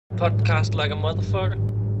Podcast like a motherfucker.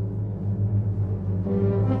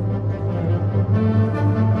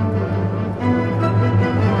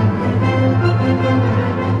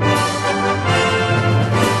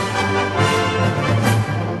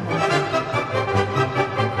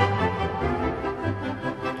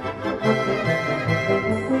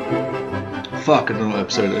 Fuck, I don't know what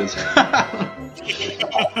episode it is.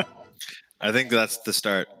 I think that's the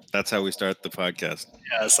start. That's how we start the podcast.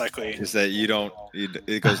 Yeah, exactly. Is that you don't?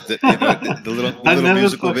 It goes. The little never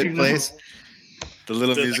musical bit fucking know. plays. The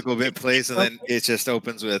little The- musical bit plays, and then it just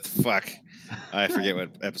opens with "fuck." I forget what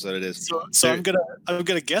episode it is. So I'm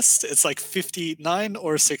gonna guess it's like 59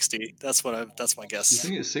 or 60. That's my You guess.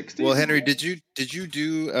 think it's 60? Well, Henry, did you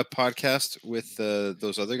do a podcast with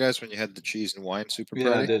those other guys when you had the cheese and wine super Yeah,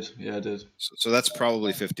 I party? did. Yeah, I did. So that's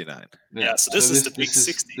probably 59. Yeah, so this is the big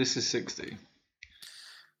 60. This is 60.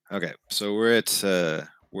 Okay, so we're at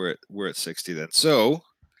 60 then. So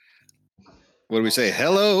what do we say?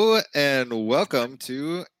 Hello and welcome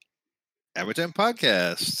to Avatar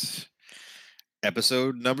Podcast,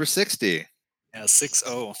 episode number 60. Yeah,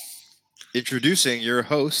 6-0. Introducing your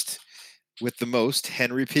host with the most,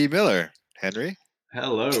 Henry P. Miller. Henry?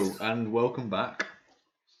 Hello, and welcome back.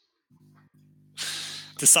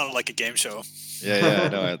 This sounded like a game show. Yeah, I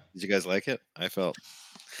know. Did you guys like it? I felt.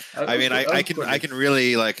 I mean, I can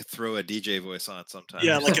really like throw a DJ voice on sometimes.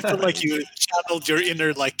 Yeah, like I feel like you channeled your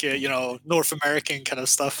inner North American kind of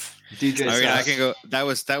stuff. DJ I mean, Sass. I can go.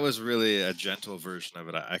 That was really a gentle version of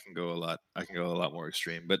it. I can go a lot. I can go a lot more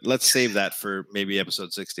extreme. But let's save that for maybe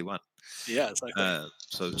episode 61. Yeah, exactly.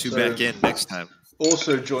 So tune back in next time.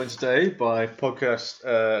 Also joined today by podcast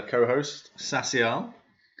co-host Sassial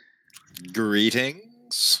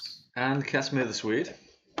Greetings. and Casimir the Swede.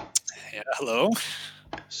 Yeah, hello.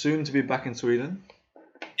 Soon to be back in Sweden.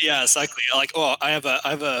 Yeah, exactly. Like, I have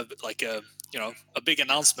a big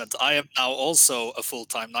announcement. I am now also a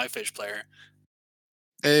full-time Knife Edge player.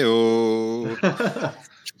 Heyo.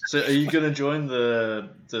 So, are you going to join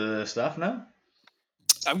the staff now?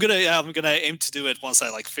 I'm gonna aim to do it once I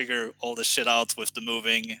like figure all this shit out with the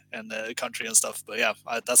moving and the country and stuff. But yeah,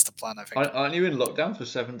 that's the plan. I think. Aren't you in lockdown for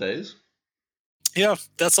 7 days? Yeah,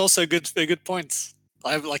 that's also a good point.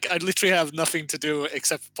 I literally have nothing to do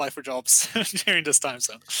except apply for jobs during this time.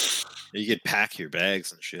 So You could pack your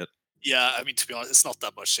bags and shit. yeah, I mean, to be honest, it's not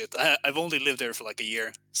that much shit. I've only lived there for like a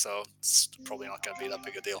year, so it's probably not gonna be that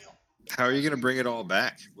big a deal. How are you gonna bring it all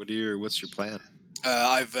back? What's your plan?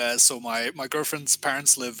 So my girlfriend's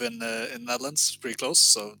parents live in Netherlands, pretty close,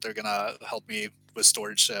 so they're gonna help me with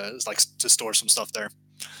storage, like to store some stuff there.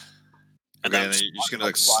 And then you're just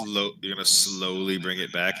gonna you're gonna slowly bring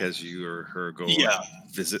it back as you or her go on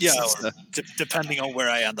visits. Yeah, and or stuff. depending on where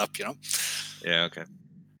I end up, Yeah, okay.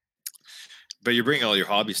 But you're bringing all your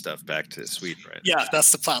hobby stuff back to Sweden, right? Yeah,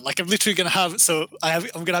 that's the plan. Like I'm literally gonna have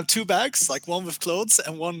I'm gonna have 2 bags, like one with clothes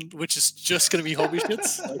and one which is just gonna be hobby shit,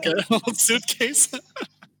 like a little suitcase.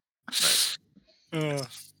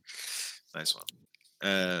 Nice. Nice one.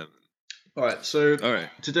 All right. So All right.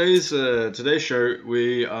 today's show,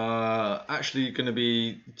 we are actually going to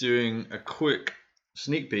be doing a quick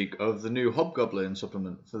sneak peek of the new Hobgoblin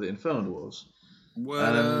supplement for the Infernal Dwarves.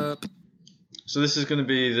 What up? So this is going to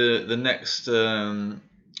be the next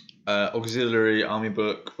auxiliary army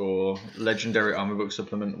book or legendary army book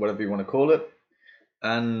supplement, whatever you want to call it.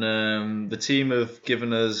 And the team have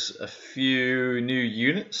given us a few new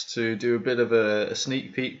units to do a bit of a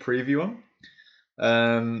sneak peek preview on.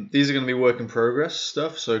 These are going to be work in progress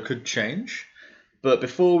stuff, so it could change. But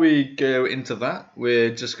before we go into that,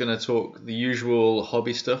 we're just going to talk the usual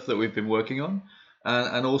hobby stuff that we've been working on,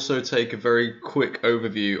 and also take a very quick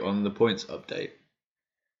overview on the points update.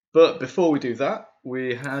 But before we do that,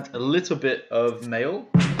 we had a little bit of mail.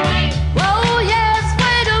 Whoa, yes,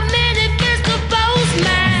 wait a minute, Mr.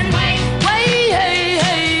 Postman. Wait, hey,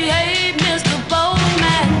 Mr.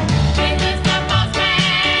 Postman. Hey, Mr.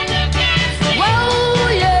 Postman, look and see.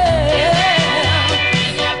 Whoa, yeah.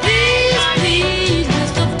 Please,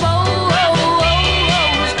 Mr. Postman.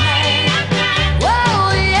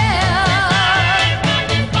 Whoa, yeah.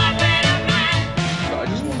 That I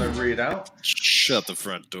just want to read out. Shut the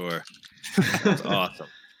front door. That's awesome.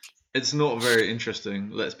 It's not very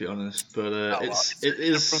interesting, let's be honest, but it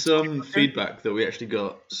is some feedback that we actually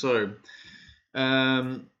got. So,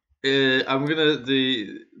 I'm gonna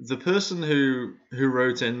the person who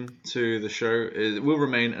wrote in to the show will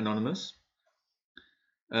remain anonymous.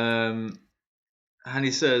 And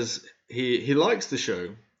he says he likes the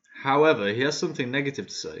show, however, he has something negative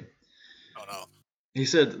to say. Oh no. He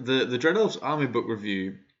said the Dread Elves Army Book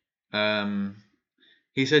review.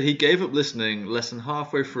 He said he gave up listening less than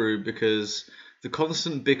halfway through because the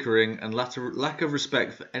constant bickering and lack of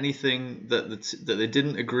respect for anything that that they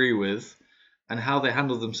didn't agree with, and how they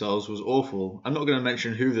handled themselves was awful. I'm not going to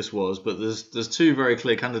mention who this was, but there's two very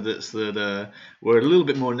clear candidates that were a little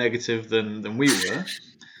bit more negative than we were.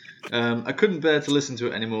 I couldn't bear to listen to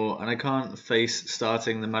it anymore, and I can't face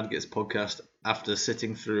starting the Mad Gits podcast after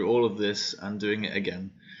sitting through all of this and doing it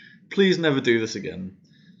again. Please never do this again.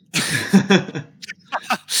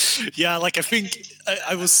 Yeah, like I think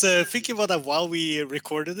I was thinking about that while we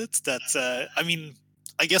recorded it. That I mean,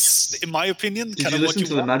 I guess in my opinion, Did kind you of what listen you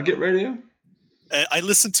to the want. Mad Git radio? I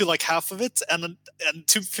listened to like half of it, and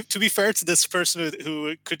to be fair to this person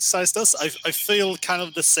who criticized us, I feel kind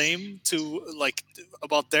of the same to like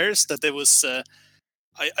about theirs, that there was.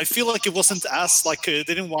 I feel like it wasn't as like they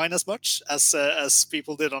didn't whine as much as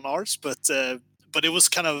people did on ours, but it was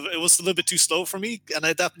a little bit too slow for me, and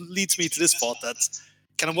that leads me to this thought that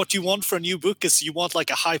kind of what you want for a new book is you want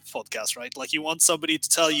like a hype podcast, right? Like you want somebody to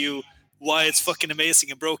tell you why it's fucking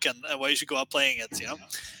amazing and broken and why you should go out playing it, you know.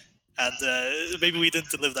 And maybe we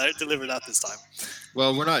didn't deliver that this time.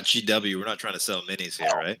 Well, we're not GW. We're not trying to sell minis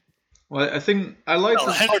here, right? Well, I think I like.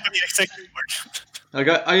 Well, Henry would be executive board.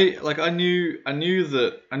 I knew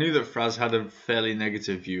that Fraz had a fairly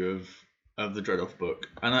negative view of the Dread Off book,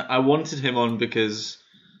 and I wanted him on because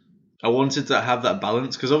I wanted to have that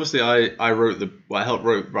balance, because obviously I helped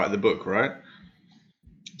write the book, right?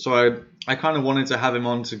 So I kind of wanted to have him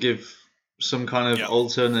on to give some kind of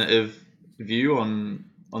alternative view on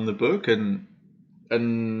the book, and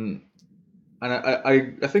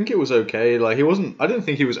I think it was okay. Like he wasn't. I didn't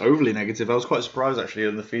think he was overly negative. I was quite surprised actually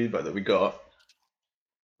on the feedback that we got.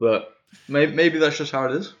 But maybe that's just how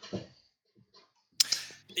it is.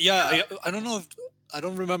 Yeah, I don't know. I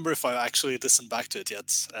don't remember if I actually listened back to it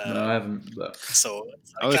yet. No, I haven't. But... So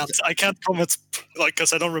I can't comment like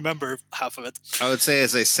because I don't remember half of it. I would say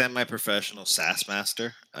as a semi-professional SAS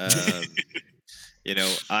master, you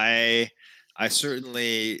know, I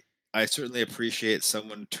certainly appreciate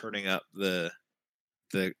someone turning up the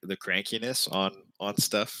crankiness on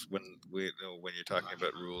stuff when you're talking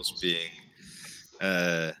about rules being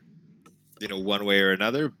one way or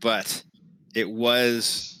another, but it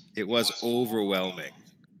was overwhelming,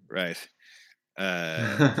 right?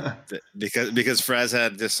 Because Fraz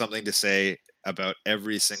had just something to say about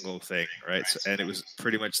every single thing, right? So, and it was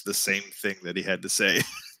pretty much the same thing that he had to say.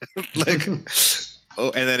 Like, and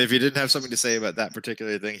then if he didn't have something to say about that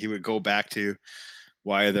particular thing, he would go back to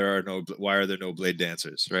why are there no blade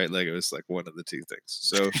dancers, right? Like it was like one of the two things.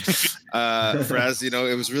 So Fraz,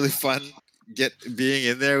 it was really fun being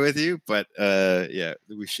in there with you, but yeah,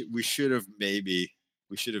 we should have maybe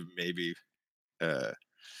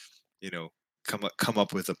come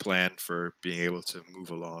up with a plan for being able to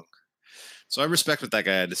move along. So I respect what that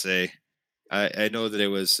guy had to say. I know that it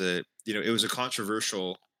was it was a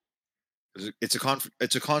controversial. It's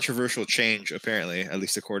a controversial change, apparently, at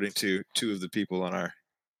least according to two of the people on our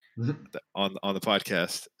on the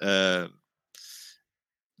podcast.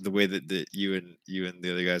 The way that you and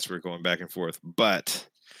the other guys were going back and forth, but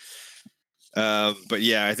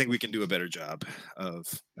yeah, I think we can do a better job of.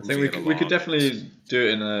 I think we could definitely do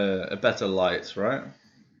it in a better light, right?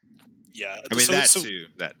 Yeah, I mean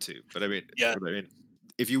that too. But I mean, yeah.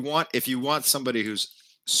 If you want somebody who's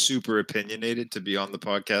super opinionated to be on the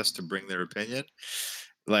podcast to bring their opinion,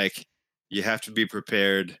 like you have to be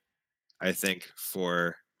prepared, I think,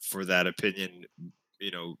 for that opinion,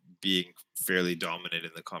 being fairly dominant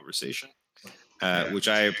in the conversation, which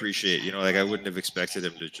I appreciate. Like I wouldn't have expected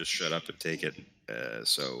him to just shut up and take it.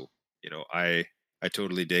 So I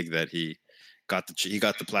totally dig that he got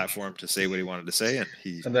the platform to say what he wanted to say,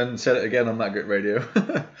 and then said it again on That Grit Radio.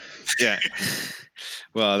 Yeah.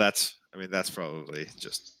 Well, that's probably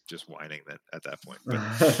just whining at that point.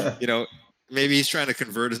 But maybe he's trying to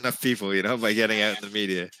convert enough people, by getting out in the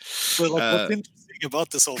media. But what's interesting about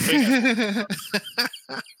this whole thing?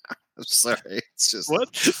 I'm sorry. It's just what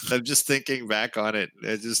I'm just thinking back on it.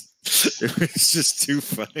 It was just too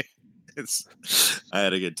funny. I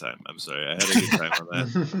had a good time. I'm sorry. I had a good time on that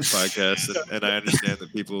podcast, and I understand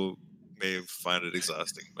that people may find it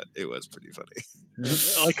exhausting, but it was pretty funny.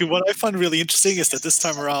 Like what I find really interesting is that this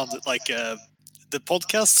time around, like the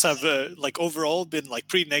podcasts have like overall been like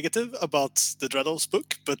pretty negative about the Dreadolf's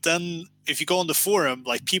book, but then if you go on the forum,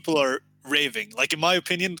 like people are raving. Like in my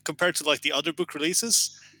opinion, compared to like the other book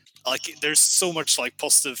releases, like there's so much like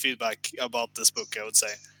positive feedback about this book. I would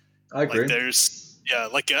say. I agree.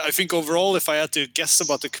 Like I think overall, if I had to guess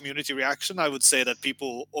about the community reaction, I would say that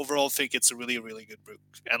people overall think it's a really, really good book.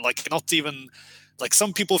 And like not even like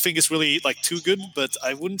some people think it's really like too good, but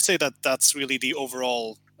I wouldn't say that that's really the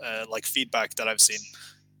overall like feedback that I've seen.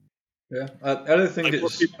 Yeah, I don't think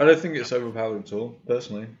Like, I don't think it's overpowered at all.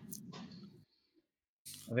 Personally,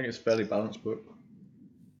 I think it's a fairly balanced book.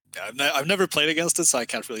 Yeah, I've never played against it, so I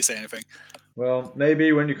can't really say anything. Well,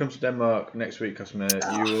 maybe when you come to Denmark next week, customer,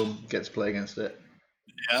 you will get to play against it.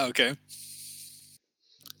 Yeah, okay.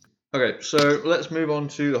 Okay, so let's move on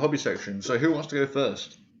to the hobby section. So who wants to go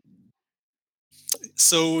first?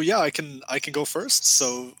 So yeah, I can go first.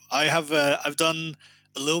 So I have I've done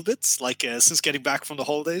a little bit like since getting back from the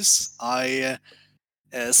holidays.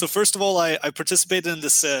 So first of all, I participated in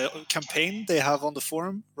this campaign they have on the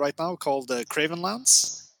forum right now called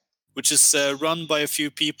Cravenlands, which is run by a few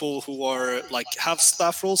people who are like have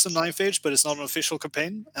staff roles in Ninth Age, but it's not an official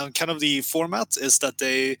campaign. And kind of the format is that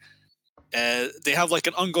they have like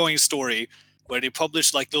an ongoing story where they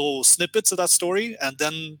publish like little snippets of that story, and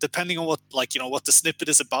then depending on what what the snippet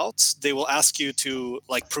is about, they will ask you to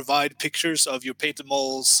like provide pictures of your painted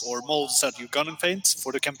molds or molds that you've gone and paint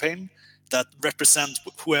for the campaign that represent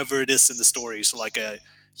whoever it is in the story. So like a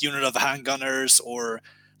unit of handgunners or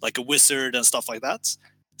like a wizard and stuff like that.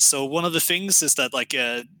 So one of the things is that like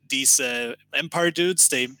these Empire dudes,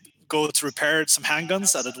 they go to repair some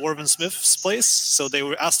handguns at a dwarven smith's place. So they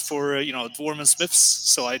were asked for dwarven smiths.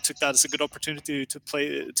 So I took that as a good opportunity to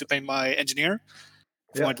paint my engineer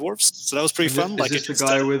for my dwarves. So that was pretty fun. Is this the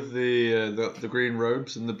guy with the green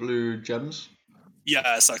robes and the blue gems?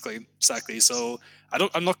 Yeah, exactly. So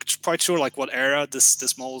I'm not quite sure like what era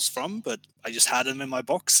this model is from, but I just had him in my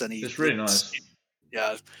box, and it's really nice.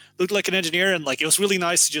 Yeah, looked like an engineer, and like it was really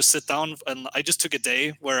nice to just sit down. And I just took a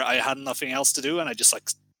day where I had nothing else to do, and I just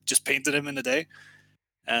painted him in a day,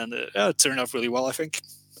 and it turned out really well, I think.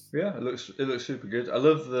 Yeah, it looks super good. I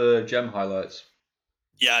love the gem highlights.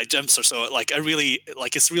 Yeah, gems are so like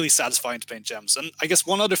it's really satisfying to paint gems. And I guess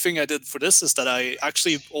one other thing I did for this is that I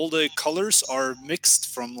actually all the colors are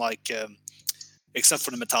mixed from like except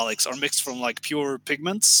for the metallics are mixed from like pure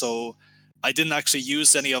pigments. So I didn't actually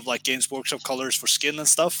use any of like Games Workshop colors for skin and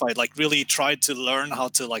stuff. I like really tried to learn how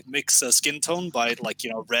to like mix a skin tone by like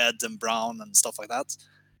red and brown and stuff like that.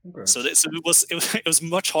 Okay. So it was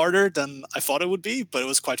much harder than I thought it would be, but it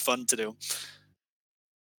was quite fun to do.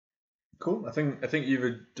 Cool. I think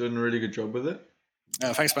you've done a really good job with it.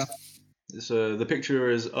 Thanks, man. The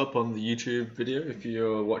picture is up on the YouTube video if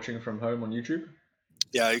you're watching from home on YouTube.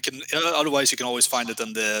 Yeah, you can. Otherwise, you can always find it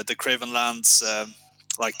in the Cravenlands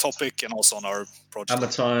like topic, and also on our project.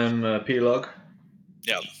 Hammer Time P-log.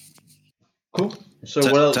 Yeah. Cool. So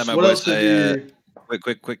what else did you?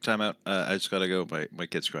 Quick timeout. I just gotta go. My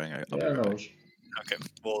kid's crying. I'll be right back. Okay,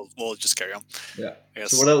 we'll just carry on. Yeah.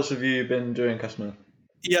 So what else have you been doing, customer?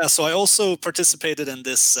 Yeah, so I also participated in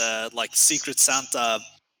this like Secret Santa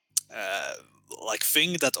like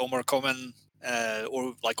thing that Omar Common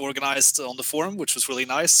or like organized on the forum, which was really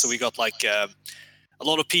nice. So we got like a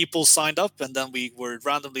lot of people signed up, and then we were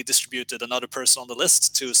randomly distributed another person on the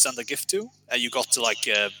list to send a gift to, and you got to like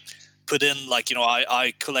put in like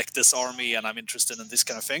I collect this army and I'm interested in these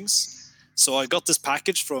kind of things. So I got this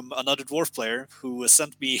package from another dwarf player who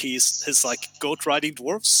sent me his like goat riding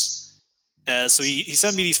dwarves. So he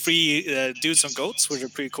sent me these 3 dudes on goats, which are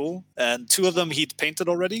pretty cool, and 2 of them he'd painted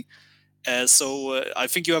already. So I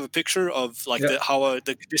think you have a picture of like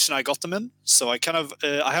the condition I got them in. So I kind of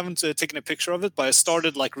I haven't taken a picture of it, but I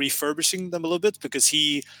started like refurbishing them a little bit because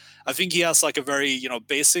I think he has like a very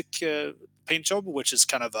basic paint job, which is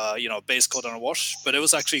kind of base coat and a wash. But it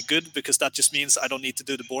was actually good because that just means I don't need to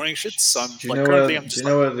do the boring shit. So do you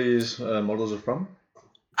know where these models are from?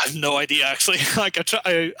 I have no idea actually. Like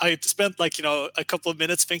I spent like a couple of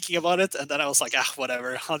minutes thinking about it, and then I was like,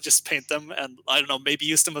 whatever. I'll just paint them, and I don't know, maybe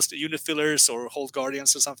use them as unit fillers or hold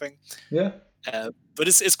guardians or something. Yeah. But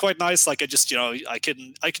it's quite nice. Like I just I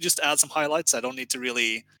can just add some highlights. I don't need to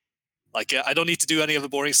really like I don't need to do any of the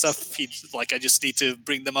boring stuff. I just need to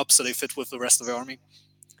bring them up so they fit with the rest of the army.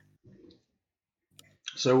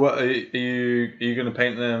 So what are you going to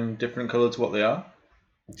paint them different color to what they are?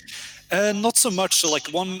 Not so much. So like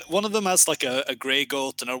one of them has like a gray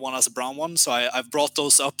goat, another one has a brown one. So I've brought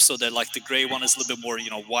those up so that like the gray one is a little bit more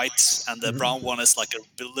white, and the brown one is like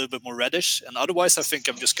a little bit more reddish. And otherwise, I think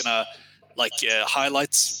I'm just gonna like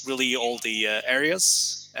highlight really all the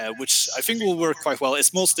areas, which I think will work quite well.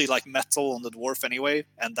 It's mostly like metal on the dwarf anyway,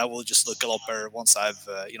 and that will just look a lot better once I've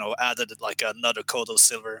added like another coat of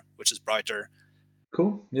silver, which is brighter.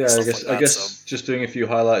 Cool. Yeah, I guess just doing a few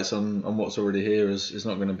highlights on what's already here is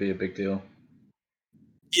not going to be a big deal.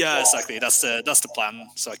 Yeah, exactly. That's the plan.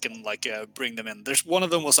 So I can like bring them in. There's one of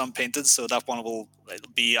them was unpainted, so that one will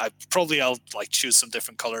be. I'll like choose some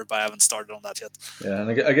different color, but I haven't started on that yet. Yeah,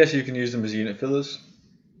 and I guess you can use them as unit fillers.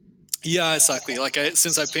 Yeah, exactly. Like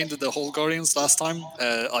since I painted the Hole Guardians last time,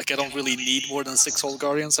 like I don't really need more than 6 Hole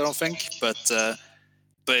Guardians, I don't think. But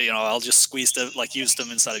you know, I'll just squeeze them, like use them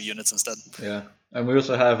inside of units instead. Yeah, and we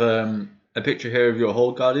also have a picture here of your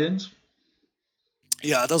Hole Guardians.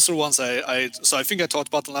 Yeah, those are ones so I think I talked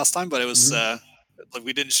about them last time, but it was like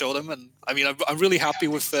we didn't show them, and I mean I'm really happy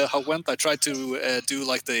with how it went. I tried to do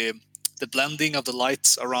like the blending of the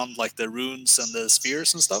lights around like the runes and the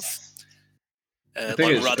spheres and stuff. I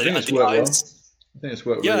think it's worked well.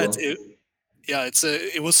 Yeah, really well.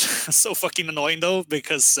 it was so fucking annoying though,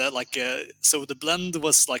 because so the blend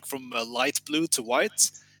was like from light blue to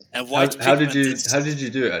white, and white. How did you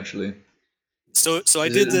do it actually? So I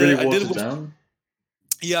Is did it really I did watered it with, down?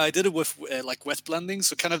 yeah, I did it with like wet blending.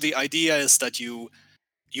 So kind of the idea is that you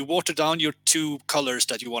water down your 2 colors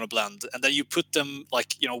that you want to blend, and then you put them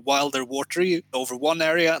like, you know, while they're watery over one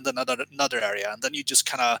area and then another area, and then you just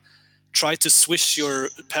kind of try to swish your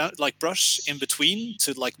like brush in between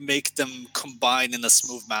to like make them combine in a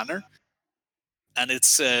smooth manner. And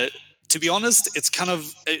it's to be honest,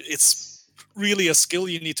 it's really a skill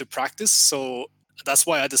you need to practice. So that's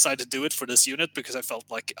why I decided to do it for this unit, because I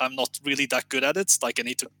felt like I'm not really that good at it. Like I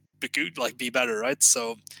need to be good, like be better, right?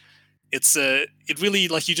 So it's it really,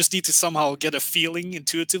 like, you just need to somehow get a feeling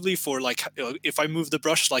intuitively for like, if I move the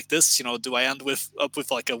brush like this, you know, do I end up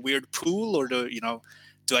with like a weird pool, or do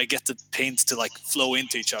I get the paint to like flow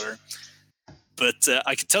into each other? But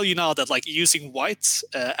I can tell you now that like using white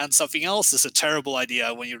and something else is a terrible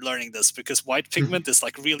idea when you're learning this, because white pigment is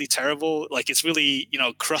like really terrible. Like it's really, you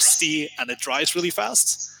know, crusty and it dries really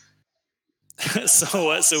fast.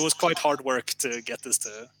 So it was quite hard work to get this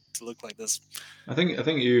to look like this. I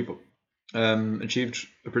think you achieved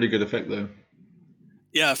a pretty good effect though.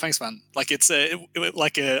 Yeah, thanks, man. Like it's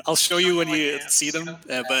I'll show you when you see them,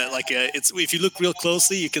 but like it's, if you look real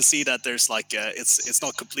closely, you can see that there's like it's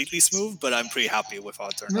not completely smooth, but I'm pretty happy with how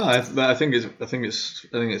it turned out. But I think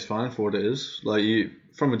it's fine for what it is. Like you,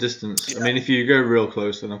 from a distance. Yeah. I mean, if you go real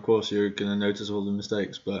close, then of course you're gonna notice all the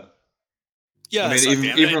mistakes. But yeah, I mean,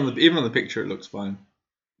 exactly. even on the picture, it looks fine.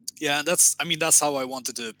 Yeah, and that's how I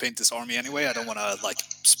wanted to paint this army anyway. I don't want to like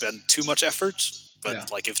spend too much effort.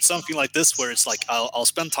 But like if it's something like this where it's like I'll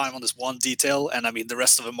spend time on this one detail, and I mean the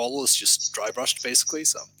rest of the model is just dry brushed basically.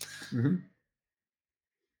 So. Mm-hmm.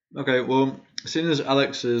 Okay, well, seeing as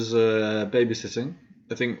Alex is babysitting,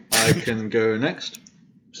 I think I can go next.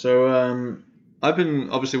 So I've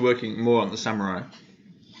been obviously working more on the samurai,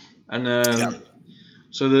 and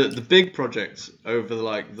so the big project over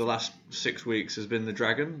the last 6 weeks has been the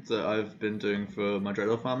dragon that I've been doing for my Dread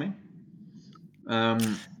Elf army.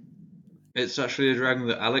 It's actually a dragon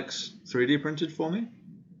that Alex 3D printed for me.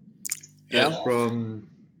 Yeah. It's from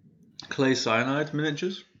clay cyanide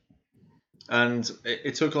miniatures. And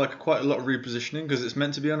it took like quite a lot of repositioning because it's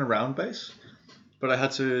meant to be on a round base. But I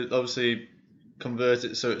had to obviously convert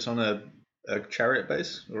it so it's on a chariot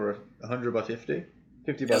base, or a 100 by 50.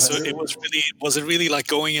 50 by 100. So was it really like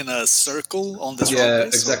going in a circle on this round base? Yeah,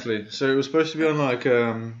 base? exactly. So it was supposed to be on like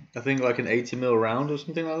I think like an 80 mil round or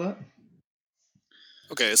something like that.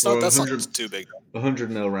 Okay, that's not too big.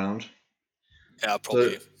 100 mil round. Yeah,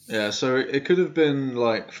 probably. So it could have been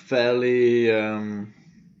like fairly I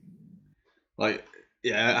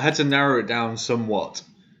had to narrow it down somewhat.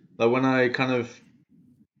 Like when I kind of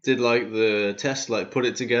did like the test, like put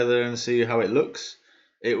it together and see how it looks,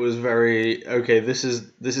 it was very okay. This is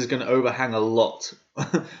going to overhang a lot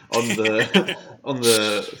on the on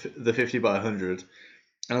the 50 by 100.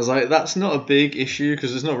 And I was like, that's not a big issue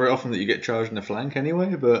because it's not very often that you get charged in the flank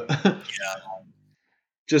anyway. But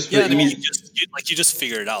you just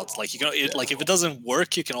figure it out. Like like if it doesn't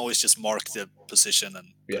work, you can always just mark the position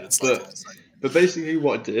and put it slightly inside. But basically,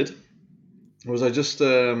 what I did was I just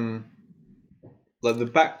like the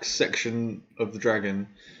back section of the dragon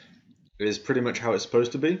is pretty much how it's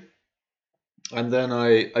supposed to be, and then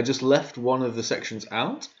I just left one of the sections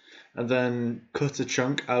out, and then cut a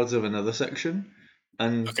chunk out of another section.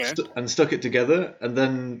 And stuck it together, and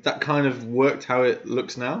then that kind of worked how it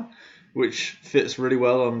looks now, which fits really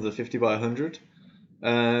well on the 50 by 100.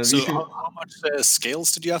 How much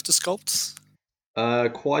scales did you have to sculpt?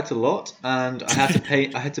 Quite a lot, and I had to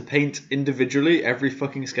paint. I had to paint individually every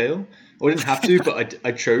fucking scale. Well, I didn't have to, but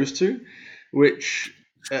I chose to. Which,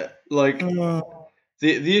 the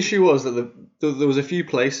issue was that there was a few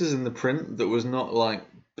places in the print that was not like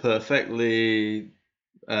perfectly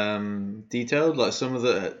detailed, like some of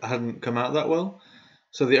it hadn't come out that well.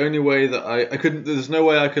 So the only way that I couldn't, there's no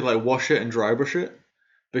way I could like wash it and dry brush it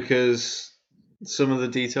because some of the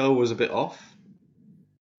detail was a bit off.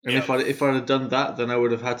 And if I'd have done that, then I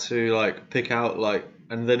would have had to like pick out like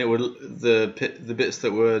and then it would the bits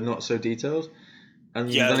that were not so detailed,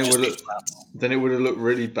 and Yeah, then it just would be look, flat. then it would have looked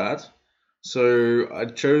really bad. So I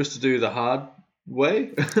chose to do the hard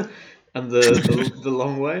way and the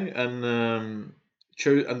long way, and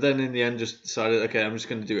and then in the end just decided, okay, I'm just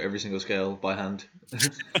going to do every single scale by hand.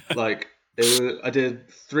 Like I did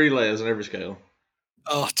 3 layers on every scale.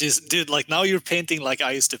 Oh, jeez, dude! Like now you're painting like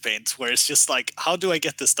I used to paint, where it's just like, how do I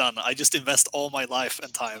get this done? I just invest all my life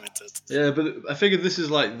and time into it. Yeah, but I figured this is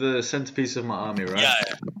like the centerpiece of my army, right? Yeah,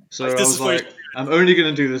 So Like, I this was is where- like, I'm only going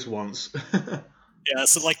to do this once. yeah.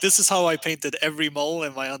 So like this is how I painted every mole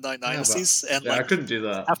in my Undying Dynasties, and Yeah, I like couldn't do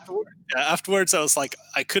that. afterwards, I was like,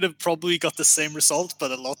 I could have probably got the same result, but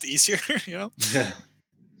a lot easier. You know? Yeah.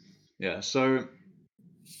 Yeah, so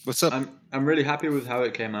What's up? I'm really happy with how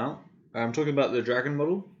it came out. I'm talking about the dragon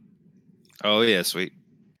model. Oh yeah, sweet.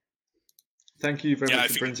 Thank you very Yeah, I much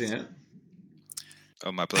for figured- printing it.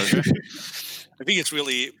 Oh, my pleasure. I think it's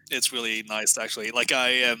really nice actually. Like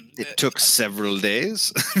It took several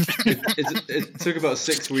days. It took about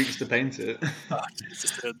 6 weeks to paint it.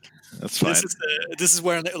 That's fine. This is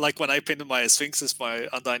where like when I painted my Sphinxes, my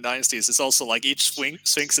Undying Dynasties, it's also like each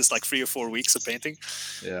Sphinx is like 3 or 4 weeks of painting.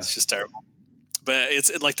 Yeah. It's just terrible. But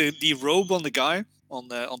it's like the robe on the guy on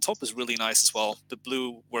top is really nice as well. The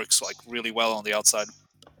blue works like really well on the outside.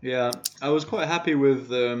 Yeah, I was quite happy with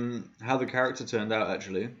how the character turned out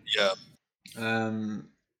actually. Yeah.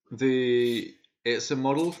 It's a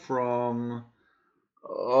model from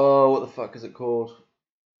what the fuck is it called?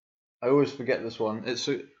 I always forget this one. This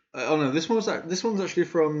one's actually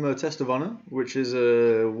from Test of Honor, which is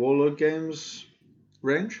a Warlord Games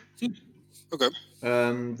range. Okay.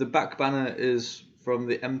 The back banner is from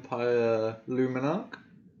the Empire Luminarch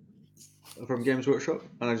from Games Workshop,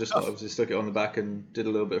 and I just obviously stuck it on the back and did a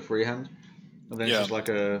little bit of freehand, and then it's just like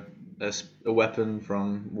a weapon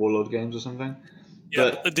from Warlord Games or something.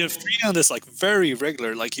 Yeah, but the freehand is like very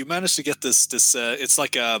regular. Like you managed to get this it's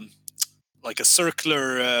like a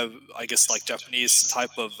circular, I guess like Japanese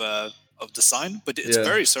type of design, but it's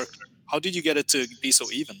very circular. How did you get it to be so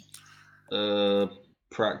even?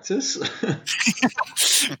 Practice.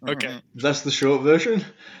 Okay. That's the short version.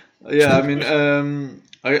 Yeah, I mean,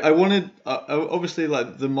 I wanted obviously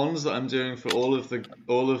like the mons that I'm doing for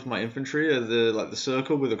all of my infantry are the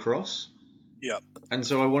circle with a cross. Yeah. And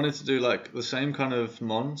so I wanted to do like the same kind of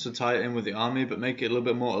mon to tie it in with the army, but make it a little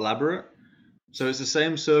bit more elaborate. So it's the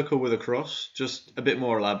same circle with a cross, just a bit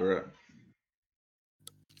more elaborate.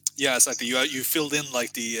 Yeah, exactly. You filled in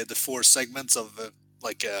like the 4 segments of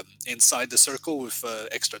inside the circle with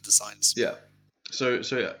extra designs. Yeah. So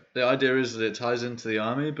yeah, the idea is that it ties into the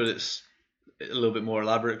army, but it's a little bit more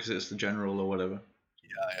elaborate because it's the general or whatever.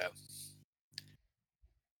 Yeah.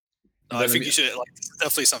 No, I think you should like. It's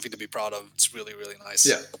definitely something to be proud of. It's really, really nice.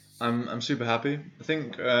 Yeah, I'm super happy. I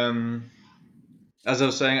think, as I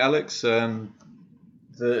was saying, Alex, there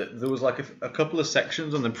was like a couple of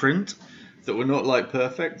sections on the print that were not like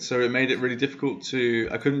perfect, so it made it really difficult to.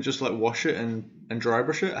 I couldn't just like wash it and dry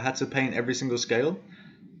brush it. I had to paint every single scale.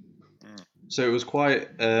 So it was quite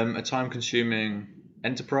a time-consuming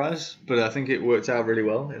enterprise, but I think it worked out really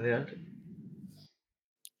well in the end.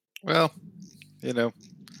 Well, you know.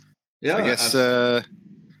 Yeah, I guess.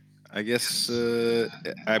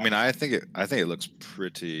 I mean, I think it looks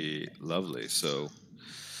pretty lovely. So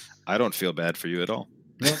I don't feel bad for you at all.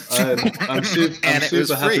 No, I'm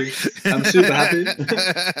super happy. Free. I'm super happy,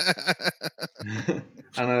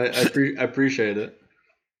 and I appreciate it.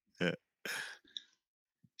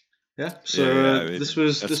 Yeah. So I mean, this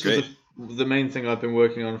was the main thing I've been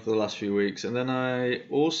working on for the last few weeks, and then I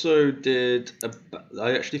also did.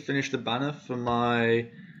 I actually finished the banner for my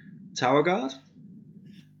Tower Guard.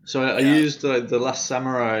 So I used the Last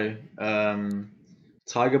Samurai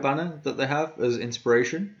tiger banner that they have as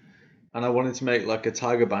inspiration, and I wanted to make like a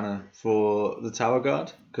tiger banner for the Tower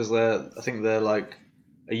Guard because I think they're like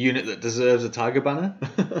a unit that deserves a tiger banner.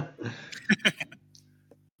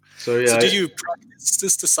 So yeah. So did you practice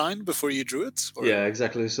this design before you drew it? Or? Yeah,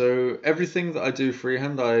 exactly. So everything that I do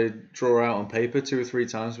freehand, I draw out on paper 2 or 3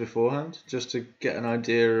 times beforehand, just to get an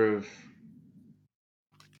idea of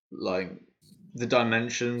like the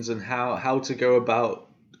dimensions and how to go about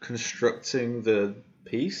constructing the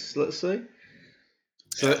piece. Let's say.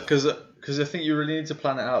 So because I think you really need to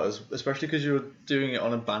plan it out, especially because you're doing it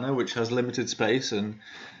on a banner which has limited space and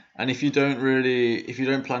if you don't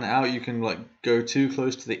plan it out, you can like go too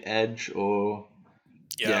close to the edge or.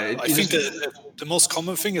 Yeah, I think the most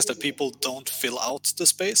common thing is that people don't fill out the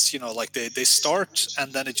space. You know, like they start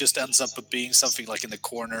and then it just ends up being something like in the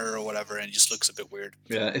corner or whatever, and it just looks a bit weird.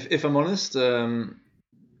 Yeah, if I'm honest,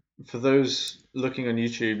 for those looking on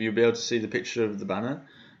YouTube, you'll be able to see the picture of the banner.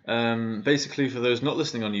 Basically, for those not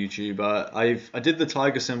listening on YouTube, I did the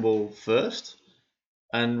tiger symbol first,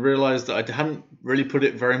 and realized that I hadn't really put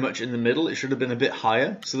it very much in the middle. It should have been a bit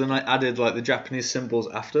higher. So then I added like the Japanese symbols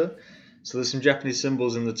after. So there's some Japanese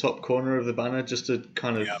symbols in the top corner of the banner just to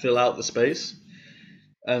kind of fill out the space.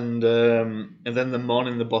 And then the mon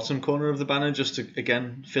in the bottom corner of the banner just to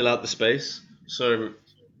again fill out the space. So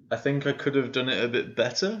I think I could have done it a bit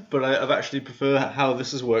better, but I've actually prefer how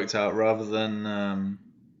this has worked out rather than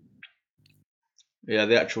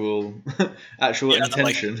the actual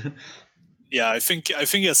intention. I think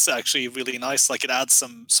it's actually really nice. Like, it adds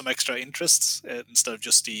some extra interest instead of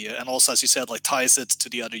just and also, as you said, like ties it to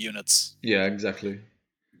the other units. Yeah, exactly.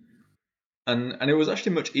 And it was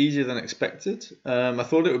actually much easier than expected. I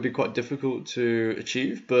thought it would be quite difficult to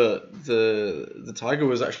achieve, but the tiger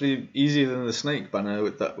was actually easier than the snake banner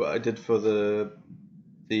with that what I did for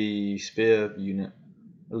the spear unit,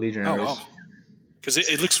 the legionaries. Oh wow! Because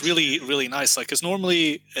it looks really, really nice. Like, because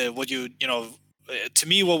normally what to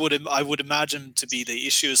me, I would imagine to be the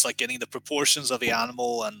issue is like getting the proportions of the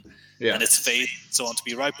animal and its face and so on to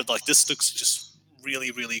be right. But like, this looks just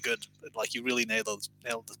really, really good. Like, you really nailed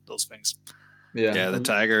those things. Yeah,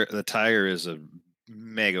 the tiger is a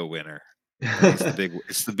mega winner. It's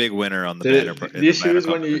the big winner on the banner. The issue is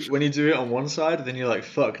when you do it on one side, then you're like,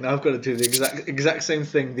 fuck, now I've got to do the exact same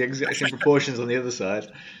thing, the exact same proportions on the other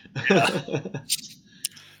side.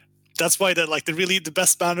 That's why the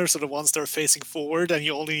best banners are the ones that are facing forward, and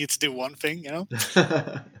you only need to do one thing,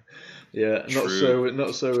 Yeah, not so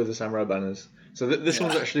with the samurai banners. So this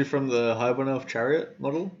one's actually from the Highborn Elf Chariot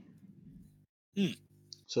model.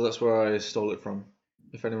 So that's where I stole it from,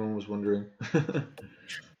 if anyone was wondering.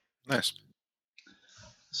 Nice.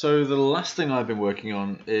 So the last thing I've been working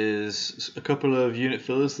on is a couple of unit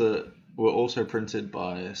fillers that were also printed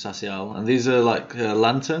by Sassial, and these are like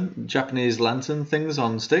Japanese lantern things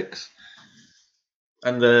on sticks,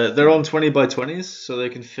 and they're on 20 by 20s, so they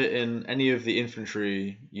can fit in any of the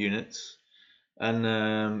infantry units. And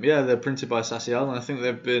they're printed by Sassial, and I think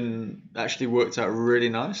they've been actually worked out really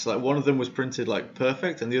nice. Like, one of them was printed like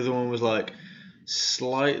perfect, and the other one was like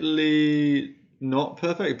slightly not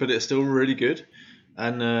perfect, but it's still really good.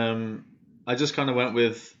 And I just kind of went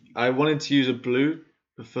with, I wanted to use a blue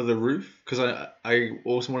for the roof because I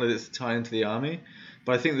also wanted it to tie into the army,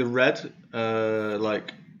 but I think the red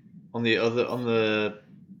like on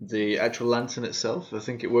the actual lantern itself, I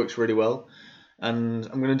think it works really well. And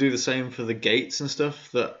I'm going to do the same for the gates and stuff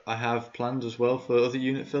that I have planned as well for other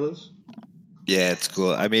unit fillers. Yeah, it's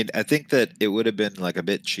cool. I mean, I think that it would have been like a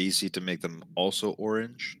bit cheesy to make them also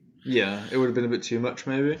orange. Yeah, it would have been a bit too much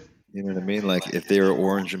maybe. You know what I mean? Like, if they were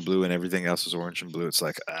orange and blue and everything else is orange and blue, it's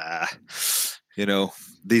like,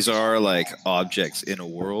 these are like objects in a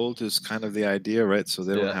world is kind of the idea, right? So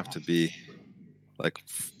they don't have to be like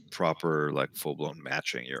proper, like full-blown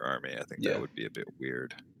matching your army. I think that would be a bit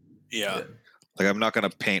weird. Yeah. Like, I'm not going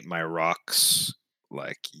to paint my rocks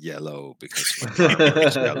like yellow because my army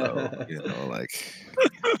is yellow, like...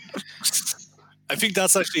 I think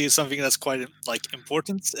that's actually something that's quite like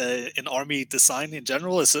important in army design in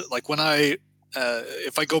general. Is like when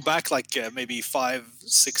if I go back like maybe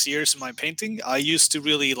 5-6 years in my painting, I used to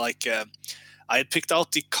really like I had picked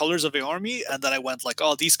out the colors of the army, and then I went like,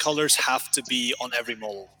 oh, these colors have to be on every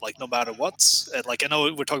model, like no matter what. Like, I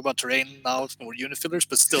know we're talking about terrain now for unit fillers,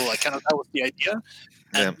 but still, like, kind of that was the idea.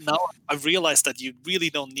 And now I've realized that you really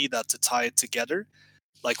don't need that to tie it together.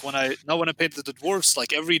 Like, when I painted the dwarves,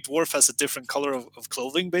 like every dwarf has a different color of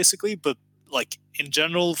clothing basically, but like in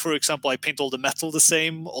general, for example, I paint all the metal the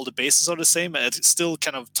same, all the bases are the same, and it still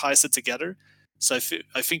kind of ties it together. So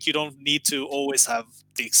I think you don't need to always have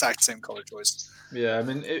the exact same color choice. Yeah, I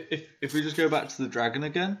mean, if we just go back to the dragon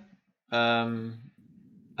again,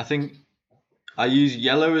 I think I use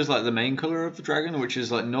yellow as like the main color of the dragon, which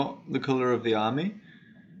is like not the color of the army.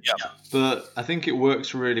 Yeah. But I think it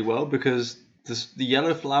works really well because the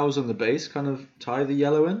yellow flowers on the base kind of tie the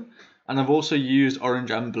yellow in, and I've also used orange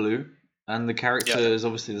and blue, and the character is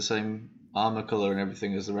obviously the same armor color and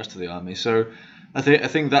everything as the rest of the army. So I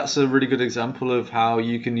think that's a really good example of how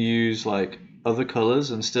you can use like other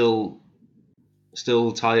colors and still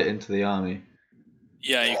tie it into the army.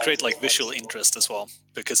 Yeah, you create like visual interest as well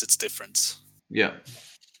because it's different. Yeah.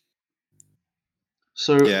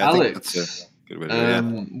 So Alex, good way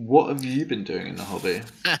to what have you been doing in the hobby?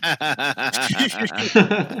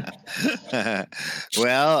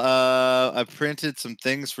 Well, I printed some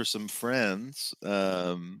things for some friends,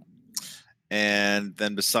 And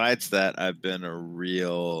then besides that, I've been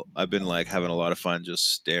like having a lot of fun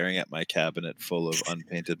just staring at my cabinet full of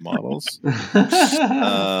unpainted models. You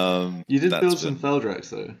did That's build some been- Feldrax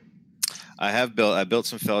though. I built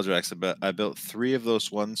some Feldrax. I built 3 of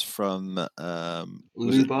those ones from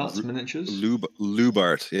was it Lubart's miniatures.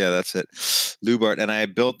 Lubart. Yeah, that's it. Lubart. And I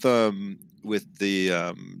built them with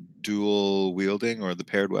the dual wielding or the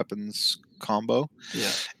paired weapons combo.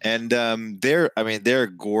 Yeah. And they're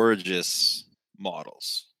gorgeous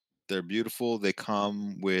models. They're beautiful. They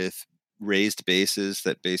come with raised bases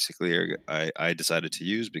that basically I decided to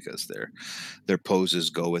use because their poses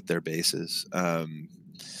go with their bases.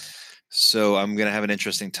 So I'm gonna have an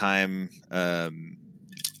interesting time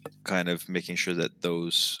kind of making sure that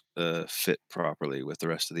those fit properly with the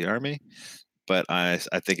rest of the army. But I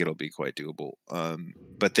think it'll be quite doable.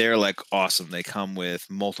 But they're like awesome. They come with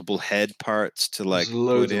multiple head parts to like There's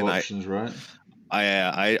loads put of in. options, right?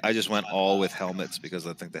 I just went all with helmets because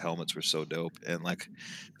I think the helmets were so dope, and like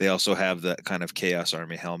they also have the kind of Chaos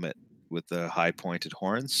Army helmet with the high pointed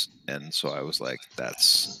horns, and so I was like,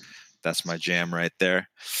 that's my jam right there.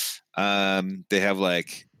 They have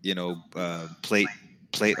like plate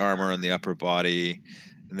armor on the upper body,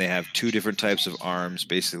 and they have 2 different types of arms.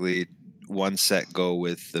 Basically, one set go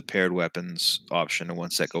with the paired weapons option, and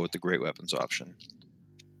one set go with the great weapons option.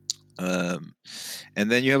 And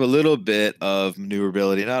then you have a little bit of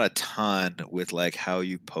maneuverability, not a ton, with like how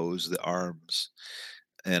you pose the arms.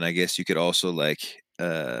 And I guess you could also like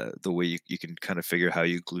the way you can kind of figure how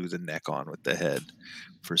you glue the neck on with the head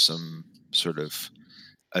for some sort of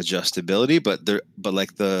adjustability. But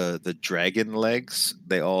like the dragon legs,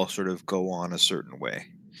 they all sort of go on a certain way.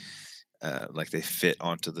 Like they fit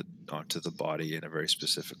onto the body in a very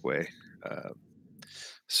specific way.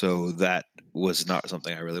 So that was not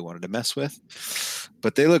something I really wanted to mess with,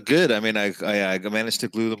 but they look good. I mean, I managed to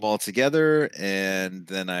glue them all together, and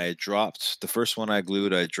then I dropped the first one I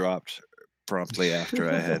glued. I dropped promptly after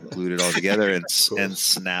I had glued it all together and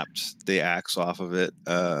snapped the axe off of it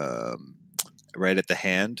right at the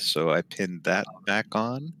hand. So I pinned that back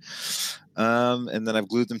on, and then I've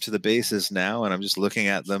glued them to the bases now, and I'm just looking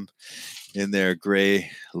at them in their gray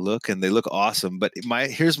look, and they look awesome. But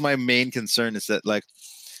here's my main concern is that like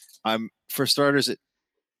for starters,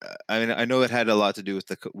 I mean, I know it had a lot to do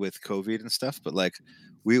with COVID and stuff, but like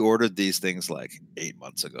we ordered these things like 8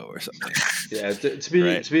 months ago or something. Yeah,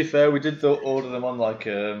 to be fair, we did order them on like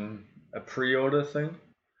a pre-order thing.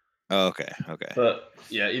 Oh, okay. But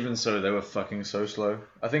yeah, even so, they were fucking so slow.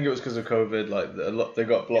 I think it was because of COVID. Like they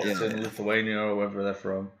got blocked in Lithuania or wherever they're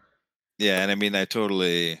from. Yeah, and I mean, I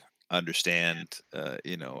totally understand. I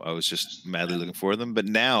was just madly looking for them, but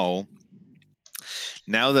now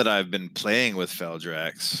that I've been playing with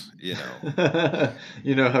Feldrax,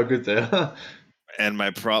 you know how good they are. And my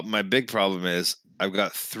big problem is I've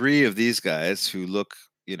got 3 of these guys who look,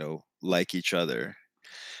 like each other,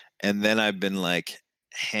 and then I've been like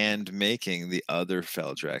hand making the other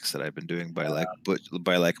Feldrax that I've been doing by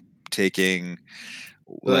taking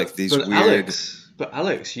these weird. But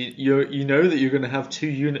Alex, you know that you're going to have 2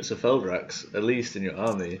 units of Feldrax at least in your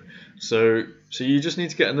army, so you just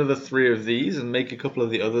need to get another 3 of these and make a couple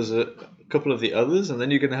of the others, and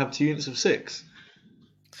then you're going to have 2 units of 6.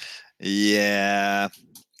 Yeah,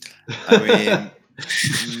 I mean,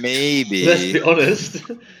 maybe. Let's be honest.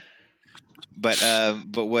 But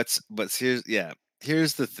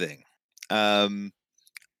here's the thing. I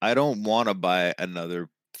don't want to buy another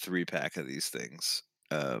 3-pack of these things.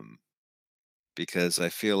 Because I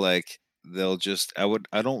feel like they'll just I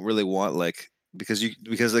don't really want like because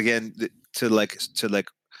again to the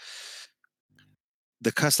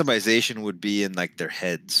customization would be in like their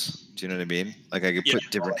heads. Do you know what I mean? Like I could put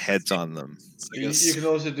different heads on them. You can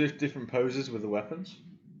also do different poses with the weapons.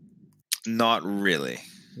 Not really.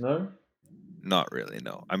 No. Not really.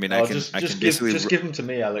 No. I mean, just give them to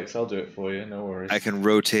me, Alex. I'll do it for you. No worries. I can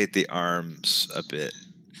rotate the arms a bit,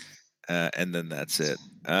 and then that's it.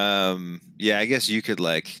 Yeah, I guess you could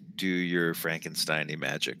like do your Frankenstein-y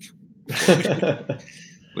magic,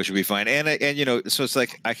 which would be fine. And so it's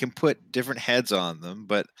like I can put different heads on them,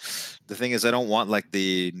 but the thing is, I don't want like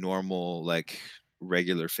the normal like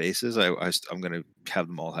regular faces. I'm gonna have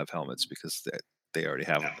them all have helmets because they already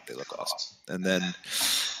have them. But they look awesome.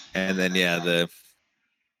 And then yeah,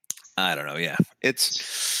 I don't know. Yeah,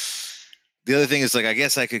 it's. The other thing is, like, I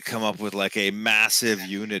guess I could come up with like a massive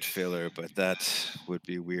unit filler, but that would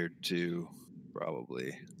be weird too,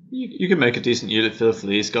 probably. You can make a decent unit filler for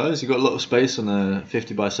these guys. You've got a lot of space on a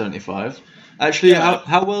 50 by 75. Actually,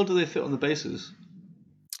 how well do they fit on the bases?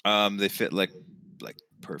 They fit like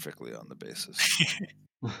perfectly on the bases.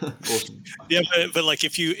 Awesome. Yeah, but like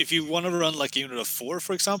if you want to run like a unit of 4,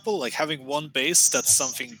 for example, like having one base that's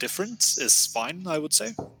something different is fine, I would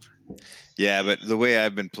say. Yeah, but the way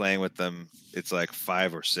I've been playing with them, it's like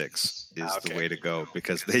 5 or 6 is the Okay. way to go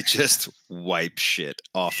because they just wipe shit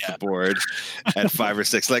off Yeah. the board at 5 or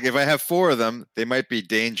 6. Like if I have 4 of them, they might be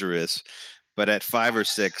dangerous, but at 5 or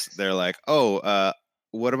 6, they're like, oh,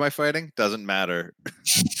 what am I fighting? Doesn't matter.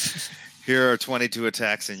 Here are 22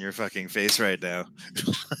 attacks in your fucking face right now.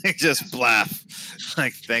 Like, just bluff.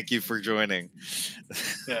 Like, thank you for joining.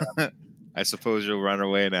 Yeah. I suppose you'll run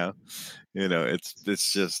away now. You know,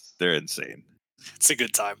 it's just they're insane. It's a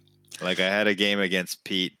good time. Like I had a game against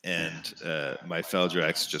Pete, and my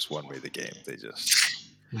Feldrax just won me the game.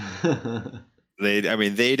 They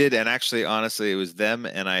did, and actually, honestly, it was them,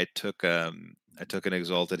 and I took an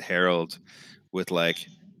Exalted Herald with like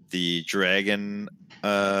the dragon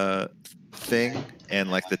thing, and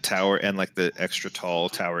like the tower, and like the extra tall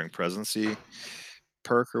towering presency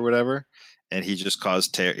perk or whatever, and he just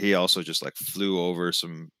caused he also just like flew over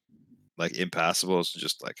some like impassables,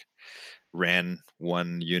 just like ran at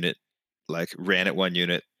one unit.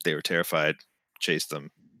 They were terrified, chased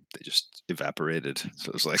them, they just evaporated. So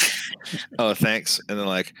it was like, oh thanks. And then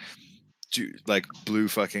like blew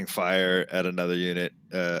fucking fire at another unit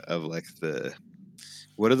of like the,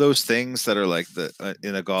 what are those things that are like the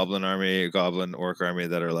in a goblin orc army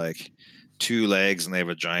that are like 2 legs and they have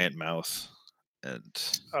a giant mouth and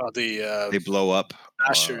they blow up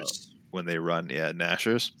Nashers. when they run. Yeah,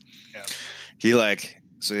 Nashers. Yeah. He like,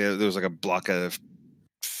 so yeah, there was like a block of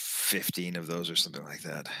 15 of those or something like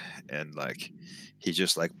that, and like he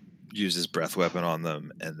just like used his breath weapon on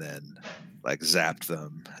them and then like zapped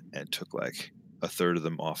them and took like a third of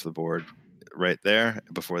them off the board right there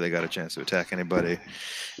before they got a chance to attack anybody.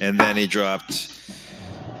 And then he dropped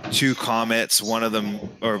 2 comets, one of them,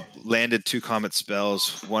 or landed 2 comet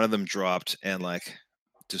spells, one of them dropped and like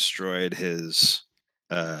destroyed his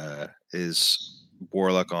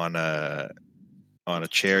warlock on a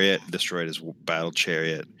chariot, destroyed his battle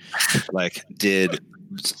chariot, like did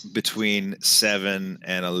between 7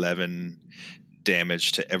 and 11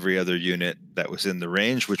 damage to every other unit that was in the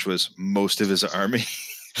range, which was most of his army.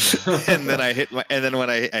 And then when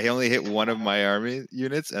I only hit one of my army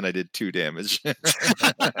units and I did 2 damage. I'm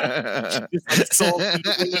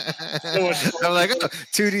like, oh,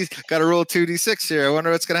 2D, gotta roll 2d6 here. I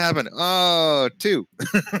wonder what's gonna happen. Oh, 2.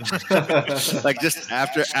 Like just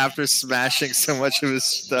after smashing so much of his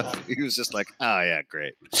stuff, he was just like, oh yeah,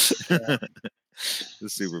 great. It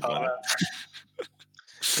was super funny.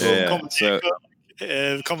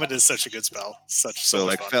 Yeah, Comet is such a good spell. So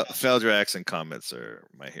like Feldrax and Comets are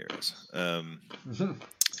my heroes. All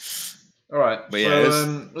right, but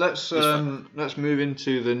yeah, let's move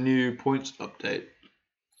into the new points update.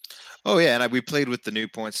 Oh yeah, and we played with the new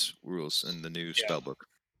points rules in the new spellbook.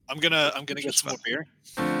 I'm gonna get some more beer.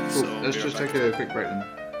 Cool. So Let's just take a quick break then.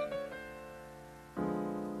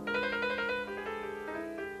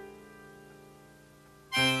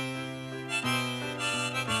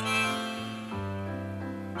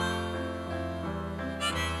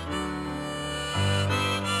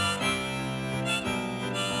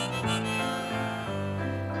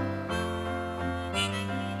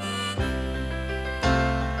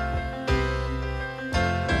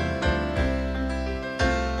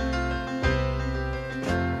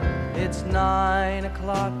 It's 9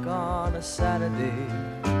 o'clock on a Saturday.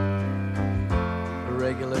 A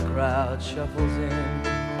regular crowd shuffles in.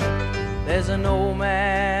 There's an old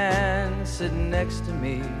man sitting next to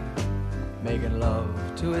me, making love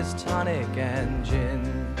to his tonic and gin.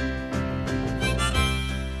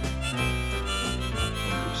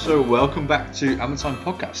 So welcome back to Amazon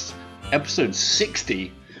Podcast, episode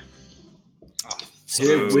 60.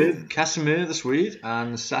 Here with Casimir the Swede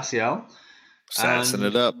and Sassiel. Sassing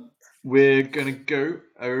it up. We're going to go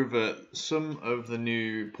over some of the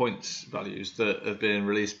new points values that have been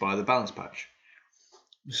released by the balance patch.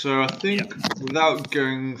 So I think without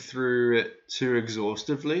going through it too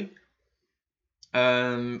exhaustively,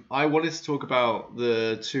 I wanted to talk about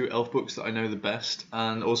the 2 elf books that I know the best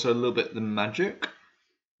and also a little bit the magic.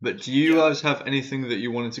 But do you guys have anything that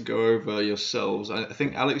you wanted to go over yourselves? I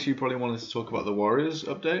think, Alex, you probably wanted to talk about the Warriors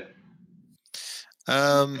update.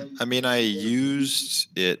 I mean, I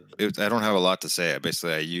used it. I don't have a lot to say. I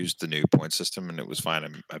used the new point system and it was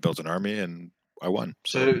fine. I built an army and I won.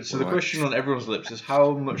 So the question on everyone's lips is,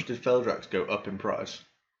 how much did Feldrax go up in price?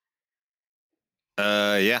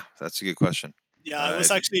 Yeah, that's a good question. Yeah, I was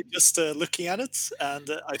actually just looking at it, and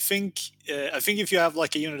I think if you have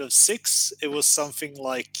like a unit of 6, it was something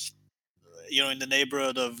like, in the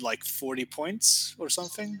neighborhood of like 40 points or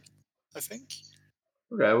something. I think.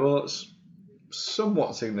 Okay, well, it's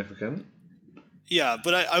somewhat significant. Yeah,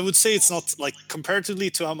 but I would say it's not like comparatively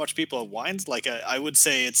to how much people have whined. Like I would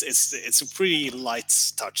say it's a pretty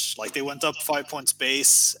light touch. Like they went up 5 points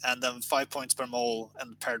base, and then 5 points per mole,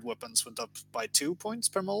 and paired weapons went up by 2 points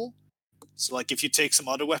per mole. So like if you take some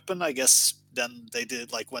other weapon, I guess then they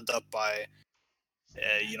did like went up by,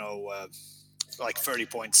 like 30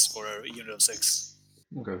 points for a unit of 6.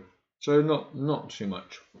 Okay, so not too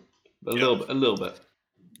much, but a little bit.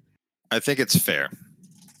 I think it's fair.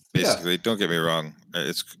 Basically, don't get me wrong.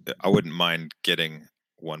 I wouldn't mind getting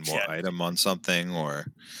one more item on something, or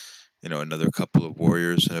another couple of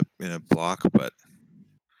warriors in a block, but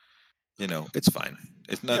it's fine.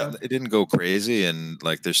 It's not. It didn't go crazy, and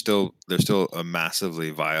like there's still a massively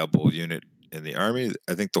viable unit in the army.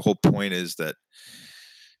 I think the whole point is that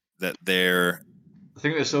they're. I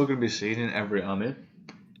think they're still going to be seen in every army.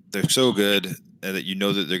 They're so good that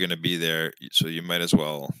that they're going to be there, so you might as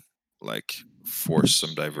well like force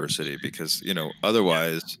some diversity, because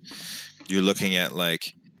otherwise you're looking at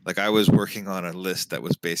like I was working on a list that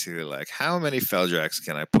was basically like, how many Feldraks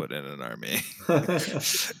can I put in an army? And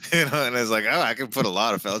it's like, I can put a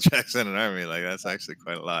lot of Feldraks in an army. Like that's actually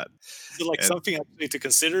quite a lot. So like something actually to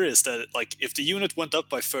consider is that like if the unit went up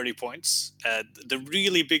by 30 points, the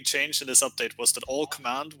really big change in this update was that all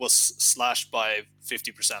command was slashed by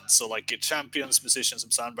 50%. So like champions, musicians,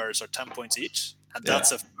 and sandbearers are 10 points each, and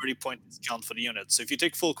that's a 30-point discount for the unit. So if you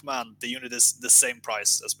take full command, the unit is the same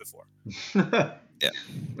price as before.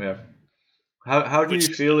 Yeah. How do you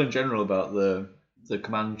feel in general about the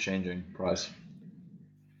command changing price?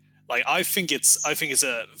 Like I think it's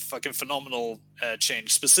a fucking phenomenal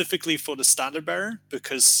change, specifically for the standard bearer,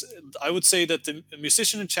 because I would say that the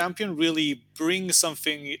musician and champion really bring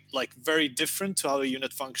something like very different to how a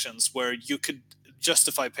unit functions, where you could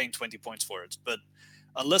justify paying 20 points for it. But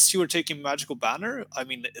unless you are taking magical banner, I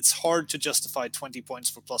mean, it's hard to justify 20 points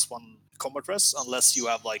for +1 combat rest unless you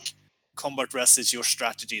have like combat rest is your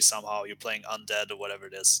strategy somehow. You're playing undead or whatever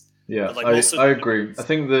it is. Yeah, like I agree. I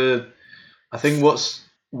think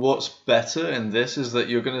what's better in this is that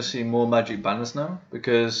you're going to see more magic banners now,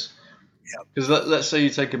 because let's say you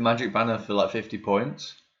take a magic banner for like 50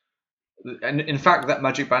 points, and in fact that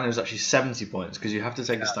magic banner is actually 70 points because you have to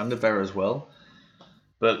take a standard bearer as well.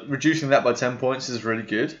 But reducing that by 10 points is really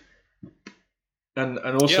good, and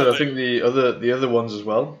also I think the other ones as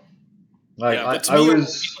well. Like I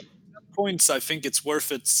was. Points, I think it's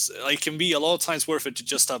worth it. It can be a lot of times worth it to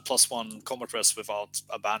just have +1 combat rest without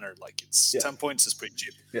a banner. Like 10 points is pretty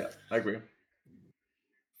cheap. Yeah, I agree.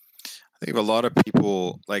 I think a lot of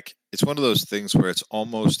people, like, it's one of those things where it's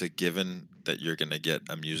almost a given that you're going to get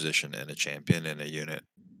a musician and a champion in a unit.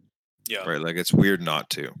 Yeah. Right. Like it's weird not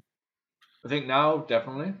to. I think now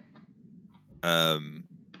definitely. But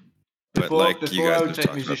before, like before you guys I would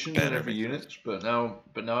take musicians in every unit, unit, but now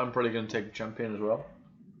I'm probably going to take a champion as well.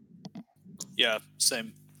 Yeah,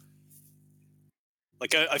 same.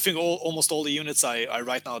 Like I think almost all the units I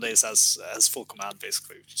write nowadays has full command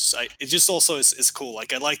basically. It just also is cool.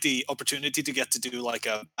 Like I like the opportunity to get to do like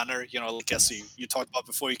a banner. Like as you talked about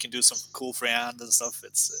before, you can do some cool freehand and stuff.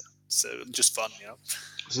 It's just fun.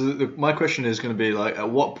 So my question is going to be like, at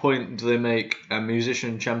what point do they make a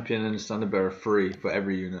musician, champion, and standard bearer free for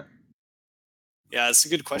every unit? Yeah, it's a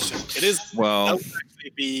good question. It is. Well, that would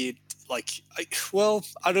actually be like,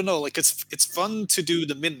 I don't know. Like it's fun to do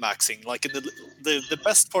the min maxing. Like in the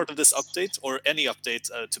best part of this update, or any update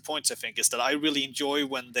to points, I think, is that I really enjoy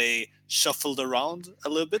when they shuffled around a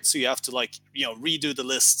little bit. So you have to like redo the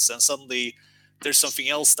lists, and suddenly there's something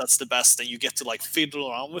else that's the best, and you get to like fiddle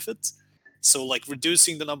around with it. So like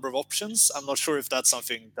reducing the number of options, I'm not sure if that's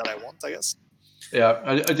something that I want. I guess. Yeah,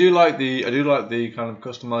 I do like the kind of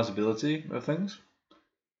customizability of things.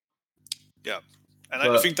 Yeah, and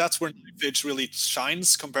I think that's where Knife really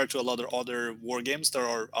shines compared to a lot of other war games that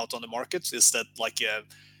are out on the market. Is that like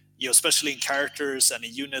especially in characters and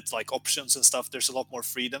in unit like options and stuff, there's a lot more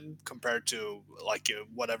freedom compared to like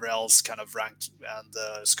whatever else kind of ranked and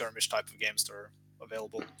skirmish type of games that are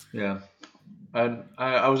available. Yeah. And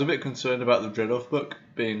I was a bit concerned about the Dreadolf book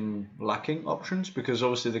being lacking options, because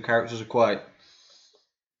obviously the characters are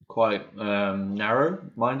quite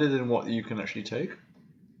narrow-minded in what you can actually take,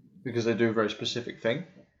 because they do a very specific thing.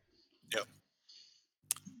 Yeah.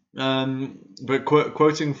 But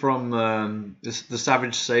quoting from the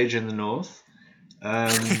Savage Sage in the North,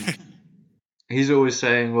 he's always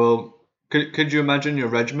saying, well, could you imagine your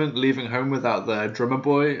regiment leaving home without their drummer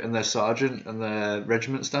boy and their sergeant and their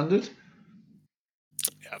regiment standard?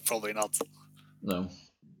 Yeah, probably not. No.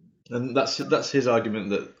 And that's his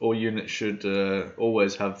argument, that all units should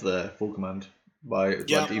always have their full command by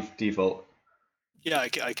default. Yeah,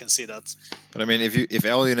 I can see that. But I mean, if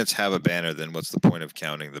all units have a banner, then what's the point of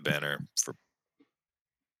counting the banner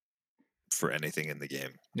for anything in the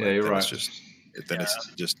game? Yeah, Like, you're then right.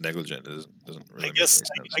 it's just negligent. It doesn't really I make guess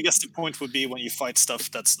any sense. I guess the point would be when you fight stuff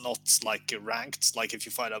that's not like ranked, like if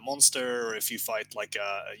you fight a monster or if you fight like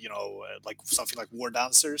like something like War A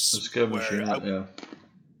Dancers, skirmish where unit,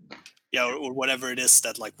 yeah. or whatever it is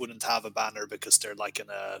that like wouldn't have a banner because they're like in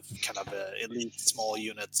a kind of a elite small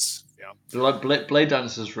units. Like Blade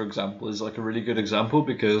Dancers, for example, is like a really good example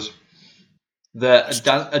because they're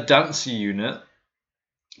a dancer unit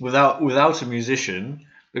without a musician,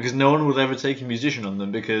 because no one would ever take a musician on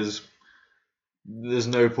them because there's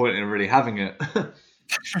no point in really having it.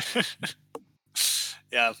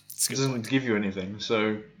 Yeah, it's a It good doesn't point. give you anything,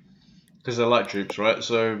 so because they're light troops, right?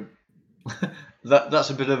 So that's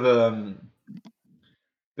a bit of an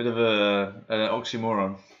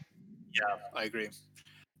oxymoron. Yeah, I agree.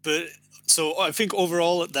 But so I think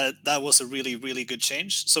overall that was a really, really good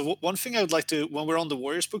change. So one thing I would like to, when we're on the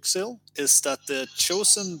Warriors book still, is that the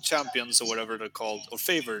chosen champions or whatever they're called, or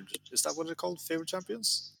favored, is that what they're called? Favored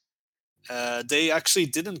champions? They actually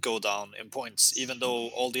didn't go down in points, even though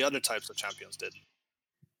all the other types of champions did.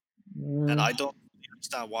 And I don't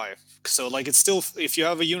understand why. So like it's still, if you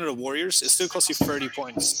have a unit of warriors, it still costs you 30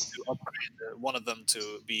 points to upgrade one of them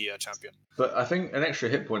to be a champion. But I think an extra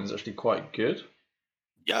hit point is actually quite good.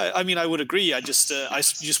 Yeah, I mean, I would agree. I just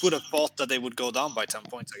would have thought that they would go down by 10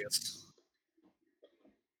 points, I guess.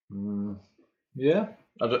 Yeah,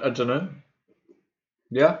 I don't know.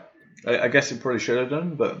 Yeah, I guess it probably should have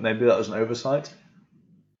done, but maybe that was an oversight.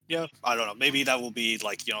 Yeah, I don't know. Maybe that will be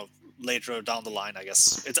like, later down the line, I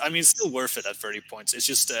guess. It's still worth it at 30 points. It's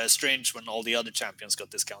just strange when all the other champions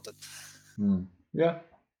got discounted. Yeah,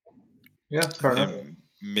 fair enough.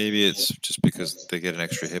 Maybe it's just because they get an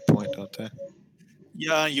extra hit point, don't they?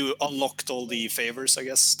 Yeah, you unlocked all the favors, I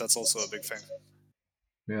guess. That's also a big thing.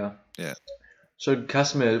 Yeah. Yeah. So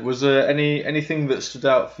Casimir, was there anything that stood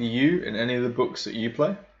out for you in any of the books that you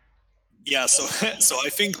play? Yeah, so I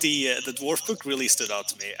think the dwarf book really stood out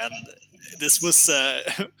to me, and this was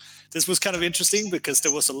this was kind of interesting because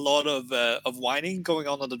there was a lot of whining going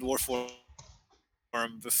on the dwarf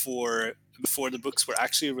forum before the books were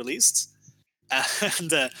actually released,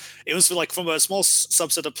 and it was like from a small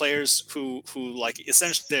subset of players who like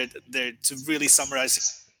essentially they're to really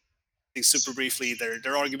summarize super briefly,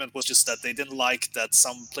 their argument was just that they didn't like that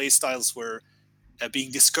some playstyles were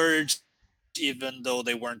being discouraged even though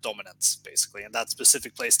they weren't dominant, basically, and that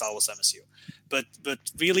specific playstyle was MSU. But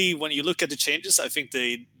really, when you look at the changes, I think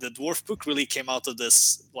the dwarf book really came out of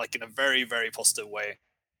this like in a very, very positive way.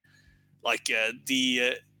 Like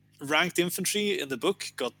the ranked infantry in the book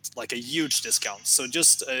got like a huge discount. So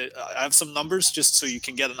just I have some numbers just so you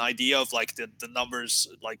can get an idea of like the numbers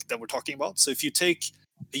like that we're talking about. So if you take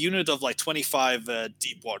a unit of like 25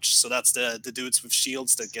 deep watch, so that's the dudes with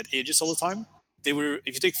shields that get aegis all the time. They were,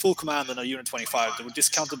 if you take full command on a unit 25, they were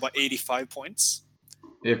discounted by 85 points.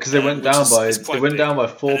 Yeah, because they went down by 4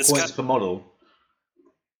 And points per model.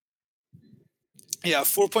 Yeah,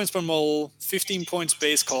 4 points per model, 15 points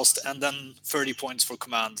base cost, and then 30 points for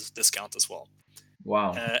command discount as well.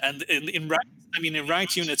 Wow. And in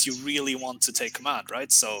ranked units, you really want to take command,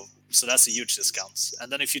 right? So that's a huge discount. And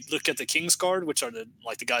then if you look at the King's Guard, which are the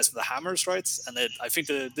guys with the hammers, right? And I think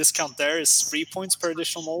the discount there is 3 points per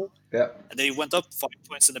additional model. Yeah. And they went up 5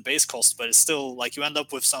 points in the base cost, but it's still like you end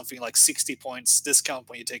up with something like 60 points discount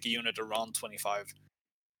when you take a unit around 25.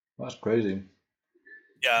 That's crazy.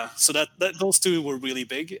 Yeah, so that those two were really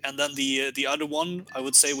big, and then the other one I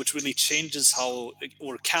would say, which really changes how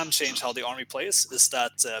or can change how the army plays, is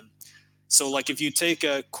that so like if you take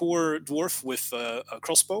a core dwarf with a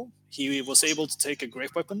crossbow, he was able to take a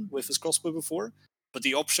great weapon with his crossbow before, but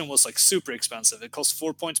the option was like super expensive. It cost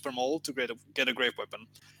 4 points per model to get a great weapon.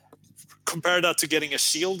 Compare that to getting a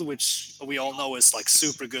shield, which we all know is like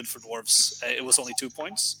super good for dwarves. It was only 2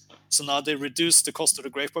 points. So now they reduced the cost of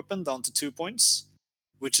the great weapon down to 2 points.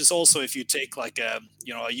 Which is also, if you take like a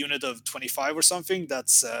unit of 25 or something,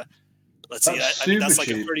 that's let's see, that's like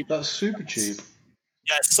cheap. a 30. That's super cheap.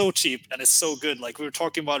 Yeah, it's so cheap and it's so good. Like we were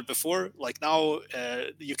talking about it before. Like now,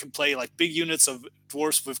 you can play like big units of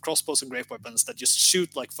dwarves with crossbows and great weapons that just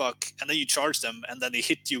shoot like fuck, and then you charge them, and then they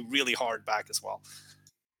hit you really hard back as well.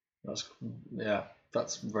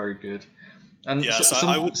 That's very good. And yeah, so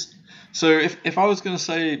if I was going to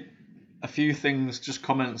say a few things, just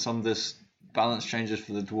comments on this balance changes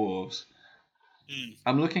for the dwarves.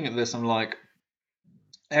 I'm looking at this, I'm like,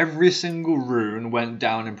 every single rune went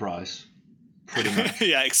down in price. pretty much.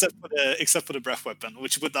 Yeah, except for the breath weapon,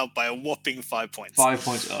 which went up by a whopping 5 points. 5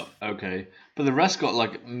 points up, okay. But the rest got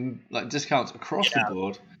like discounts across the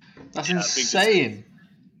board. That's big insane.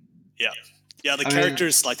 Yeah, the I mean-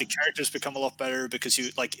 characters become a lot better because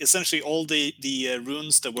you like essentially all the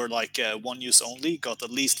runes that were like one use only got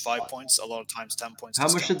at least 5 points. A lot of times 10 points. How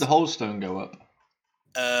much did the whole stone go up?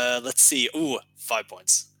 Let's see. 5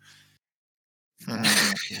 points.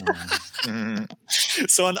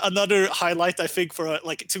 So another highlight, I think, for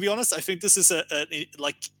like, to be honest, I think this is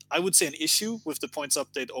I would say an issue with the points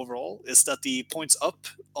update overall is that the points up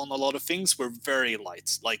on a lot of things were very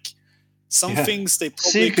light. Like some things they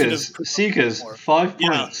probably could have Seekers, more. 5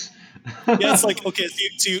 Yeah. points. Yeah, it's like, okay,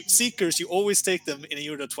 to Seekers, you always take them in a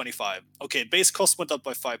unit of 25. Okay, base cost went up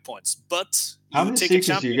by 5 points, but How you many take a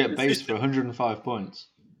Seekers do you champion get base for 105 points?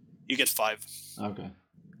 You get 5. Okay.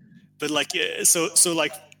 But like, so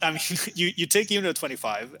like, I mean, you take a unit of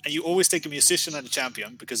 25, and you always take a musician and a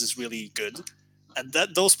champion because it's really good, and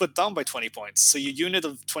those went down by 20 points. So your unit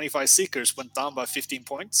of 25 Seekers went down by 15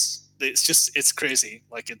 points. It's crazy.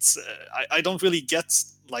 Like I don't really get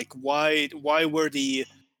like why weren't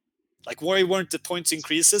the points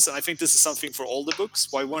increases? And I think this is something for all the books.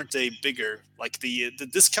 Why weren't they bigger? Like the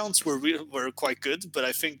discounts were quite good, but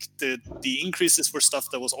I think the increases for stuff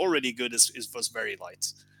that was already good was very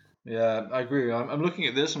light. Yeah, I agree. I'm looking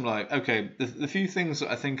at this. I'm like, okay, the few things that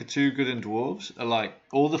I think are too good in dwarves are like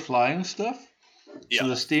all the flying stuff. Yeah. So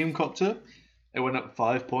the steam copter, it went up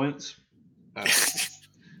 5 points.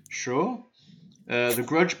 Sure. The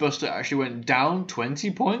grudge buster actually went down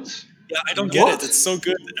 20 points. Yeah, I don't get What? it. It's so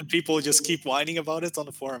good, and people just keep whining about it on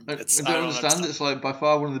the forum. I don't understand. It's like by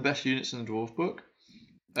far one of the best units in the dwarf book.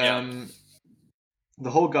 The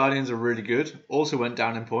whole guardians are really good. Also went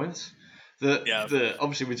down in points.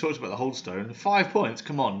 Obviously we talked about the Holdstone. 5 points.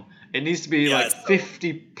 Come on, it needs to be like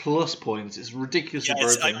 50 plus points. It's ridiculously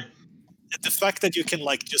broken. The fact that you can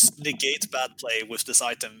like just negate bad play with this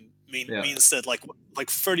item means that like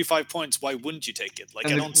 35 points. Why wouldn't you take it? Like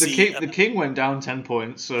And I the, don't the see. king, the king went down 10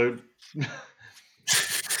 points. So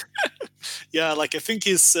Yeah, like I think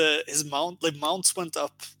his mounts went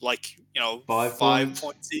up like 5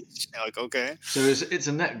 points each. Yeah, like okay. So it's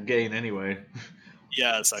a net gain anyway,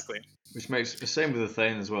 Yeah, exactly. which makes the same with the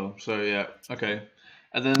Thane as well. So yeah, okay.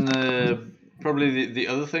 And then probably the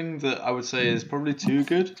other thing that I would say is probably too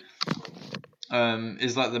good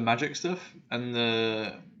is like the magic stuff. And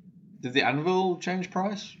did the anvil change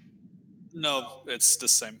price? No, it's the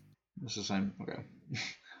same. It's the same. Okay.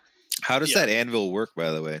 How does that anvil work,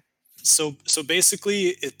 by the way? So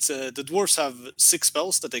basically, the dwarves have 6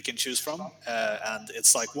 spells that they can choose from, and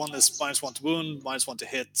it's like one is -1 to wound, -1 to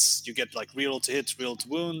hit. You get like reroll to hit, reroll to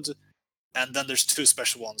wound, and then there's 2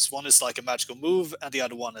 special ones. One is like a magical move, and the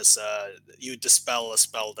other one is you dispel a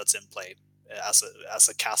spell that's in play as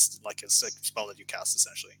a cast, like a spell that you cast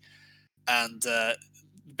essentially. And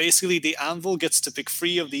basically, the anvil gets to pick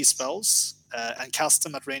 3 of these spells. And cast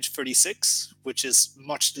them at range 36, which is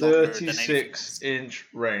much longer than anything else. 36-inch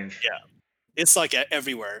range. Yeah, it's like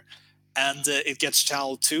everywhere, and it gets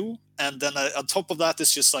channeled too. And then on top of that,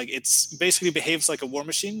 it's just like it's basically behaves like a war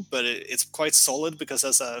machine, but it's quite solid because it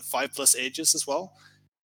has a 5+ ages as well.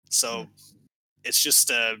 So it's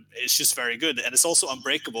just very good, and it's also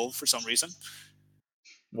unbreakable for some reason.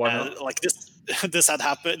 Why not? Like this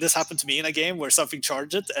happened to me in a game where something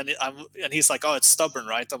charged it, and he's like, "Oh, it's stubborn,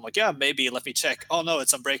 right?" I'm like, "Yeah, maybe. Let me check." Oh no,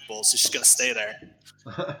 it's unbreakable. So she's gonna stay there,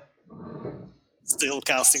 still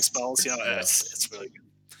casting spells. It's really good.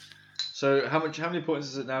 So how many points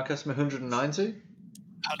is it now, customer? 190?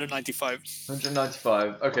 195.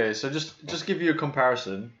 195. Okay, so just give you a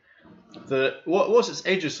comparison. What's its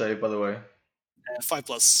ages save, by the way?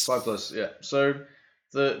 5+. 5+, yeah. So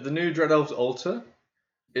the new Dread Elves Altar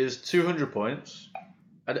is 200 points.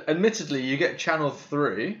 And admittedly, you get Channel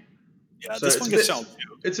 3. Yeah, So this one gets channel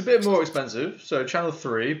 2. It's a bit more expensive, so Channel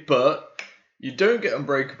 3, but you don't get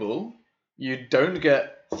Unbreakable, you don't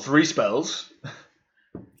get 3 spells,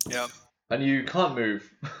 Yeah. and you can't move.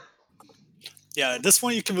 Yeah, this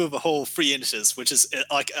one you can move a whole 3 inches, which is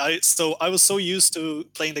like I was so used to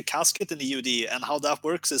playing the casket in the UD, and how that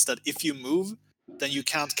works is that if you move, then you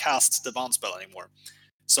can't cast the bound spell anymore.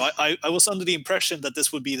 So I was under the impression that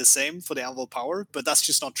this would be the same for the Anvil Power, but that's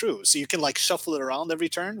just not true. So you can like shuffle it around every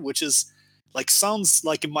turn, which is like sounds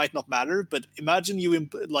like it might not matter, but imagine you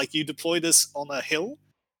deploy this on a hill,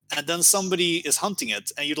 and then somebody is hunting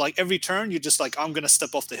it, and you like every turn you're just like, I'm gonna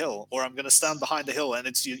step off the hill, or I'm gonna stand behind the hill, and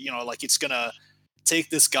it's like it's gonna take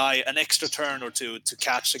this guy an extra turn or two to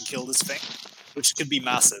catch and kill this thing, which could be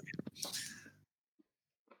massive.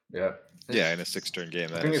 Yeah. Yeah, in a 6-turn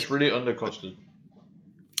game. I think it's really undercosted.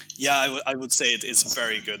 Yeah, I would say it is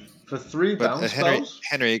very good. For 3 But bounce Henry, spells?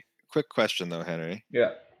 Henry, quick question though, Henry.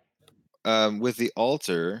 Yeah. With the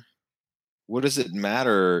altar, what does it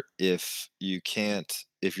matter if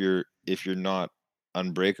you're not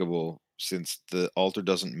unbreakable, since the altar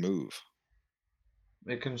doesn't move?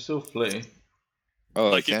 It can still flee. Oh,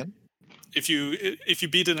 Like it can. If you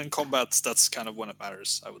beat it in combat, that's kind of when it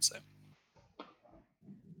matters, I would say.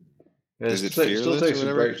 Yeah, Is it still fearless takes or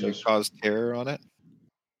a whatever? break Can you test. cause terror on it?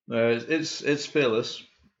 No, it's fearless.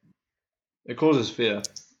 It causes fear.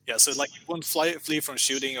 Yeah, so like it won't flee from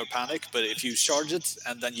shooting or panic, but if you charge it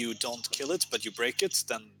and then you don't kill it, but you break it,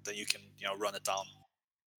 then you can run it down.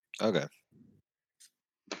 Okay.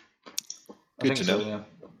 I Good think to so, know.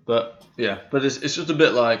 yeah. But it's just a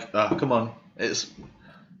bit like, come on.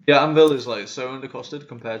 Anvil is like so undercosted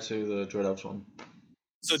compared to the Dread Elves one.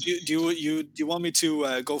 So do you want me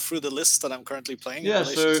to go through the list that I'm currently playing? Yeah, in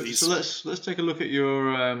relation to so these? let's take a look at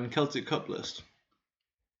your Celtic Cup list.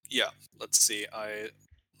 Yeah, let's see.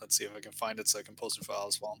 Let's see if I can find it so I can post it for Al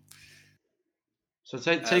as well. So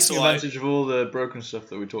taking advantage of all the broken stuff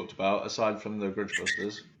that we talked about, aside from the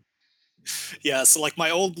Grudgebusters. Yeah, so like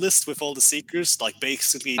my old list with all the seekers, like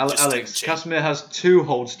basically just Alex, didn't change. Casimir has 2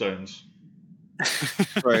 Holdstones.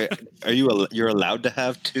 Right? You're allowed to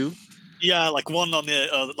have 2? Yeah, like one on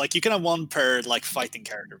the like you can have one per like fighting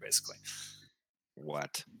character basically.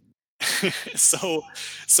 What? so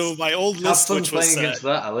my old Have list, fun which playing was against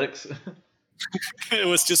that, Alex. it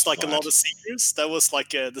was just like a lot What? of seekers. That was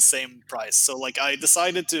like the same price. So like I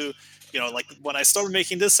decided to, like when I started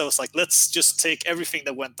making this, I was like, let's just take everything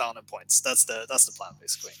that went down in points. That's the plan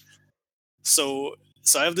basically. So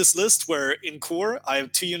I have this list where in core I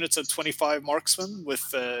have 2 units of 25 marksmen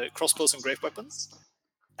with crossbows and great weapons,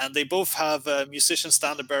 and they both have musician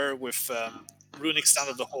standard bearer with runic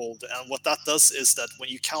standard to hold. And what that does is that when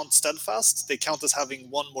you count steadfast, they count as having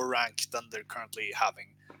 1 more rank than they're currently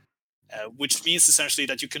having. Which means essentially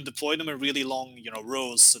that you can deploy them in really long,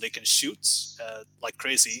 rows, so they can shoot like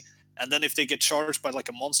crazy. And then if they get charged by like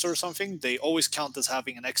a monster or something, they always count as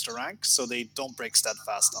having an extra rank, so they don't break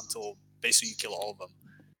steadfast until basically you kill all of them.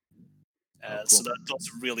 Cool. So that's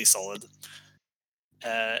really solid.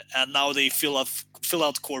 And now they fill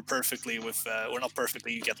out core perfectly with, or not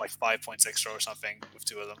perfectly, you get like 5 points extra or something with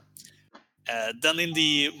 2 of them. Then in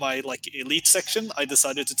my like elite section, I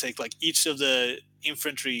decided to take like each of the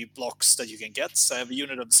infantry blocks that you can get. So I have a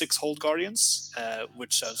unit of 6 Hold Guardians,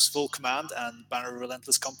 which has full command and Banner of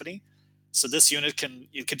Relentless Company. So this unit can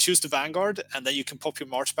choose the Vanguard, and then you can pop your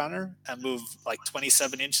March Banner and move like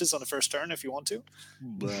 27 inches on the first turn if you want to.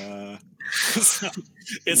 So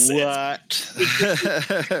it's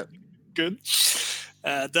good.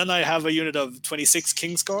 Then I have a unit of 26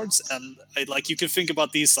 King's Guards, and you can think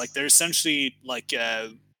about these like they're essentially like.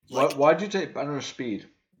 Why did you take Banner of Speed?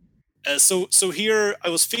 So here I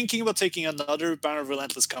was thinking about taking another Banner of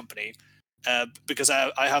Relentless Company, because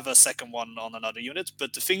I have a second one on another unit.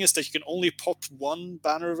 But the thing is that you can only pop 1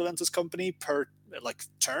 Banner of Relentless Company per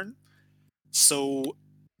turn. So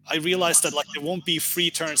I realized that there won't be 3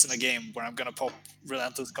 turns in a game where I'm gonna pop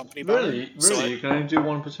Relentless Company banner. Really? So You can only do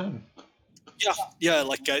 1 per turn. Yeah.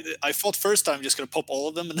 I thought first I'm just gonna pop all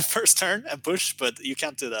of them in the first turn and push, but you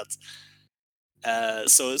can't do that.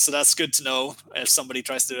 So that's good to know if somebody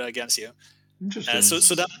tries to do that against you. Interesting.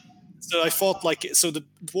 So I thought the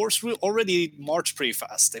dwarves will already march pretty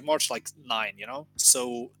fast. They march 9,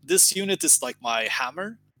 So this unit is like my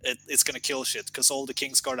hammer. It's gonna kill shit because all the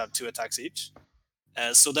King's Guard have 2 attacks each.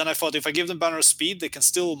 So then I thought if I give them Banner of Speed, they can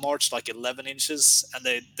still march 11 inches, and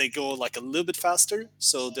they go a little bit faster,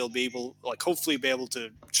 so they'll be able, hopefully be able to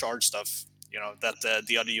charge stuff, that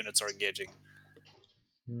the other units are engaging.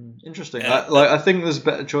 Interesting. I think there's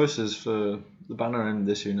better choices for the Banner in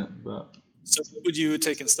this unit, but. So what would you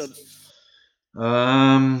take instead? You've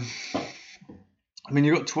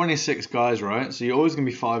got 26 guys, right? So you're always going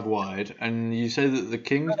to be 5 wide, and you say that the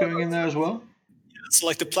King's going in there as well?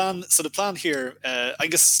 So the plan here, I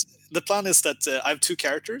guess the plan is that I have 2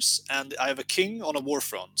 characters, and I have a king on a war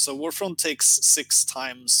throne. So war throne takes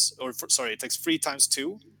it takes 3 times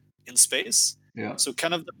 2 in space. Yeah. So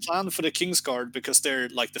kind of the plan for the King's Guard, because they're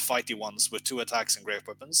the fighty ones with 2 attacks and great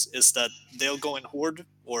weapons, is that they'll go in horde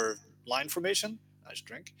or line formation. I should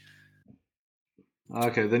drink.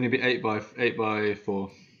 Okay, then you'd be 8 by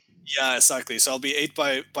 4. Yeah, exactly. So I'll be 8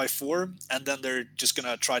 by 4, and then they're just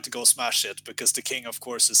gonna try to go smash it, because the king, of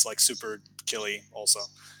course, is super killy also.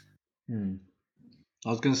 I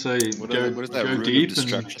was gonna say what is that go Rune of deep and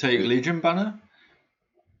Destruction take do? Legion Banner.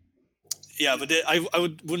 Yeah, but I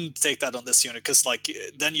wouldn't take that on this unit, because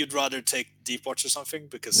then you'd rather take Deep Watch or something,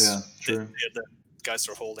 because Yeah, true. the guys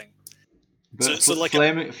are holding. But So like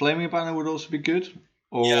flaming banner would also be good,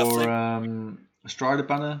 or Yeah, Strider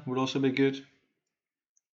banner would also be good.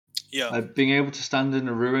 yeah. Like being able to stand in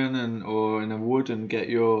a ruin or in a wood and get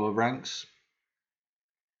your ranks.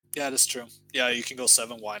 Yeah, that's true. Yeah, you can go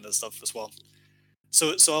 7 wine and stuff as well.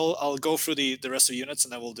 So I'll go through the rest of the units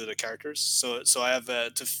and then we'll do the characters. So I have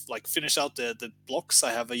to finish out the blocks.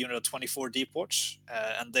 I have a unit of 24 Deep Watch,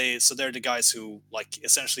 and they're the guys who like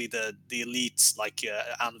essentially the elite like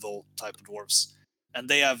anvil type of dwarves, and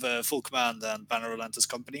they have full command and Banner Relentless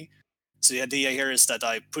Company. So the idea here is that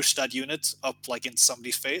I push that unit up like into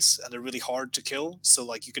somebody's face, and they're really hard to kill. So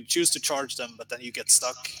like you can choose to charge them, but then you get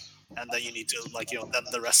stuck, and then you need to then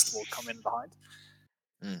the rest will come in behind.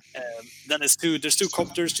 Then there's two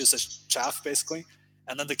copters, just a chaff basically,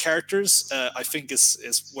 and then the characters I think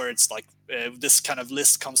is where it's like this kind of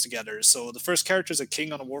list comes together. So the first character is a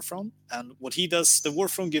king on a war throne, and what he does, the war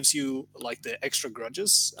throne gives you like the extra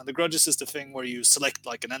grudges, and the grudges is the thing where you select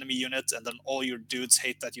like an enemy unit, and then all your dudes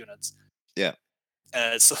hate that unit. Yeah.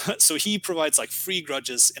 So he provides like 3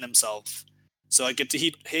 grudges in himself. So I get to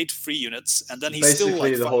hate 3 units, and then he's Basically, still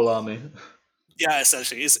like the whole army. yeah,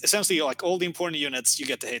 essentially. It's essentially like all the important units, you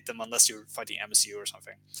get to hate them unless you're fighting MSU or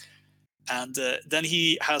something. And then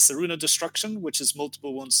he has the Rune of Destruction, which is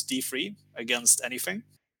multiple wounds D3 against anything.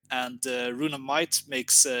 And Rune of Might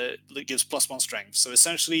gives +1 strength. So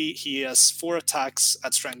essentially, he has 4 attacks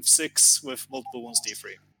at strength 6 with multiple wounds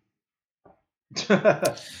D3.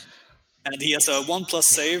 And he has a 1+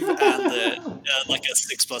 save and like a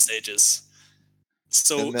 6+ ages.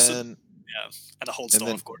 And then yeah, and a hold stall,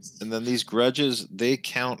 of course. And then these grudges, they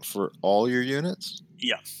count for all your units?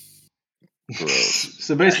 Yeah. Gross.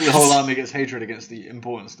 So basically, the whole army gets hatred against the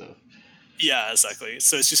important stuff. Yeah, exactly.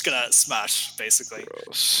 So it's just gonna smash, basically.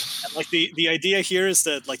 Gross. And like the idea here is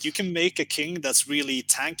that like you can make a king that's really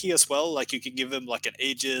tanky as well. Like you can give him like an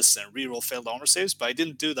Aegis and reroll failed armor saves, but I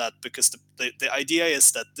didn't do that because the idea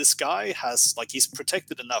is that this guy has like he's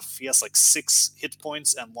protected enough. He has like 6 hit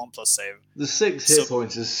points and 1+ save. The 6 hit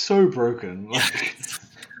points is so broken. Like,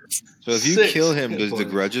 So if you 6 kill him, hit does the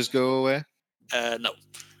points. grudges go away? No.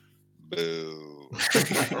 Boo.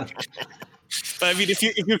 But I mean, if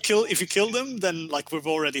you kill them, then like we've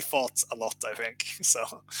already fought a lot, I think.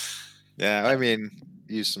 So. Yeah, I mean,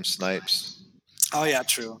 use some snipes. Oh yeah,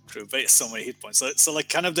 true. But it's so many hit points. So like,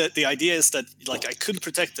 kind of the idea is that like I could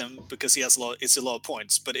protect him because he has it's a lot of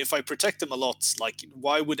points. But if I protect him a lot, like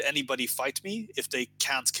why would anybody fight me if they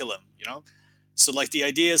can't kill him? You know. So like the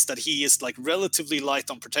idea is that he is like relatively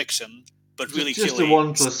light on protection, but really just killing. a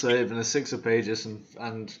 1+ save and a 6 of pages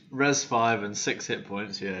and res 5 and 6 hit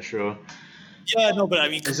points. Yeah, sure. Yeah, no, but I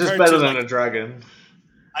mean, It's just better than like, a dragon.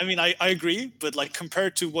 I mean, I agree, but like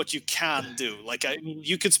compared to what you can do, like I mean,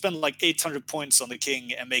 you could spend like 800 points on the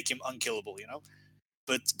king and make him unkillable, you know.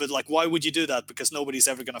 But like, why would you do that? Because nobody's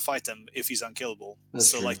ever gonna fight him if he's unkillable. That's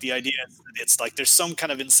so true. like the idea, it's like there's some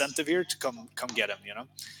kind of incentive here to come get him, you know.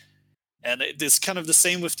 And it's kind of the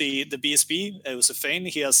same with the BSB. It was a Thane.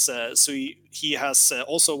 He has he has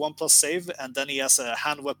also 1+ save, and then he has a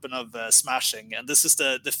hand weapon of smashing. And this is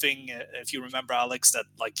the thing, if you remember, Alex, that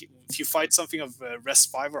like if you fight something of res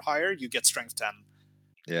 5 or higher, you get strength 10.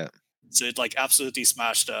 Yeah. So it like absolutely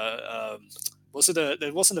smashed. Was it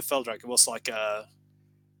it wasn't a Feldrak? It was like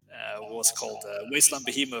what was it called? Wasteland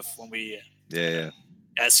Behemoth. When we Yeah. yeah,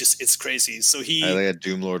 it's crazy. So he. I had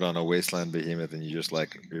Doomlord on a Wasteland Behemoth, and you just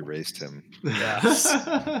like erased him. Yeah.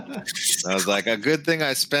 I was like, a good thing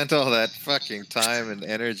I spent all that fucking time and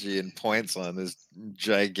energy and points on this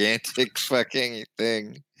gigantic fucking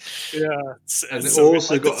thing. Yeah, And it so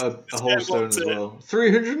also like, got a this whole guy stone wants as to- well.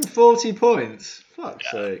 340 points.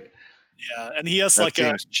 Fuck's sake. Yeah, and he has That like a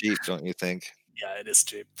seems cheap, don't you think? yeah, it is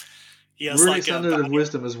cheap. He has Runic like a Standard of banner.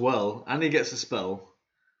 Wisdom as well, and he gets a spell.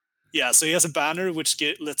 Yeah, so he has a banner which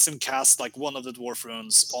lets him cast like one of the dwarf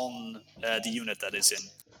runes on the unit that is in.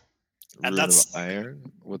 And Rune that's- of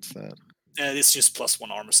Iron? What's that? It's just +1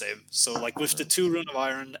 armor save. So like with the 2 Rune of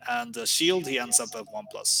Iron and the shield, he ends up at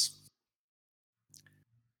 1+.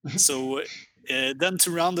 So then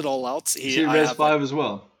to round it all out, Is he I res have 5 as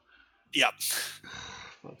well? yeah.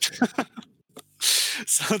 Fuck's sake.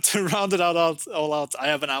 So to round it all out, I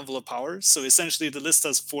have an Anvil of Power. So essentially, the list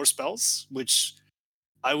has 4 spells, which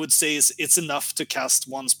I would say it's enough to cast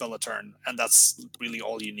 1 spell a turn, and that's really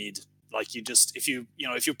all you need. Like you just if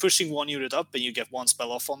you're pushing 1 unit up and you get 1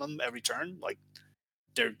 spell off on them every turn, like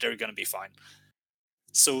they're gonna be fine.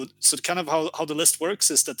 So kind of how the list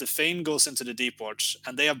works is that the Thane goes into the Deep Watch,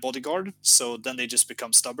 and they have Bodyguard, so then they just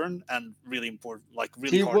become stubborn and really important, like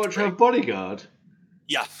really Deep hard Watch to break. have Bodyguard?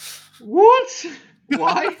 Yeah. What?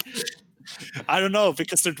 Why? I don't know,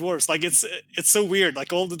 because they're dwarves. Like it's so weird.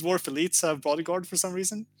 Like all the dwarf elites have bodyguard for some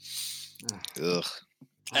reason, Ugh.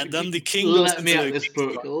 and then the king goes Let me into at the this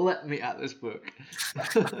book. Let me at this book.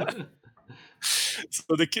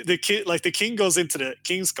 So the king goes into the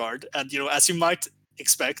king's guard, and as you might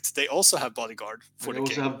expect, they also have bodyguard for And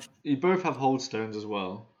the king. you both have hold stones as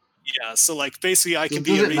well. Yeah, so like basically I can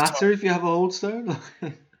Does be a it matter if you have a hold stone?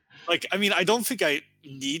 Like, I mean, I don't think I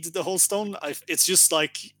need the whole stone. It's just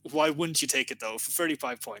like, why wouldn't you take it though for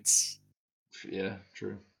 35 points? Yeah,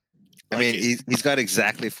 true. I mean, he's got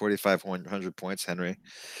exactly 4,500 points, Henry.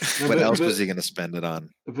 No, What but- else but- was he going to spend it on?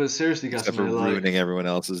 But seriously, Except for Casimir, like, ruining everyone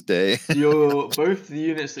else's day. both the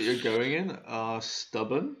units that you're going in are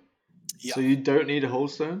stubborn, Yeah. so you don't need a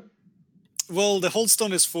hold stone. Well, the hold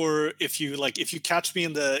stone is for if you catch me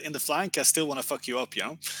in the flank, I still want to fuck you up,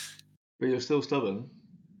 But you're still stubborn.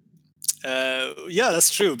 Yeah,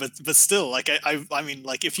 that's true, but still, like I mean,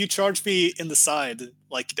 like if you charge me in the side,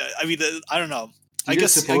 like I mean, I don't know. You I get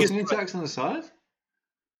guess supporting attacks on the side.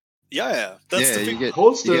 yeah, that's Yeah, the you thing. get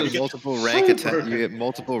Hold you stones. get multiple so rank attack. broken. You get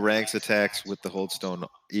multiple ranks attacks with the hold stone,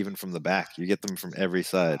 even from the back. You get them from every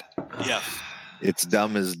side. Yeah. It's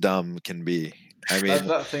dumb as dumb can be. I mean,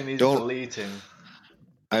 that thing needs don't- deleting.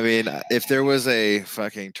 I mean, if there was a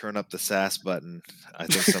fucking turn up the sass button, I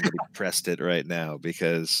think somebody pressed it right now,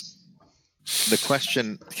 because the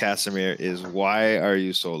question, Casimir, is why are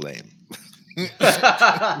you so lame?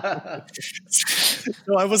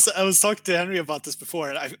 No, I was talking to Henry about this before,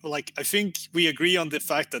 and I think we agree on the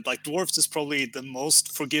fact that like dwarves is probably the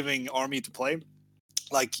most forgiving army to play.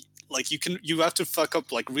 Like you have to fuck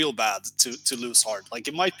up like real bad to lose hard. Like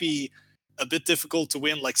it might be a bit difficult to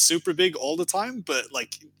win like super big all the time, but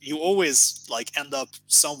like you always like end up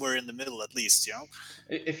somewhere in the middle at least,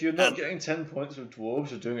 If you're not getting 10 points with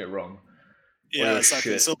dwarves, you're doing it wrong. Or Yeah, you're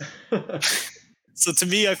exactly. shit. So to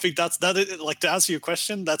me, I think like to answer your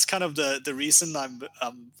question, that's kind of the reason I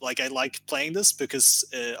like playing this, because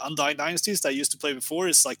Undying Dynasties that I used to play before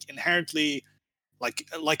is like inherently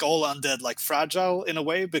like all undead, like fragile in a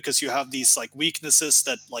way, because you have these like weaknesses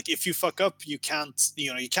that like if you fuck up, you can't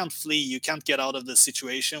flee, you can't get out of the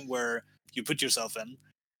situation where you put yourself in,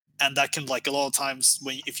 and that can like a lot of times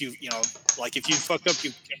when if you fuck up,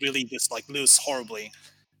 you can really just like lose horribly.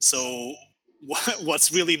 So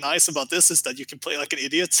what's really nice about this is that you can play like an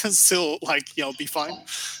idiot and still like be fine.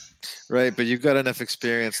 Right, but you've got enough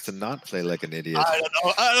experience to not play like an idiot. I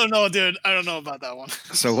don't know, dude. I don't know about that one.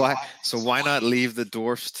 So why not leave the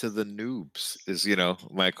dwarfs to the noobs? Is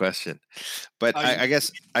my question. But I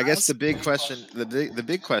guess the big question the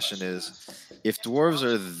big question is, if dwarves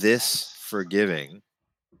are this forgiving,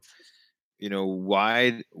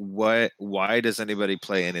 why does anybody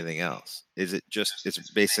play anything else? Is it just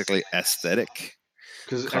it's basically aesthetic?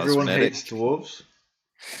 Because everyone Cosmetic. hates dwarves.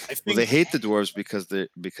 I think Well, they hate the dwarves because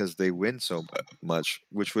they win so much,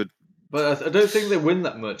 which would But I don't think they win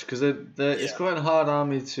that much, because it's Yeah. quite a hard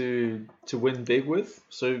army to win big with.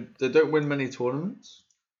 So they don't win many tournaments.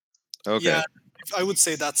 okay. Yeah, I would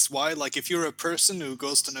say that's why. Like, if you're a person who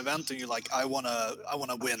goes to an event and you're like, I wanna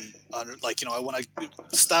win, I wanna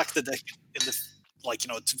stack the deck in the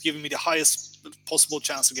to give me the highest possible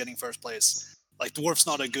chance of getting first place. Like, dwarf's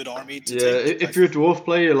not a good army to Yeah, take. if you're a dwarf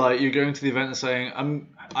player, you're going to the event and saying,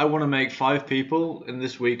 I want to make 5 people in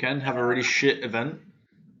this weekend have a really shit event.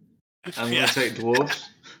 I'm Yeah. going to take dwarves.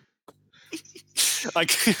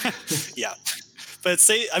 Like, yeah. But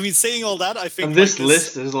saying all that, I think And this like,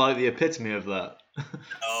 list is like the epitome of that.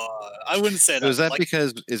 I wouldn't say that. So is that Like,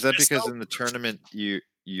 because there's no- in the tournament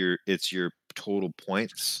it's your total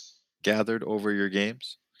points gathered over your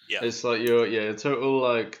games? Yeah. It's like your total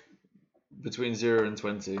like between 0 and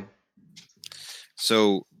 20.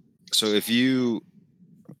 So if you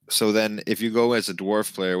go as a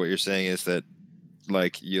dwarf player, what you're saying is that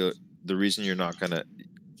the reason you're not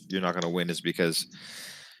gonna win is because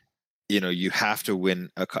you have to win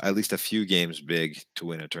at least a few games big to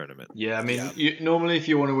win a tournament. Yeah, I mean, Yeah. normally if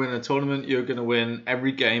you want to win a tournament, you're going to win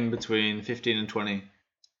every game between 15 and 20.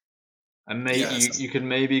 And maybe Yes. you can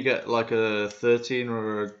maybe get like a 13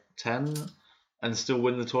 or a 10 and still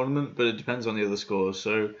win the tournament, but it depends on the other scores.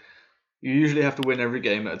 So you usually have to win every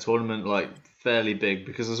game at a tournament like fairly big,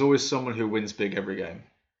 because there's always someone who wins big every game.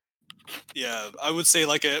 Yeah, I would say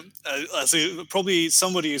like probably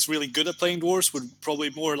somebody who's really good at playing dwarves would probably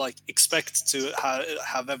more like expect to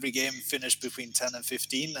have every game finished between 10 and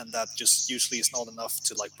 15, and that just usually is not enough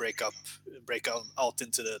to like break out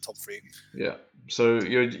into the top 3. Yeah. So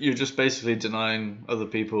you're just basically denying other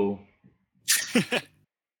people.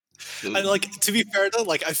 And like, to be fair though,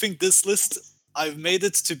 like I think this list I've made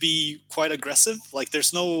it to be quite aggressive. Like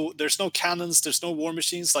there's no cannons, there's no war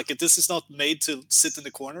machines. Like this is not made to sit in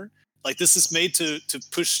the corner. Like this is made to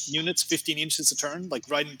push units 15 inches a turn, like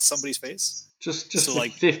right into somebody's face. Just So,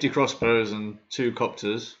 like- 50 crossbows and 2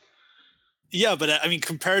 copters Yeah, but I mean,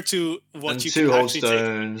 compared to what and you 2 can actually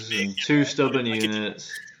holdstones take, and 2 stubborn like, if you-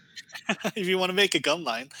 units. if you want to make a gun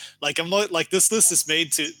line, like I'm not like this list is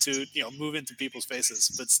made to move into people's faces,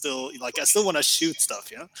 but still, like I still want to shoot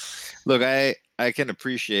stuff, Look, I can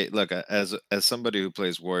appreciate. Look, as somebody who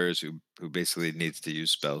plays warriors who basically needs to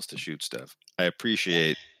use spells to shoot stuff, I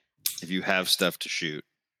appreciate if you have stuff to shoot,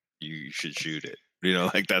 you should shoot it.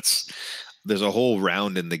 Like there's a whole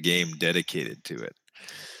round in the game dedicated to it.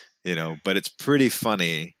 But it's pretty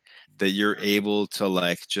funny that you're able to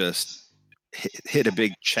like just hit a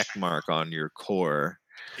big check mark on your core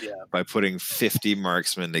by putting 50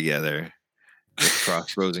 marksmen together with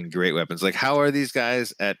crossbows and great weapons. Like, how are these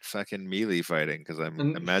guys at fucking melee fighting? Because I'm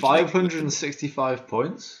And imagining 565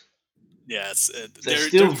 points? Yeah, it's They're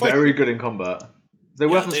still quite- very good in combat. They're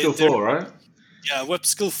Yeah, weapon skill they're- 4, right? Yeah, weapon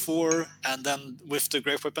skill 4, and then with the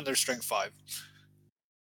great weapon, they're strength 5.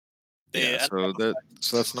 Yeah,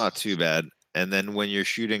 so that's not too bad. And then when you're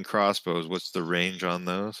shooting crossbows, what's the range on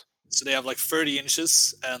those? So they have like 30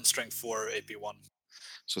 inches and strength 4, AP 1.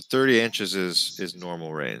 So 30 inches is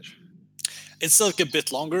normal range. It's like a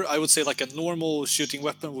bit longer. I would say like a normal shooting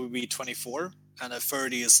weapon would be 24, and a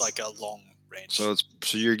 30 is like a long range. So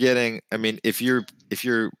you're getting. I mean, if you're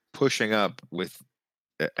pushing up with,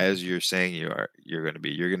 as you're saying you're going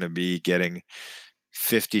to be getting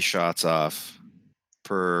 50 shots off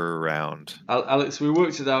per round. Alex, we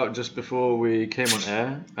worked it out just before we came on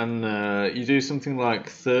air, and you do something like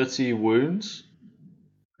 30 wounds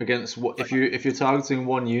against what if you're targeting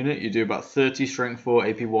one unit, you do about 30 strength 4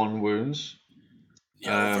 AP 1 wounds.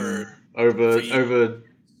 Over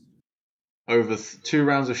 2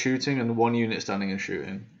 rounds of shooting and 1 unit standing and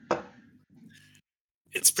shooting.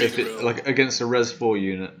 It's pretty brutal. like against a res 4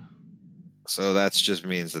 unit. So that just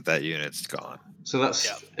means that unit's gone. So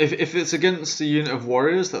that's if it's against a unit of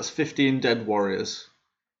warriors, that's 15 dead warriors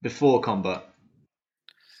before combat.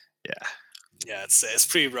 Yeah. Yeah, it's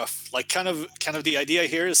pretty rough. Like kind of the idea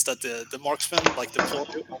here is that the marksmen like deploy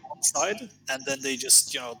on one side, and then they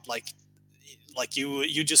just like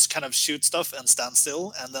you just kind of shoot stuff and stand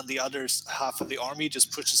still, and then the other half of the army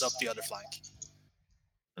just pushes up the other flank.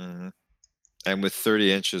 Mm-hmm. And with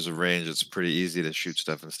 30 inches of range, it's pretty easy to shoot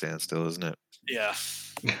stuff and stand still, isn't it? Yeah.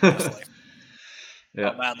 Definitely.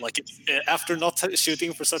 Yeah. Oh man, like after not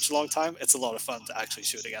shooting for such a long time, it's a lot of fun to actually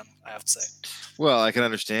shoot again, I have to say. Well, I can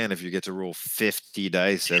understand if you get to roll 50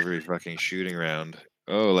 dice every fucking shooting round.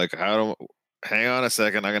 Oh, like hang on a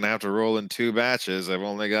second, I'm gonna have to roll in 2 batches. I've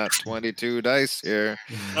only got 22 dice here.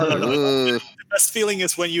 No. Ugh. The best feeling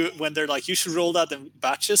is when they're like, you should roll that in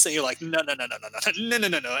batches, and you're like, no,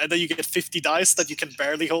 and then you get 50 dice that you can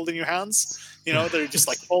barely hold in your hands. They're just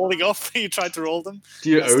like falling off when you try to roll them. Do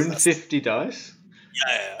you That's the own best. 50 dice?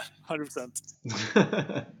 Yeah,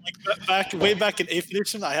 100%. Like way back in 8th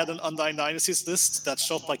edition, I had an Undying Dynasties list that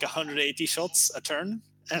shot like 180 shots a turn,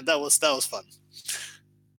 and that was fun.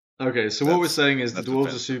 Okay, so what we're saying is the that's dwarves are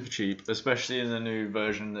offensive. super cheap, especially in the new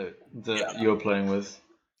version that Yeah. you're playing with.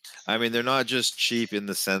 I mean, they're not just cheap in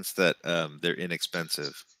the sense that they're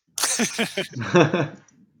inexpensive.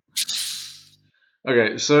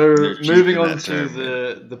 Okay, so They're cheap moving in on that to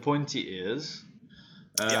term, the pointy ears.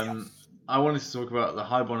 Yeah. I wanted to talk about the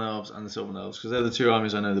Highborn Elves and the Sylvan Elves because they're the 2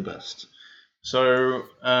 armies I know the best. So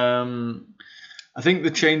I think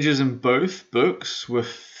the changes in both books were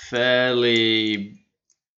fairly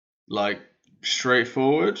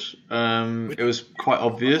straightforward. It was quite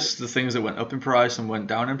obvious the things that went up in price and went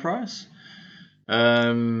down in price.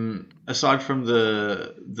 Aside from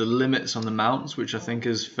the limits on the mounts, which I think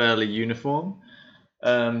is fairly uniform.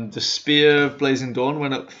 The Spear of Blazing Dawn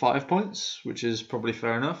went up 5 points, which is probably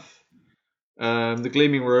fair enough. The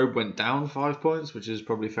Gleaming Robe went down 5 points, which is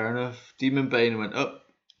probably fair enough. Demon Bane went up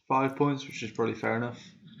 5 points, which is probably fair enough.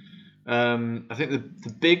 I think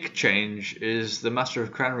the big change is the Master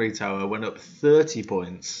of Cranry Tower went up 30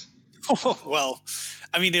 points. Well,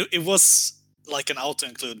 I mean, it was like an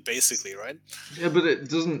auto-include, basically, right? Yeah, but it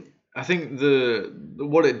doesn't. I think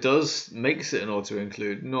what it does makes it an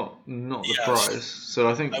auto-include, not the Yeah, price. So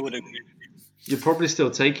I think I would agree. you're probably still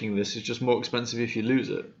taking this. It's just more expensive if you lose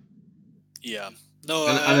it. Yeah. No,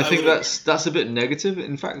 And I think would that's a bit negative,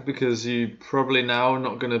 in fact, because you probably now are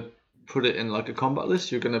not going to put it in like a combat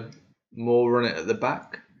list. You're going to more run it at the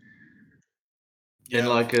back agree. in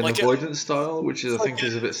like an Like a- avoidance style, which is, I it's think like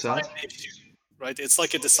is a bit sad. design issue, right? It's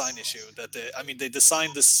like a design issue that they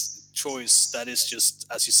designed this choice that is just,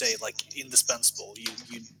 as you say, like indispensable.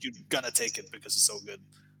 You're gonna take it because it's so good,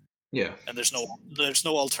 Yeah, and there's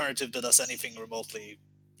no alternative that does anything remotely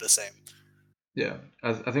the same. yeah.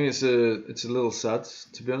 I think it's a little sad,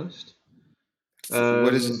 to be honest.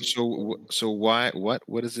 What is it? So why?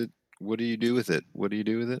 What is it? What do you do with it? What do you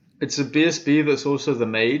do with it? It's a BSB that's also the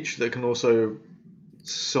mage that can also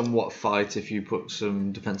somewhat fight if you put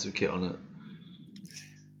some defensive kit on it.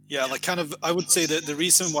 Yeah, like kind of, I would say that the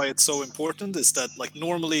reason why it's so important is that, like,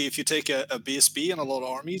 normally if you take a BSB in a lot of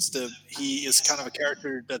armies, he is kind of a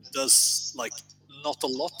character that does like not a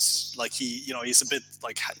lot. Like he's a bit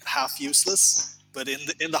like half useless. But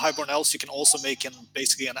in the Highborn Elves, you can also make him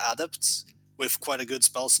basically an adept with quite a good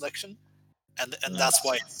spell selection, and that's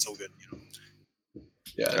why it's so good.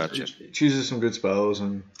 Yeah, Gotcha. it chooses some good spells,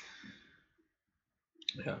 and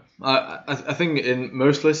yeah, I think in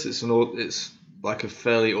most lists it's like a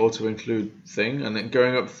fairly auto-include thing, and then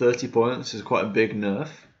going up 30 points is quite a big nerf.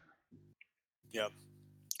 Yeah.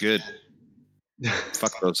 Good.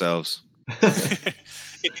 Fuck those elves.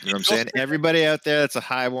 You You know what I'm saying? Everybody out there that's a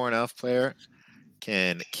Highborn elf player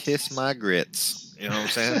can kiss my grits. You know what I'm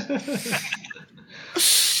saying?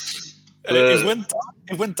 And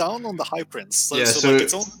it went down on the High Prince. So like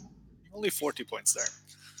it's only 40 points there.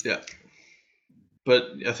 Yeah, but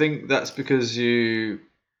I think that's because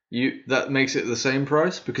that makes it the same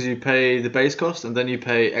price because you pay the base cost and then you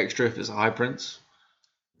pay extra if it's a High Prince.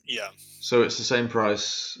 Yeah. So it's the same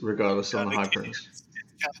price regardless on the High Prince.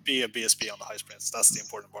 It can't be a BSB on the High Prince. That's the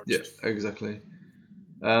important part. Yeah, exactly.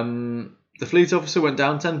 The Fleet Officer went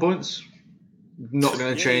down 10 points. Not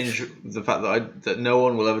going to change the fact that no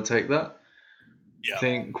one will ever take that. Yeah. I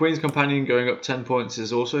think Queen's Companion going up 10 points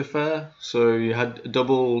is also fair. So you had a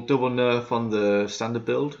double nerf on the standard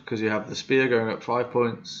build because you have the Spear going up 5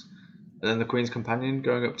 points, and then the Queen's Companion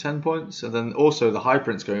going up 10 points, and then also the High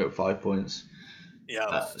Prince going up 5 points.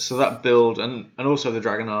 Yeah. So that build, and also the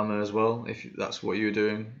Dragon Armor as well, if that's what you were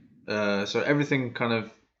doing. So everything kind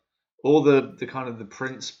of, all the kind of the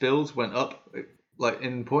Prince builds went up like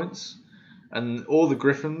in points. And all the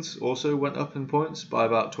Griffins also went up in points by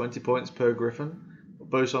about 20 points per Griffin,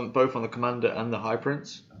 both on the Commander and the High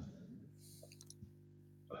Prince.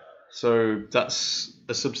 So that's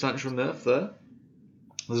a substantial nerf there.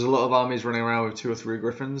 There's a lot of armies running around with 2 or 3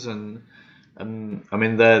 Griffins, and I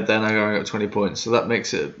mean they're now going up 20 points, so that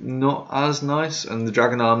makes it not as nice. And the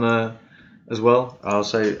Dragon Armor as well. I'll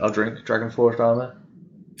drink Dragon Forged Armor.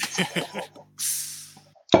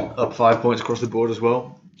 Up 5 points across the board as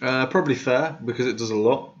well. Probably fair because it does a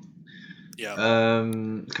lot. Yeah.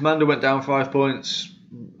 Commander went down 5 points.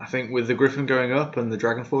 I think with the Griffin going up and the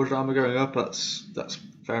Dragon Forged Armor going up, that's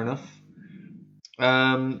fair enough.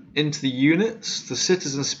 Into the units, the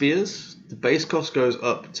Citizen Spears, the base cost goes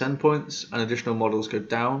up 10 points and additional models go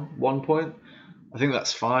down 1 point. I think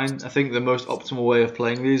that's fine. I think the most optimal way of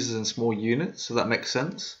playing these is in small units, so that makes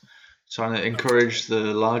sense. Trying to encourage the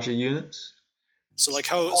larger units. So like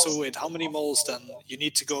how many moles then? You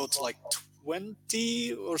need to go to like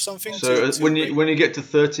 20 or something? So when you get to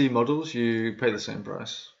 30 models, you pay the same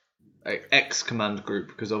price. X command group,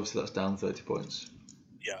 because obviously that's down 30 points.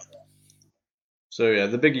 Yeah. So yeah,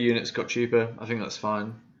 the bigger units got cheaper. I think that's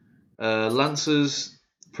fine. Lancers,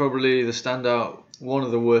 probably the standout, one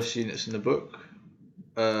of the worst units in the book.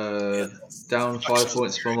 Down 5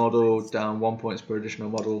 points per model, down 1 point per additional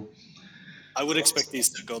model. I would expect these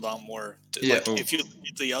to go down more. If you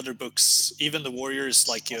read the other books, even the Warriors,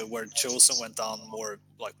 like where Chosen went down more,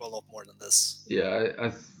 like a lot more than this.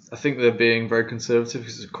 Yeah, I think they're being very conservative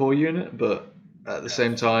because it's a core unit, but at the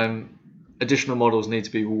same time, additional models need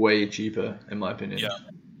to be way cheaper, in my opinion. Yeah.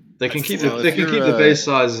 They can keep the base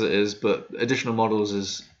size as it is, but additional models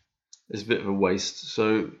is a bit of a waste.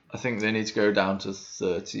 So I think they need to go down to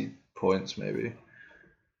 30 points maybe.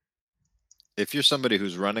 If you're somebody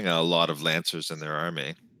who's running a lot of Lancers in their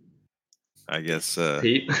army, I guess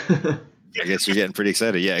Pete. I guess you're getting pretty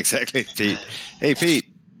excited. Yeah, exactly, Pete. Hey, Pete.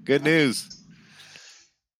 Good news.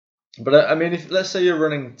 But I mean, let's say you're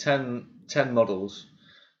running 10 models,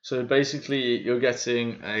 so basically you're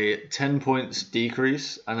getting a 10 points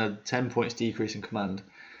decrease and a 10 points decrease in command.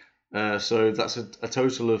 So that's a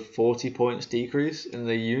total of 40 points decrease in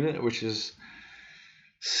the unit, which is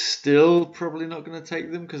still probably not going to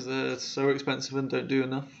take them because they're so expensive and don't do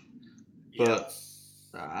enough. But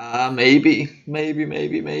maybe.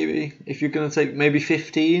 If you're going to take maybe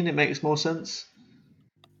 15, it makes more sense.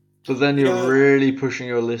 But then you're really pushing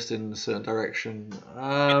your list in a certain direction.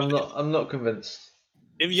 I'm not convinced.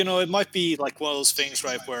 it might be like one of those things,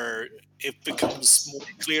 right, where it becomes more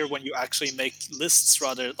clear when you actually make lists.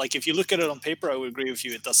 Rather, like if you look at it on paper, I would agree with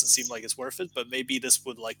you. It doesn't seem like it's worth it, but maybe this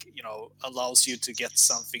would allows you to get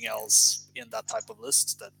something else in that type of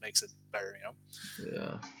list that makes it better.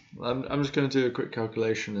 Yeah, I'm just going to do a quick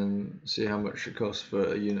calculation and see how much it costs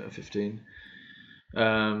for a unit of 15.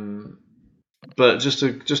 But just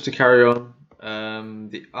to carry on,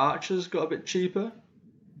 the archers got a bit cheaper,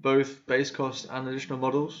 both base cost and additional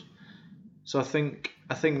models. So I think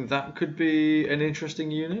that could be an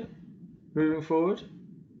interesting unit moving forward.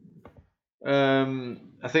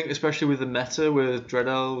 I think especially with the meta, with Dread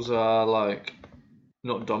Elves are like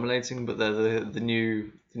not dominating, but they're the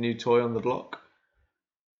new toy on the block.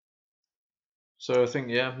 So I think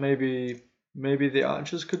maybe the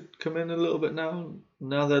archers could come in a little bit now.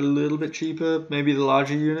 Now they're a little bit cheaper. Maybe the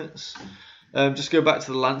larger units. Just go back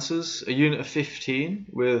to the Lancers. A unit of 15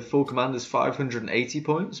 with full command is 580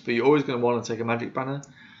 points, but you're always going to want to take a magic banner.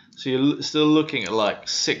 So you're still looking at like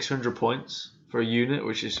 600 points for a unit,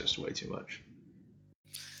 which is just way too much.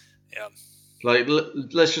 Yeah. Like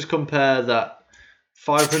let's just compare that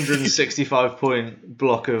 565 point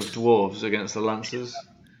block of dwarves against the Lancers.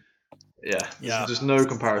 Yeah, there's just no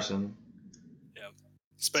comparison. Yeah,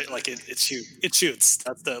 like it shoots.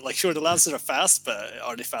 That's sure the Lancers are fast, but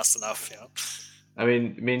are they fast enough? I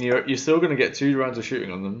mean, you're still going to get 2 rounds of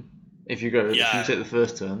shooting on them if you take the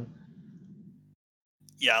first turn.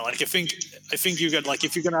 Yeah, like I think you get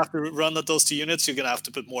if you're gonna have to run at those 2 units, you're gonna have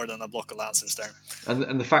to put more than a block of Lancers there.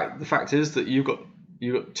 And the fact is that you've got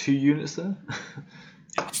 2 units there.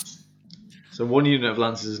 So 1 unit of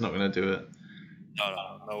Lancers is not going to do it.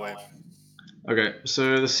 No way. Okay,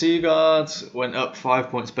 so the Sea Guards went up 5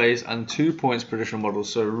 points base and 2 points per additional model,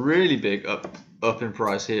 so really big up in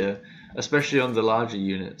price here, especially on the larger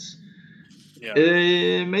units.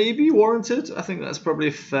 Yeah. Maybe warranted. I think that's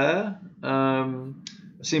probably fair. I've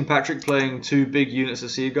seen Patrick playing 2 big units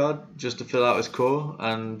of Sea Guard just to fill out his core,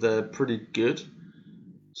 and they're pretty good.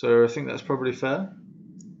 So I think that's probably fair.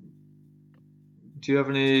 Do you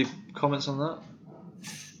have any comments on that?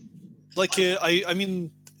 I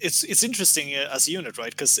mean, it's interesting as a unit,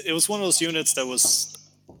 right? Because it was one of those units that was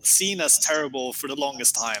seen as terrible for the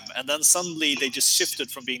longest time, and then suddenly they just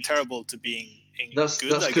shifted from being terrible to being good. That's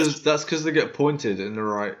because they get pointed in the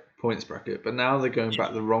right points bracket, but now they're going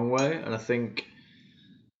back the wrong way, and I think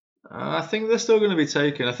they're still going to be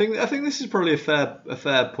taken. I think this is probably a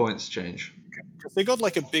fair points change. They got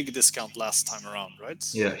like a big discount last time around, right?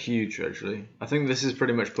 Yeah, huge actually. I think this is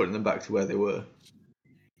pretty much putting them back to where they were.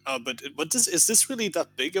 But is this really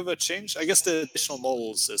that big of a change? I guess the additional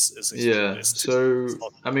models is yeah. So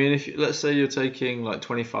I mean, if let's say you're taking like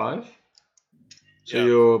 25, so Yeah.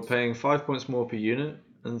 you're paying 5 points more per unit,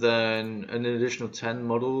 and then an additional 10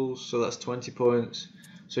 models, so that's 20 points.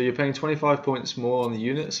 So you're paying 25 points more on the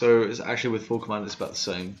unit. So it's actually with full command, it's about the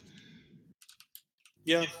same.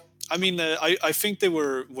 Yeah, I mean, I think they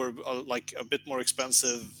were like a bit more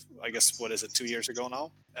expensive. I guess what is it, 2 years ago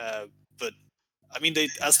now? But I mean, they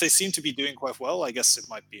seem to be doing quite well. I guess it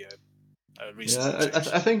might be a reasonable Yeah,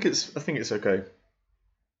 I think it's okay.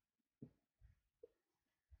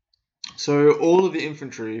 So all of the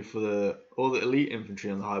infantry all the elite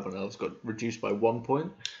infantry on the Highborn Elves got reduced by 1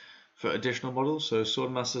 point for additional models. So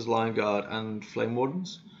Swordmasters, Lion Guard, and Flame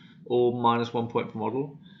Wardens, all minus 1 point per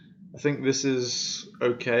model. I think this is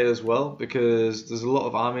okay as well because there's a lot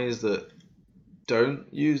of armies that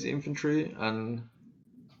don't use the infantry, and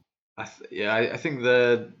I think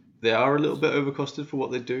they are a little bit overcosted for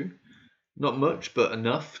what they do. Not much, but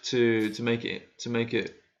enough to make it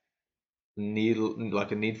need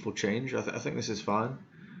like a needful change. I think this is fine.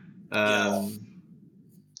 The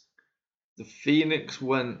Phoenix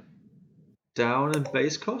went down in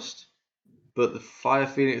base cost, but the Fire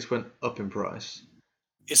Phoenix went up in price.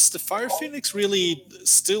 Is the Fire Phoenix really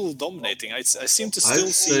still dominating? I seem to I'd still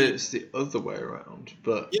say see. it's the other way around,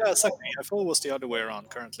 but Yeah, exactly. I thought it was the other way around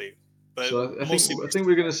currently. But so I think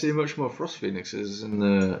we're going to see much more Frost Phoenixes in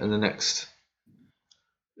the next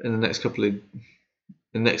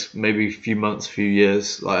maybe few months, few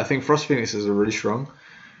years. Like I think Frost Phoenixes are really strong.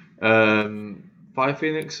 Fire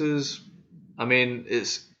Phoenixes, I mean,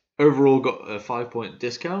 it's overall got a 5 point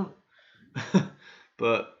discount,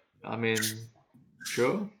 but I mean,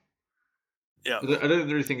 sure. Yeah. I don't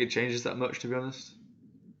really think it changes that much, to be honest.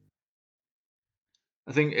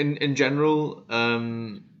 I think in general,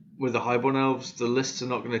 with the Highborn Elves, the lists are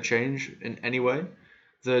not going to change in any way.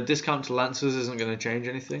 The discount to Lancers isn't going to change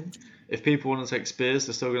anything. If people want to take Spears,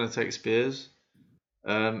 they're still going to take Spears.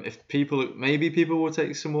 Maybe people will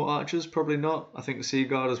take some more Archers, probably not. I think the Sea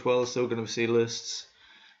Guard as well is still going to see lists.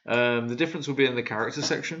 The difference will be in the character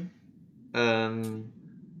section.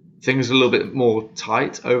 Things are a little bit more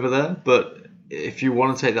tight over there, but if you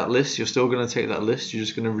want to take that list, you're still going to take that list. You're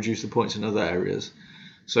just going to reduce the points in other areas.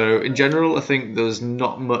 So in general, I think there's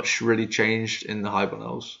not much really changed in the Highborn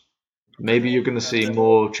Elves. Maybe you're going to see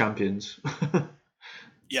more champions.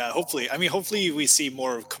 Yeah, hopefully. I mean, hopefully we see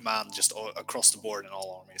more command just across the board in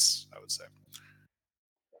all armies, I would say.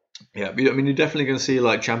 Yeah, but I mean, you're definitely going to see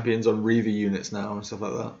like champions on Reaver units now and stuff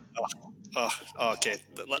like that. Okay.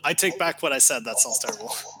 I take back what I said. That sounds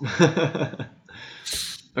terrible.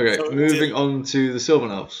 Okay, So, moving on to the Sylvan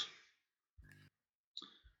Elves.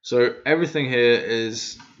 So everything here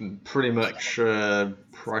is pretty much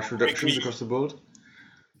price reductions across the board.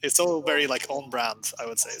 It's all very like on brand, I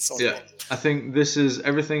would say. It's all Yeah, I think this is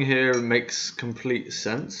everything here makes complete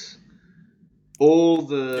sense.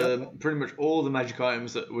 Pretty much all the magic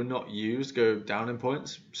items that were not used go down in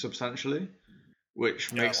points substantially,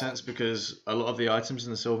 which makes sense because a lot of the items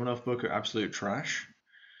in the Sylvan Elf book are absolute trash.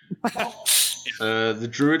 The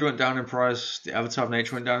Druid went down in price. The Avatar of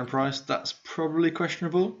Nature went down in price. That's probably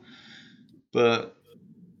questionable, but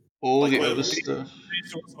all the other stuff.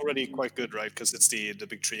 It's already quite good, right? Because it's the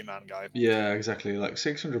big tree man guy. Yeah, exactly. Like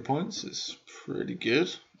 600 points is pretty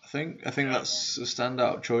good. I think that's a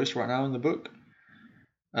standout choice right now in the book.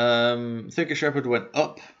 Thicker Shepherd went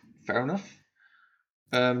up. Fair enough.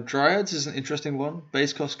 Dryads is an interesting one.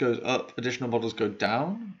 Base cost goes up, additional models go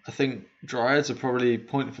down. I think Dryads are probably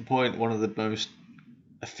point for point one of the most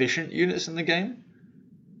efficient units in the game.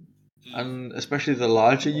 And especially the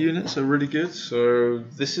larger units are really good. So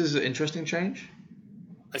this is an interesting change.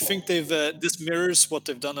 I think they've this mirrors what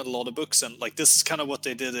they've done in a lot of books, and like this is kind of what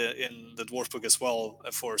they did in the Dwarf book as well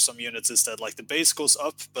for some units. Is that like the base goes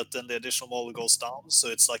up, but then the additional model goes down. So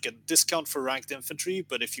it's like a discount for ranked infantry,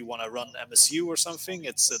 but if you want to run MSU or something,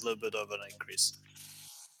 it's a little bit of an increase.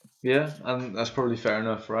 Yeah, and that's probably fair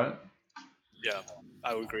enough, right? Yeah,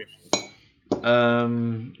 I would agree.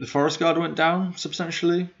 The Forest Guard went down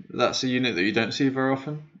substantially. That's a unit that you don't see very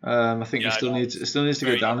often. I think it still needs to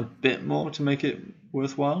go down a bit more to make it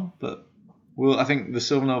worthwhile. But I think the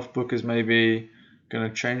Sylvan Elf book is maybe going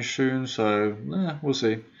to change soon, so we'll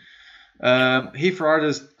see. Heath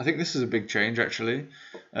Riders, I think this is a big change actually.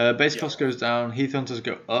 Base cost goes down, Heath Hunters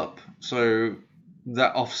go up, so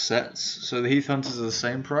that offsets. So the Heath Hunters are the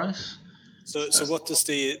same price. So what is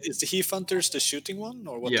the Heath Hunters the shooting one,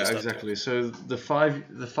 or what? Yeah, does that exactly. do? So the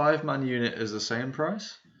 5-man unit is the same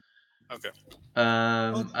price. Okay.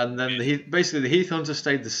 And then the Heath Hunter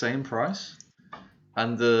stayed the same price,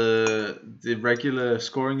 and the regular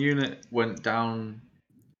scoring unit went down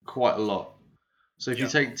quite a lot. So if you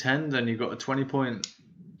take 10, then you've got a 20-point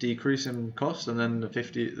decrease in cost, and then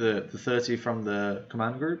the 30 from the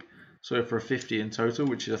command group. So for a 50 in total,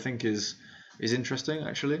 which I think is interesting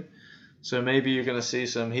actually. So maybe you're going to see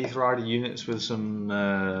some Heath Rider units with some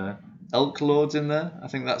Elk Lords in there. I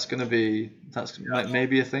think that's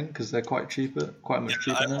maybe a thing because they're quite much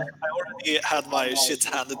cheaper now. I already had my shit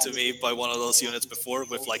handed to me by one of those units before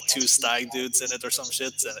with like 2 stag dudes in it or some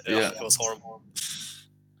shit, and it was horrible.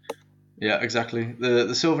 Yeah, exactly.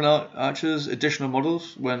 The Sylvan Archers additional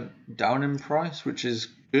models went down in price, which is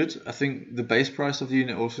good. I think the base price of the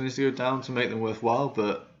unit also needs to go down to make them worthwhile,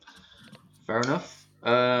 but fair enough.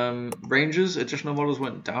 Rangers additional models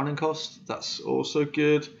went down in cost. That's also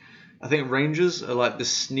good. I think Rangers are like the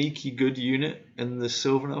sneaky good unit in the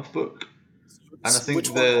Sylvan Elf book, and I think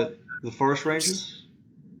the Forest Rangers.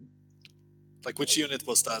 Like which unit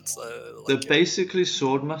was that? They're basically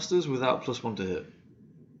Swordmasters without +1 to hit.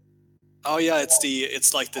 Oh yeah,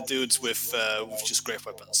 it's like the dudes with just great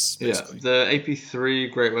weapons. Basically. Yeah, the AP3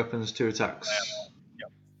 great weapons, 2 attacks.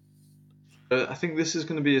 I think this is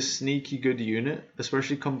going to be a sneaky good unit,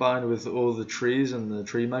 especially combined with all the trees and the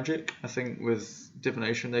tree magic. I think with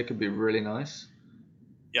Divination they could be really nice.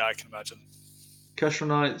 Yeah, I can imagine. Kestrel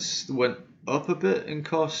Knights went up a bit in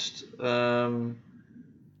cost,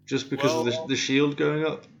 just because of the shield going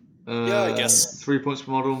up. I guess 3 points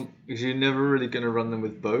per model, because you're never really going to run them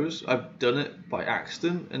with bows. I've done it by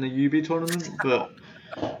accident in a UB tournament, but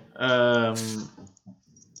I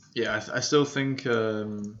still think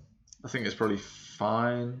I think it's probably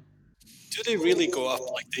fine. Do they really go up?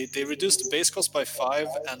 Like they reduce the base cost by 5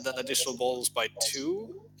 and then additional balls by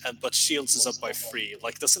 2, but shields is up by 3.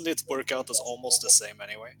 Like, doesn't it work out as almost the same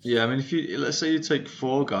anyway? Yeah, I mean, let's say you take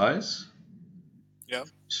 4 guys. Yeah.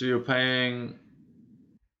 So you're paying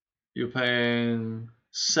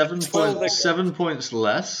 7 points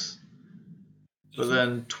less, but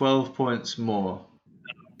then 12 points more.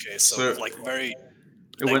 Okay, so like very.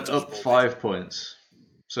 It went up 5 points.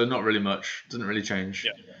 So not really much. Doesn't really change.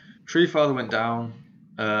 Yeah. Tree Father went down.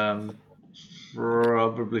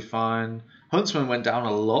 Probably fine. Huntsman went down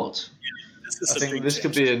a lot. This is I a think big this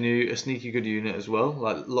could change. be a sneaky good unit as well.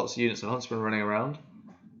 Like lots of units of Huntsman running around,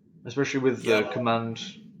 especially with the command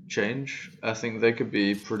change. I think they could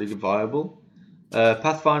be pretty viable.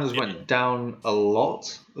 Pathfinders went down a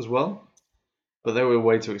lot as well, but they were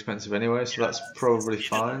way too expensive anyway, so that's probably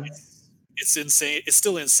fine. It's insane. It's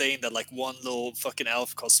still insane that like one little fucking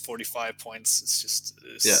elf costs 45 points. It's just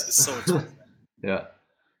it's so expensive. Yeah.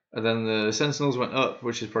 And then the Sentinels went up,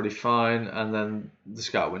 which is probably fine, and then the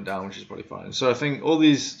Scout went down, which is probably fine. So I think all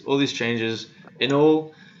these changes in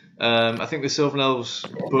all, I think the Sylvan Elves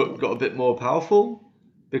book got a bit more powerful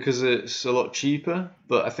because it's a lot cheaper,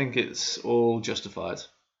 but I think it's all justified.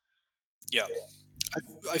 Yeah,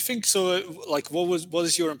 I think so. Like, what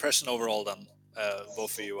is your impression overall then,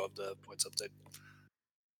 both of you, of the points update?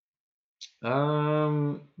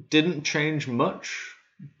 Didn't change much,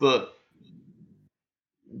 but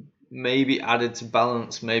maybe added to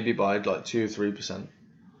balance maybe by like 2 or 3%.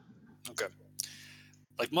 Okay.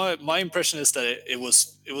 Like my impression is that it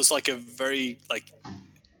was like a very like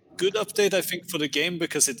good update, I think, for the game,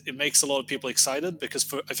 because it makes a lot of people excited, because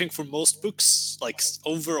I think for most books, like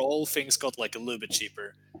overall things got like a little bit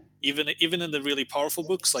cheaper. Even in the really powerful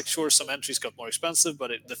books, like sure, some entries got more expensive,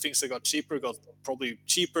 but the things that got cheaper got probably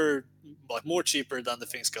cheaper, like more cheaper than the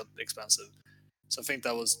things got expensive. So I think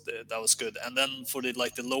that was good. And then for the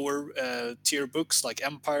lower tier books, like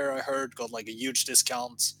Empire, I heard got like a huge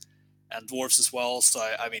discount, and Dwarves as well. So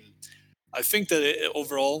I mean, I think that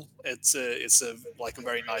overall it's a like a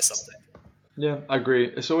very nice update. Yeah, I agree.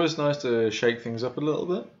 It's always nice to shake things up a little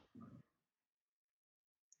bit.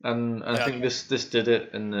 And I think this did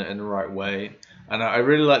it in the right way, and I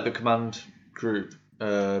really like the command group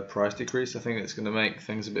price decrease. I think it's going to make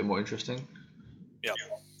things a bit more interesting. Yeah.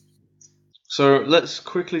 So let's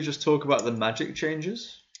quickly just talk about the magic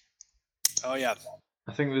changes. Oh yeah.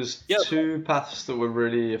 I think there's two paths that were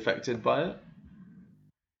really affected by it.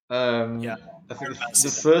 I think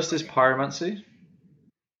the first is pyromancy.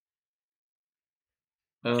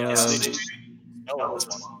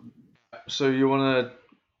 So you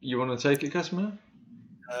wanna take it, Casimir?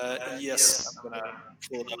 Yes, I'm gonna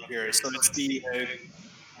pull it up here. So it's the.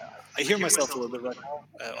 I hear myself a little bit right now.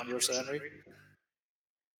 On your side, Henry.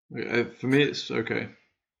 For me, it's okay.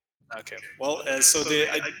 Okay. Well, so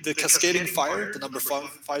the Cascading Fire, the number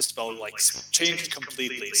 5 spell, like changed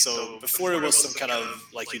completely. So before it was some kind of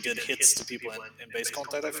like you did hits to people in base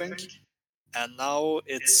contact, I think, and now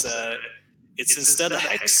it's instead a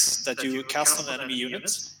hex that you cast on an enemy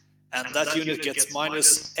unit, and that unit gets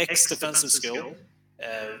minus X defensive skill,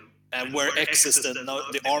 and where X is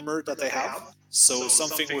the armor that they have. So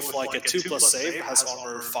something with like a 2+ save has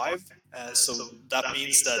armor 5. So that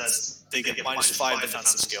means that they get minus 5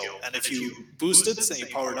 defensive skill, and if you boost it and you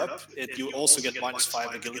power it up, you also get minus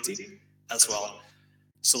 5 agility as well.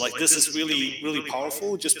 So like this is really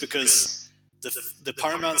powerful, just because the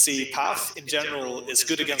pyromancy path in general is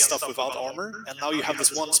good against stuff without armor, and now you have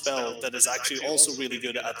this one spell that is actually also really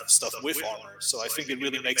good at stuff with armor. So I think it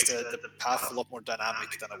really makes the path a lot more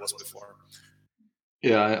dynamic than it was before.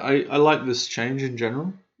 Yeah, I like this change in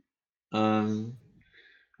general.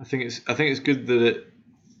 I think it's good that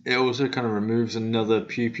it also kind of removes another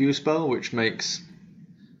pew pew spell, which makes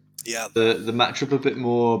the matchup a bit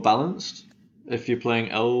more balanced. If you're playing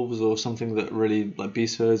elves or something that really like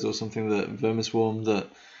beast herds or something that Vermiswarm that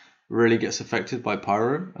really gets affected by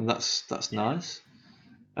pyro, and that's nice.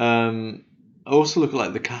 I also look at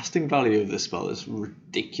like the casting value of this spell is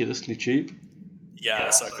ridiculously cheap. Yeah,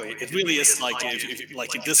 exactly. It really is like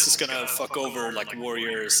if this is gonna fuck over like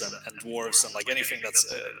warriors and dwarves and like anything that's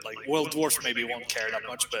like dwarves maybe won't care that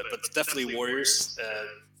much, but definitely warriors.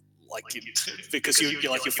 Because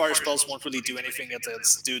your fire spells won't really do anything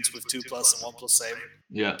against dudes with 2+ and 1+ save.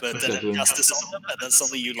 Yeah. But exactly. then cast this on them, and then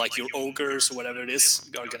suddenly your ogres or whatever it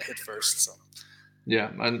is are gonna hit first. So.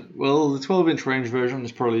 Yeah, and well, the 12-inch range version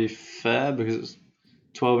is probably fair because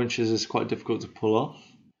 12 inches is quite difficult to pull off.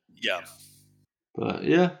 Yeah. But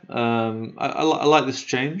yeah, I like this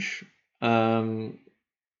change.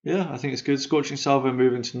 Yeah, I think it's good. Scorching Salvo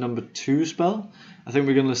moving to number 2 spell. I think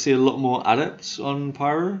we're going to see a lot more adepts on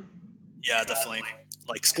Pyro. Yeah, definitely.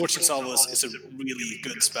 Like Scorching Salvo is a really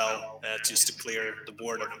good spell just to clear the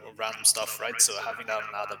board of random stuff, right? So having that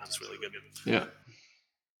on adept is really good. Yeah.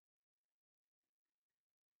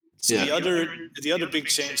 So the other big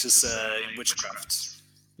change is in Witchcraft.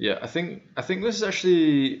 Yeah, I think this is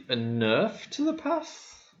actually a nerf to the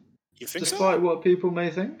path. You think despite so? what people may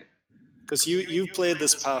think? Because you played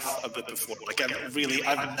this path a bit before. Like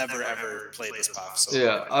I've never ever played this path. So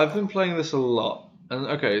yeah, I've been playing this a lot. And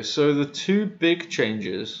okay, so the two big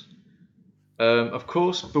changes. Of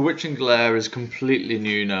course, Bewitching Glare is completely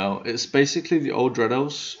new now. It's basically the old Dread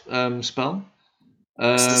Elves spell.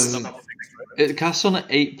 This is not fixed, right? It casts on an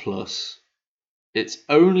 8+. It's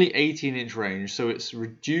only 18-inch range, so it's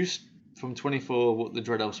reduced from 24 what the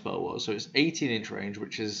Dread Elf spell was. So it's 18-inch range,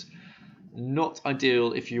 which is not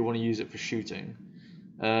ideal if you want to use it for shooting.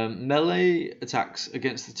 Melee attacks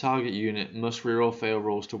against the target unit must reroll fail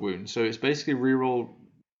rolls to wound. So it's basically reroll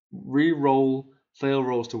fail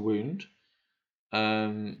rolls to wound.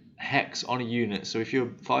 Hex on a unit. So if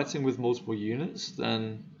you're fighting with multiple units,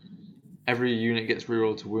 then every unit gets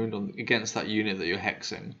rerolled to wound against that unit that you're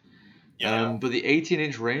hexing. Yeah. But the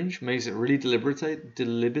 18-inch range makes it really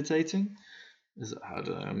debilitating. I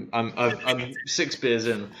don't know. I'm 6 beers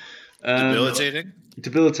in. Debilitating?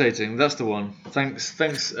 Debilitating. That's the one.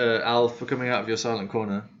 Thanks, Al, for coming out of your silent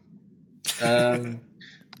corner. But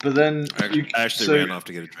then I actually ran off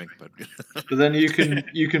to get a drink, but but then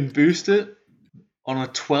you can boost it on a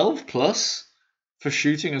 12+ for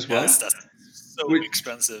shooting as well. Yes, that's so Which-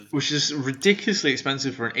 expensive. Which is ridiculously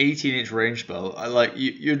expensive for an 18-inch range spell.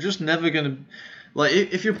 You're just never gonna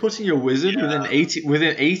if you're putting your wizard within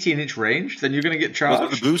 18-inch range, then you're gonna get what's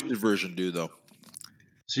charged. the boosted version do though?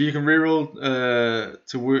 So you can reroll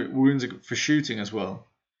to wounds for shooting as well.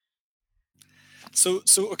 So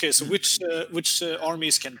which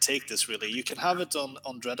armies can take this really? You can have it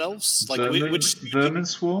on Dread Elves, like which Vermin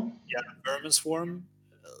Swarm? Vermin Swarm.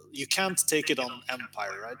 You can't take it on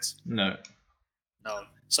Empire, right? No. No.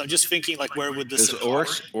 So I'm just thinking, like, where would this? Does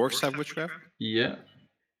orcs have witchcraft? Yeah.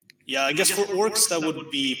 Yeah, I guess for orcs that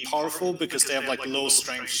would be powerful because they have like low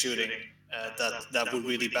strength shooting. That would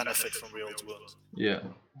really benefit from reroll to wound. Yeah.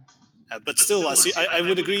 But still, I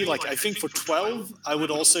would agree. Like, I think for 12, I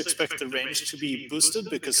would also expect the range to be boosted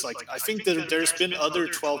because, like, I think there's been other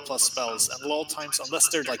 12+ spells, and a lot of times, unless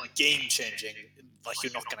they're like game changing, like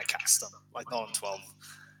you're not gonna cast them, like not on 12.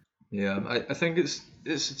 Yeah, I think it's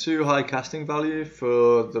a too high casting value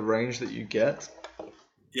for the range that you get.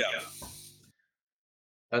 Yeah.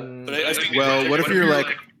 And But I think Well, what if you're like,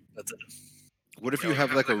 that's it. what if you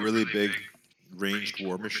have like a really big ranged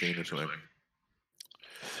war machine or something?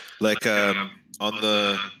 Like on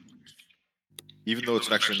the, even though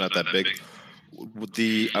it's actually not that big, with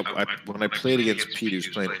when I played against Pete, he was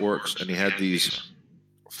playing orcs, and he had these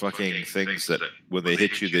fucking things that when they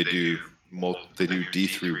hit you, they do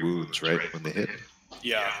D3 wounds, right? When they hit.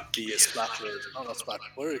 Yeah, the splatter. No, not splatter.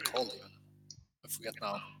 What are they called even? I forget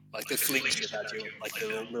now. Like they fling shit at you, like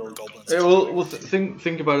the little goblins. Yeah, well,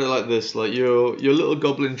 think about it like this: like your little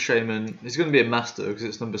goblin shaman is going to be a master because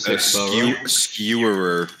it's number 6 spell, right?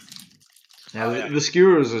 Skewerer. Yeah, the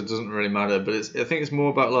skewers doesn't really matter, but I think it's more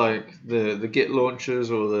about like the git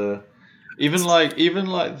launchers or the even like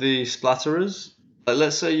the splatterers. Like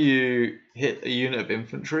let's say you hit a unit of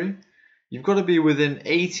infantry, you've got to be within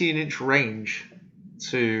 18-inch range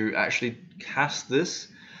to actually cast this.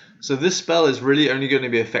 So this spell is really only going to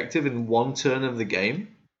be effective in one turn of the game.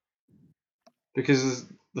 Because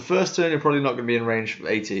the first turn you're probably not going to be in range for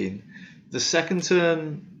 18. The second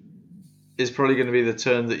turn is probably going to be the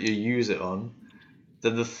turn that you use it on.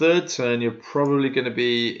 Then the third turn you're probably going to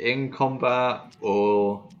be in combat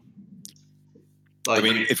or... I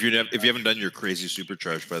mean, if you haven't done your crazy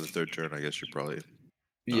supercharge by the third turn, I guess you're probably...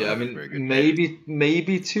 Yeah, I very good. mean,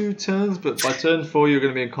 maybe 2 turns, but by turn 4 you're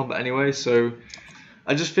going to be in combat anyway, so...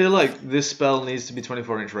 I just feel like this spell needs to be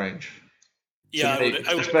 24-inch range. Yeah, I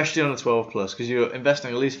would, especially on a 12+, because you're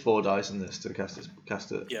investing at least 4 dice in this to cast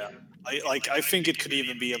it. yeah, I think it could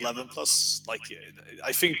even be 11+. Like,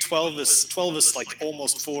 I think 12 is like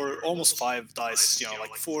almost 5 dice. You know,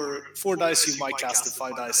 like four dice you might cast it,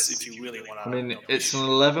 5 dice if you really want to. I mean, it's an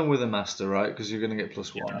 11 with a master, right? Because you're going to get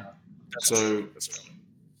 +1. That's So, true. That's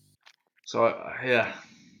true. Yeah.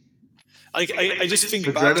 I just think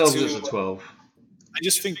For back Dread Elves, to. it's a 12. I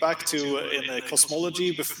just think back to in the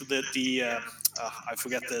cosmology, I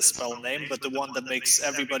forget the spell name, but the one that makes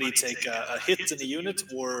everybody take a hit in a unit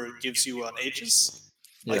or gives you an Aegis.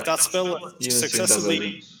 Like Yeah. that spell Unity and successfully.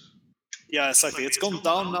 divergence. Yeah, exactly. It's gone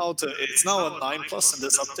down now it's now a 9+ in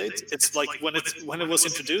this update. It's like when it was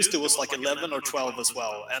introduced, it was like 11 or 12 as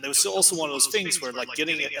well. And it was also one of those things where like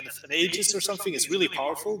getting an Aegis or something is really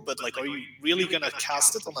powerful, but like, are you really gonna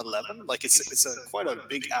cast it on 11? Like it's quite a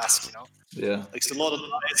big ask, you know. Yeah. Like it's a lot of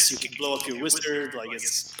dice. You can blow up your wizard. Like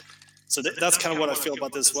it's so that's kind of what I feel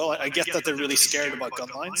about this as well. I get that they're really scared about gun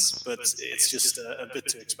lines, but it's just a bit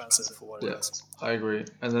too expensive for what it Yeah, is. I agree.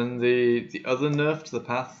 And then the other nerf to the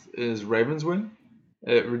path is Raven's Wing.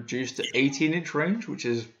 It reduced to 18-inch range, which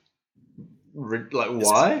is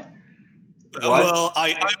why? Why? Well,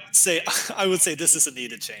 I would say this is a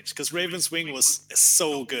needed change because Raven's Wing is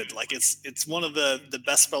so good. Like it's one of the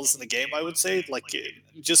best spells in the game. I would say, like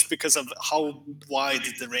just because of how wide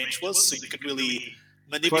the range was, so you could really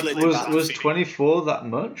manipulate the Was battlefield. 24 that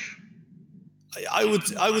much? I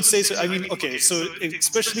would say so. I mean, okay, so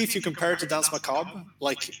especially if you compare it to Dance Macabre,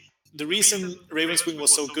 like the reason Raven's Wing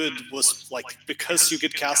was so good was like because you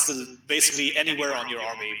could cast it basically anywhere on your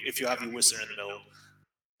army if you have your wizard in the middle.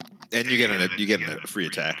 And you get a free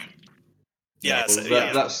attack. Yeah, Well, so,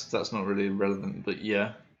 yeah. That's not really relevant, but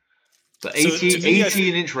yeah. But So, to me, I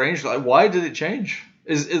 18 inch range, like why did it change?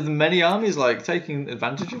 Is the many armies like taking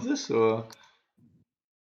advantage of this, or?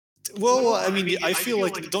 Well, I mean, I feel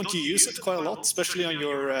like don't you use it quite a lot, especially on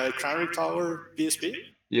your Crown Tower BSB?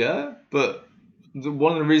 Yeah, but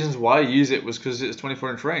one of the reasons why I use it was because it's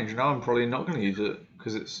 24 inch range. Now I'm probably not going to use it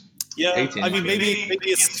because it's Yeah, 18. I mean, maybe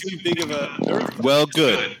it's too big of a nerf. Well,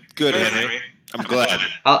 good, Henry. I'm glad.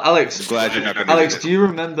 Alex, I'm glad you're not going to. Alex, do you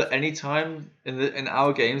remember any time in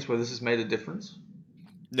our games where this has made a difference?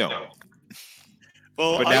 No,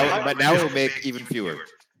 Well, but now it'll make even fewer.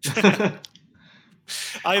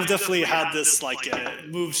 I've definitely had this like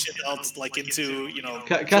move shit out like into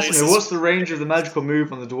Casimir, places. what's the range of the magical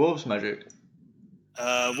move on the dwarves magic?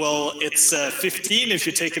 Well, it's 15 if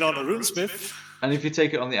you take it on a runesmith. And if you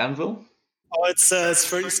take it on the anvil? Oh, it's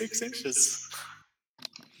 36 inches.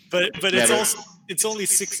 But Yeah, it's only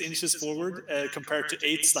 6 inches forward compared to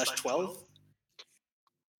 8/12.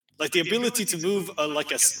 Like the ability to move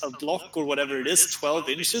like a block or whatever it is 12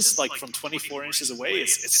 inches, like from 24 inches away,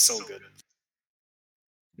 it's so good.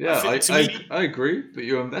 Yeah, To me- I agree, but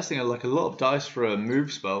you're investing like a lot of dice for a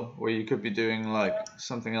move spell where you could be doing like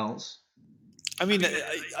something else. I mean,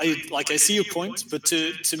 I see your point, but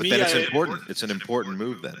to But me, then it's important. It's an important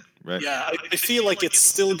move then, right? yeah, I feel like it's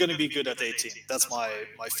still going to be good at 18. That's my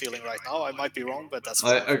feeling right now. I might be wrong, but that's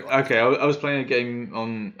what I feel like. Okay, I was playing a game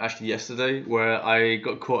on actually yesterday where I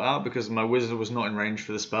got caught out because my wizard was not in range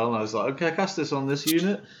for the spell, and I was like, okay, I cast this on this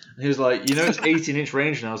unit, and he was like, you know, it's 18 inch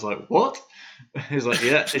range, and I was like, what? He was like,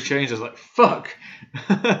 yeah, it changed. I was like, fuck.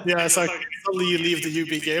 Yeah, it's like suddenly you leave the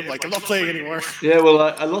UB game, like I'm not playing anymore. Yeah, well,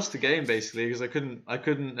 I lost the game basically because I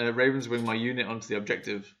couldn't Ravens wing my unit onto the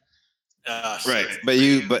objective. Right,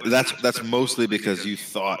 but that's mostly because you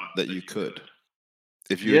thought that you could.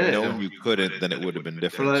 If you had Yeah. known you couldn't, then it would have been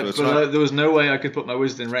different. But, So it's but not, there was no way I could put my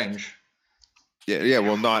wizard in range. yeah.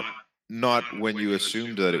 Well, not when you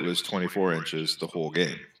assumed that it was 24 inches the whole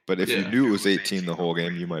game. But if you Yeah. knew it was 18 the whole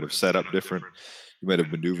game, you might have set up different. You might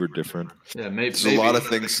have maneuvered different. Yeah, maybe. There's a lot of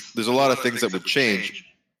things. There's a lot of things that would change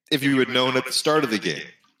if you had known at the start of the game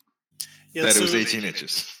Yeah, that it was so 18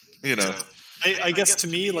 inches. You know. I guess to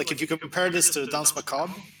me, like if you compare this to Dance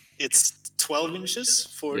Macabre, it's 12 inches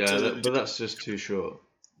for. Yeah, but that's just too short.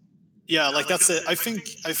 Yeah, like that's it. I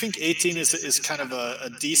think 18 is kind of a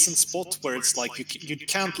decent spot where it's like you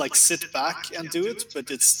can't like sit back and do it,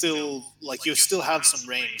 but it's still like you still have some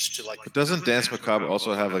range to like. But doesn't Dance Macabre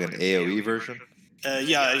also have like an AOE version?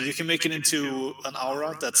 Yeah, you can make it into an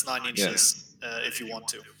aura that's 9 inches if you want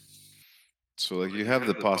to. So like you have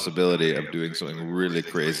the possibility of doing something really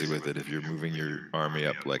crazy with it if you're moving your army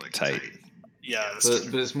up like tight. Yeah,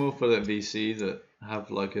 But it's more for the VC that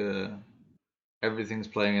have like everything's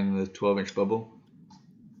playing in the 12-inch bubble.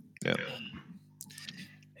 Yeah.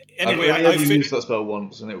 anyway, I've I only think used that spell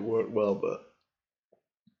once and it worked well, but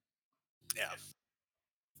yeah.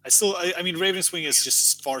 I mean, Raven's Wing is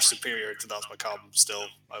just far superior to Dance Macabre. Still,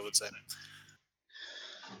 I would say.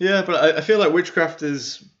 yeah, but I feel like witchcraft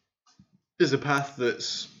is a path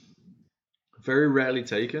that's very rarely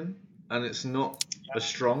taken, and it's not a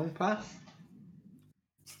strong path.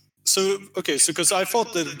 So because I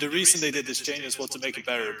thought that the reason they did this change was to make it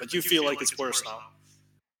better, but you feel like it's worse now.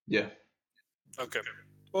 Yeah. Okay.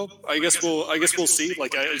 Well, I guess we'll see.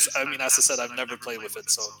 Like I mean, as I said, I've never played with it,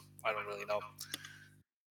 so I don't really know.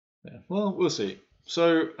 Yeah. Well, we'll see.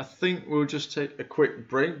 So I think we'll just take a quick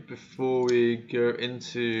break before we go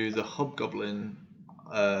into the Hobgoblin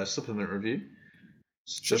supplement review.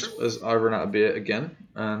 Just as I run out of beer again,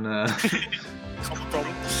 and Common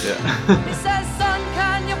problem. yeah. He says, son,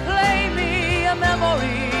 can you play me a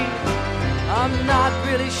memory? I'm not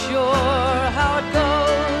really sure how it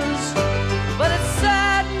goes, but it's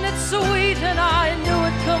sad and it's sweet, and I knew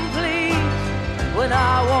it complete when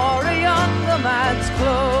I wore a younger man's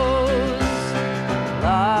clothes.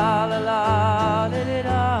 La la la li li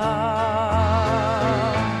da,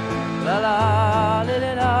 la la li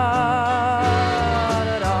li da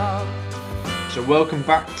da. So welcome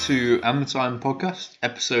back to Amatime Podcast,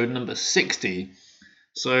 episode number 60.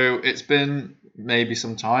 So it's been maybe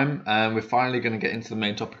some time, and we're finally going to get into the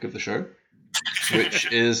main topic of the show.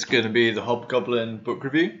 which is going to be the Hobgoblin book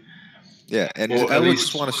review. Yeah, and Or I at would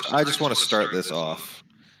least- I just want to start this off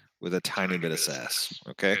with a tiny bit of sass.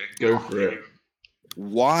 Okay, Go for it.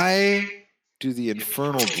 why do the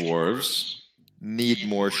Infernal Dwarves need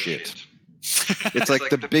more shit? It's like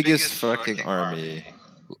the biggest fucking army,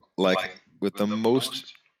 like with the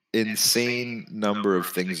most insane number of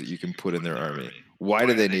things that you can put in their army. Why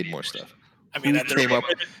do they need more stuff? I mean, Who and came up?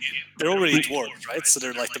 they're already dwarves, right? So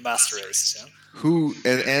they're like the master race. Yeah? Who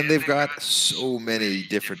and they've got so many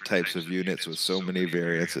different types of units with so many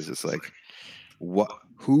variances. It's like, what?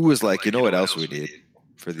 Who was like, you know what else we need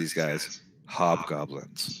for these guys?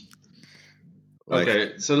 Hobgoblins. Like,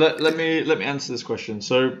 Okay, so let me answer this question.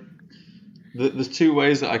 So there's two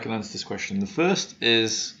ways that I can answer this question. The first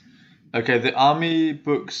is, okay, the army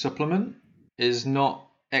book supplement is not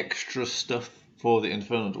extra stuff for the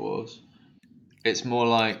Infernal Dwarves. It's more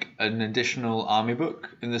like an additional army book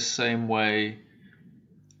in the same way.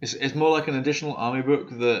 It's more like an additional army book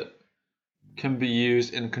that can be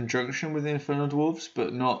used in conjunction with the Infernal Dwarves,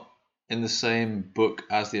 but not in the same book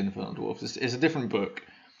as the Infernal Dwarves. It's a different book.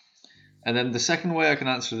 And then the second way I can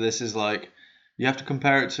answer this is like, you have to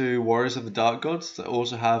compare it to Warriors of the Dark Gods that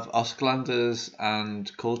also have Osklanders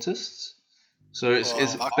and Cultists. So it's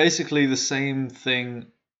basically the same thing,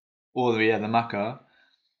 or the Makar.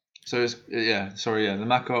 So it's the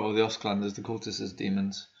Makar or the Osklanders, the Cultists as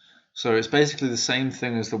demons. So it's basically the same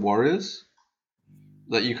thing as the Warriors.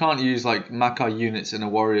 Like you can't use like Makar units in a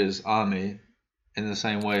Warriors army in the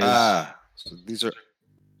same way as so these are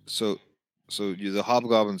the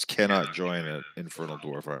Hobgoblins cannot join an Infernal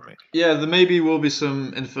Dwarf army. Yeah, there maybe will be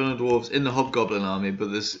some Infernal Dwarves in the Hobgoblin army,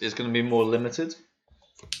 but this is going to be more limited.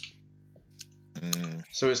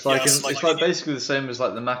 So it's like Yeah, it's like basically the same as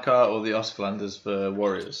like the Makar or the Osklanders for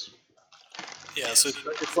Warriors. Yeah, so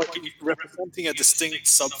it's like representing a distinct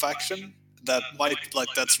sub-faction that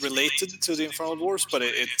that's related to the Infernal Dwarves, but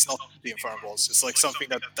it's not the Infernal Dwarves. It's like something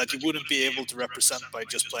that you wouldn't be able to represent by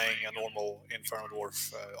just playing a normal Infernal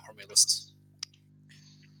Dwarf army list.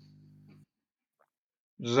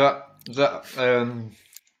 Does that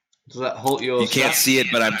halt your? You can't see it,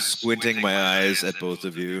 but I'm squinting my eyes at both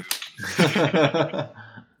of you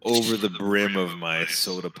over the brim of my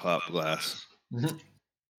soda pop glass.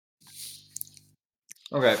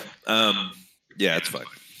 Okay. Yeah, it's fine.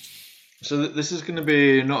 So this is going to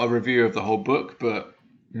be not a review of the whole book, but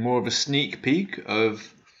more of a sneak peek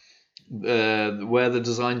of where the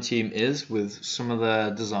design team is with some of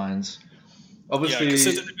their designs. Obviously,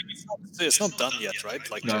 it's not done yet,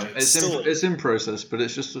 right? Like no, it's in process, but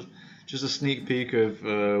it's just a sneak peek of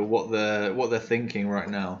what they're thinking right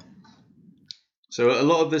now. So a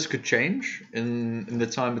lot of this could change in the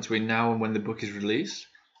time between now and when the book is released.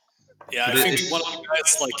 Yeah, I think one of the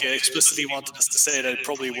guys explicitly wanted us to say that it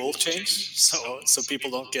probably will change, so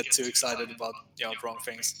people don't get too excited about wrong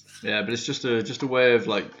things. Yeah, but it's just a way of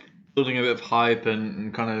like building a bit of hype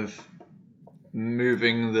and kind of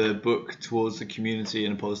moving the book towards the community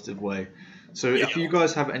in a positive way. So if you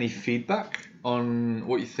guys have any feedback on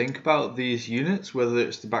what you think about these units, whether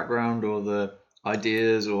it's the background or the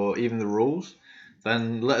ideas or even the rules,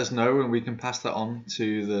 then let us know and we can pass that on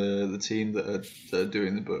to the team that are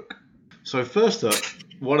doing the book. So first up,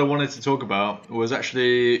 what I wanted to talk about was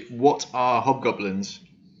actually what are Hobgoblins?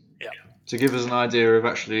 Yeah. To give us an idea of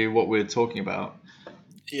actually what we're talking about.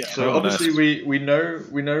 Yeah. So obviously we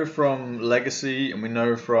know from Legacy and we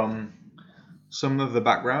know from some of the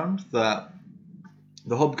background that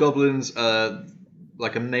the Hobgoblins are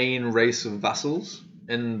like a main race of vassals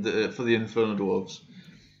for the Infernal Dwarves.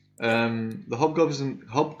 The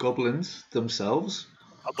Hobgoblins themselves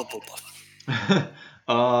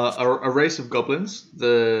are a race of goblins.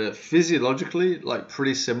 They're physiologically like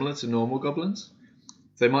pretty similar to normal goblins.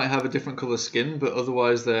 They might have a different color skin, but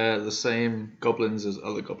otherwise they're the same goblins as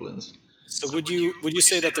other goblins. So would you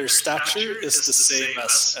say that their stature is the same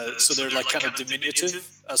as so they're like kind of diminutive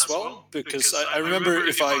as well? Because I remember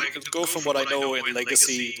if I go from what I know in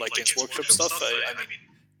Legacy, like in Workshop stuff, I mean,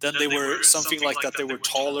 then they were something like that. They were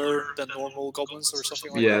taller than normal goblins or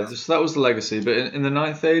something like that. Yeah, so that was the Legacy. But in the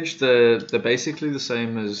Ninth Age, they're basically the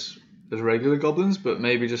same as regular goblins, but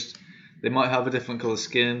maybe just they might have a different color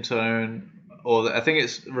skin tone, or I think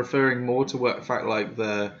it's referring more to the fact like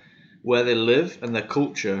where they live and their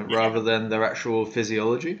culture rather than their actual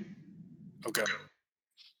physiology. Okay.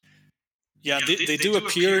 Yeah, they do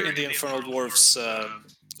appear in the Infernal Dwarves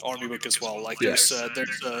army book as well. Like there's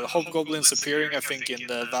hobgoblins appearing, I think, in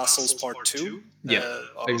the Vassals Part 2. Yeah,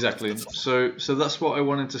 exactly. So that's what I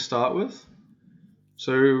wanted to start with.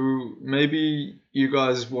 So maybe you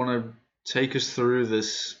guys want to take us through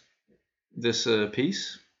this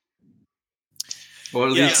piece. Or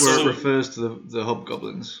at Yeah, least where so- it refers to the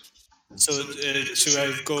hobgoblins. So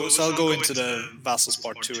I'll go into the vassals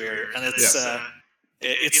part 2 here, and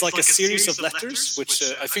it's like a series of letters, which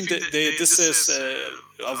I think that this is.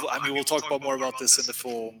 I mean, we'll talk about more about this in the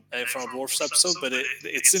full Infernal Dwarfs episode, but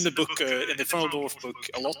it's in the book, in the Infernal Dwarf book,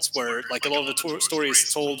 a lot where like a lot of the story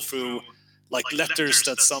is told through like letters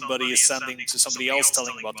that somebody is sending to somebody else,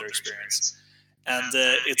 telling about their experience. And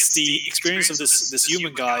it's the experience of this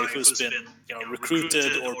human guy who's been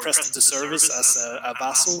recruited or pressed into service as a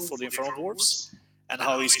vassal for the Infernal Dwarfs, and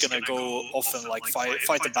how he's gonna go off and like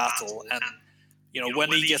fight a battle. And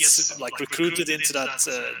when he gets like recruited into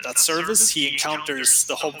that service, he encounters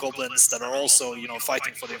the hobgoblins that are also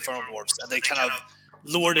fighting for the Infernal Dwarfs, and they kind of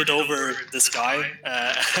lord it over this guy,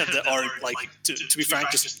 and are like to be frank,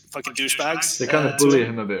 just fucking douchebags. They kind of bully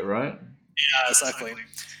him a bit, right? Yeah, exactly.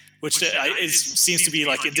 Which seems to be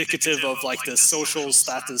like indicative of like the social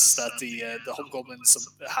status that the hobgoblins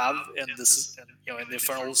have in this, in the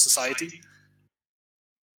Infernal Society.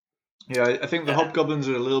 Yeah, I think the hobgoblins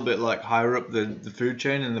are a little bit like higher up the food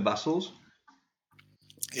chain in the vassals.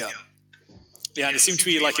 Yeah, and they seem to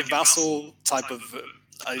be like in vassal type of,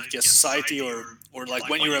 I guess, society, or like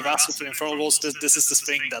when you're a vassal for the Infernal Dwarfs, this is the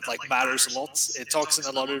thing that like matters a lot. It talks in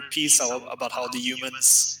a lot of piece about how the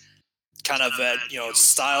humans kind of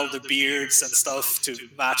style the beards and stuff to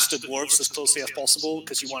match the dwarves as closely as possible,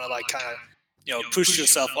 because you want to like kind of push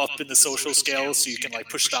yourself up in the social scale so you can like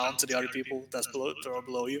push down to the other people that are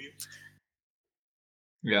below you.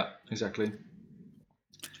 Yeah, exactly.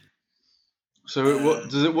 So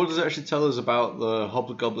what does it actually tell us about the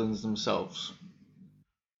hobgoblins themselves?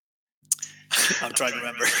 I'm trying to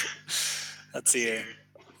remember. Let's see here.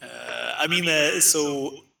 I mean,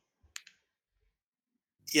 so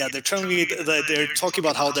yeah, they're talking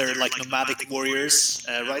about how they're like nomadic warriors,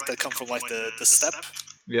 right? That come from like the steppe.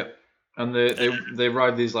 Yeah, and they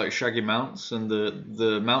ride these like shaggy mounts, and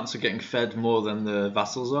the mounts are getting fed more than the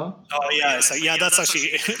vassals are. Oh yeah, it's like, yeah, that's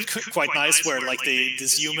actually quite nice. Where like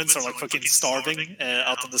these humans are like fucking starving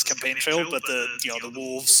out on this campaign trail, but the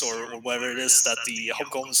wolves or whatever it is that the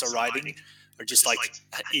hobgoblins are riding are just like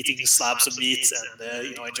eating slabs of meat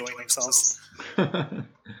and enjoying themselves.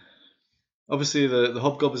 Obviously, the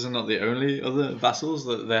hobgoblins are not the only other vassals.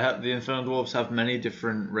 That they have. The Infernal Dwarfs have many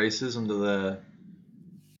different races under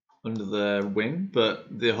their wing, but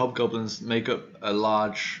the hobgoblins make up a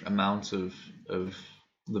large amount of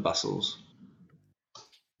the vassals.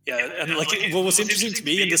 Yeah, and like what was interesting to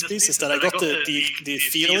me in this piece is that I got the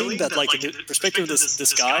feeling that like in the perspective of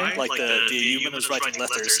this guy, like the human who's writing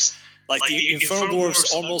letters, like the Infernal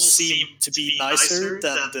Dwarfs almost seem to be nicer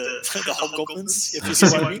than the hobgoblins, if you see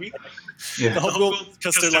what I mean. Yeah. The hobgoblins,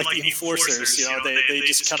 because they're like the enforcers, they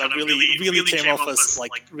just kind of really came off as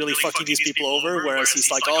like really fucking these people over, whereas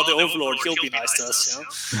he's like, oh, the Overlord, he'll be nice to us,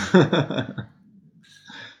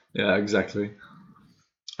 Yeah, exactly.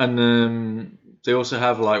 And they also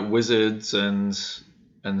have like wizards and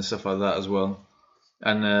stuff like that as well.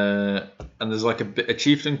 And there's like a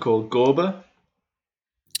chieftain called Gorba.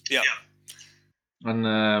 Yeah.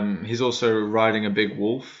 And he's also riding a big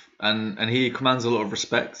wolf, and he commands a lot of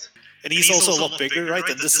respect. And he's also a lot bigger, right?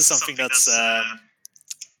 And this is something that's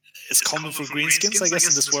is common for greenskins, I guess,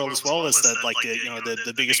 in this world as well, is that like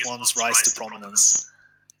the biggest ones rise to prominence.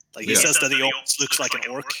 Like he says that he almost looks like an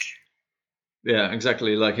orc. Yeah,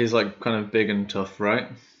 exactly. Like he's like kind of big and tough, right?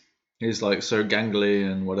 He's like so gangly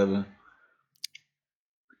and whatever.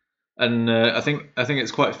 And I think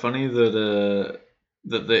it's quite funny that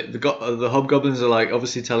the hobgoblins are like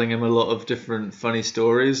obviously telling him a lot of different funny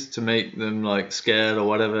stories to make them like scared or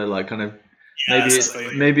whatever. Like kind of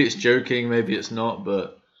maybe it's joking, maybe it's not,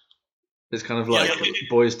 but it's kind of like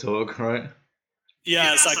boys talk, right?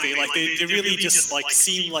 Yeah, exactly. Like they really just like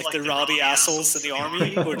seem like the rowdy assholes in the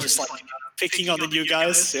army who are just like picking on the new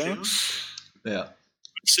guys. Yeah.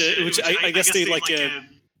 Which I guess they like.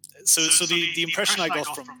 So the impression I got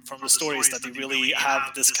from the story is that they really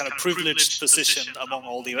have this kind of privileged position among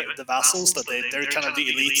all the vassals, that they're kind of the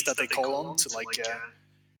elite that they call on to like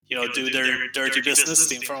do their dirty business,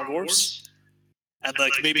 the Infernal Dwarfs, and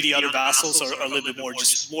like maybe the other vassals are a little bit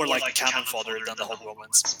more like cannon fodder than the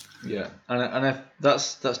hobgoblins. Yeah, and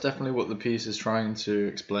that's definitely what the piece is trying to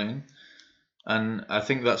explain, and I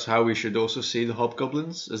think that's how we should also see the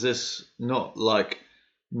hobgoblins. Is this not like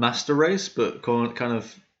master race, but kind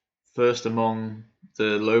of first among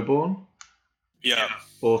the lowborn,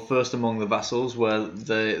 or first among the vassals, where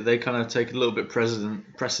they kind of take a little bit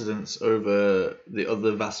precedence over the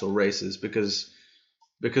other vassal races because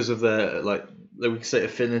of their like we could say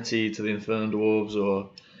affinity to the Infernal Dwarves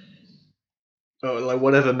or like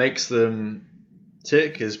whatever makes them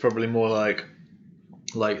tick is probably more like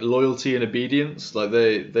like loyalty and obedience. Like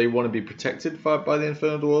they want to be protected by the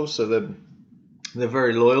Infernal Dwarves, so they're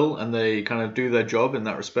very loyal and they kind of do their job in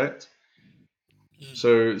that respect.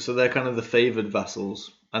 So they're kind of the favored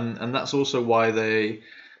vassals, and that's also why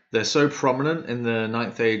they're so prominent in the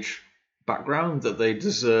Ninth Age background that they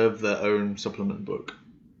deserve their own supplement book.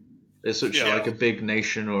 It's such like a big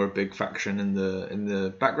nation or a big faction in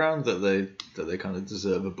the background that they kind of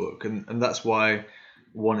deserve a book, and that's why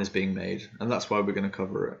one is being made, and that's why we're going to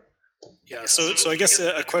cover it. Yeah, so I guess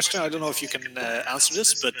a question, I don't know if you can answer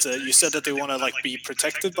this, but you said that they want to like be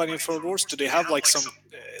protected by the Infernal Dwarves. Do they have like some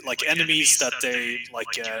like enemies that they like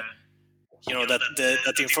that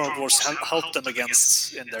the Infernal Dwarves help them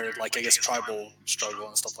against in their like I guess tribal struggle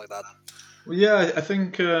and stuff like that? Well, yeah, I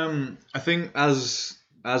think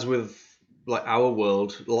as with like our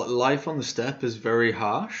world, life on the steppe is very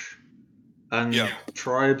harsh, and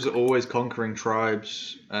tribes are always conquering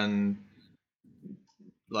tribes, and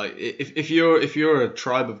like if you're a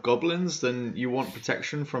tribe of goblins, then you want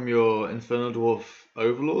protection from your Infernal Dwarf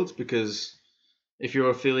overlords, because if you're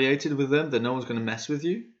affiliated with them, then no one's going to mess with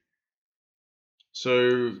you.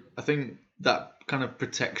 So I think that kind of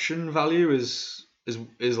protection value is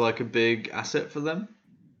like a big asset for them,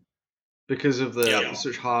 because of their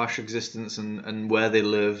such harsh existence and where they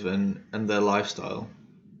live and their lifestyle.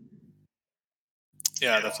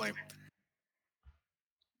 Yeah, definitely.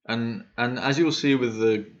 And as you'll see with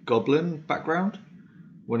the goblin background,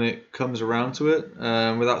 when it comes around to it,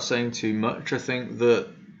 without saying too much, I think that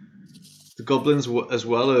the goblins as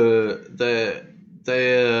well they're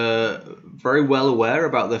very well aware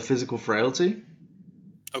about their physical frailty.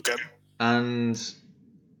 Okay. And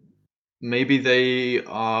maybe they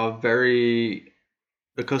are very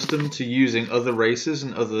accustomed to using other races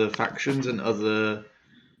and other factions and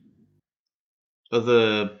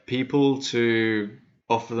other people to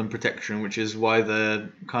offer them protection, which is why they're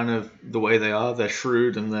kind of the way they are. They're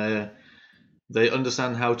shrewd and they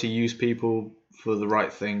understand how to use people for the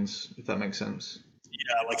right things, if that makes sense.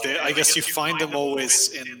 Yeah, like I guess you find them always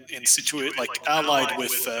in like allied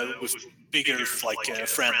with bigger like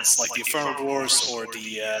friends, like the Infernal Dwarves or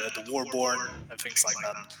the Warborn and things like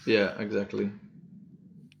that. Yeah, exactly.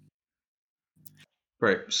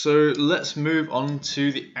 Right, so let's move on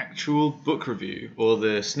to the actual book review, or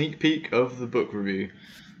the sneak peek of the book review.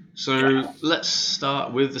 So let's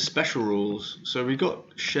start with the special rules. So we got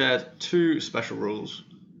shared 2 special rules.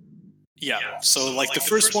 Yeah, so like the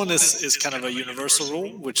first one is kind of a universal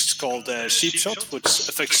rule, which is called Sheep Shot, which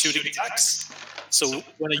affects shooting attacks. So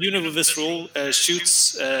when a unit with this rule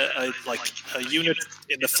shoots a unit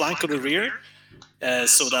in the flank or the rear,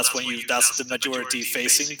 so that's the majority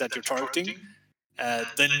facing that you're targeting,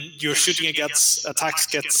 then your shooting attacks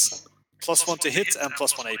gets +1 to hit and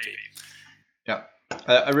 +1 AP. Yeah,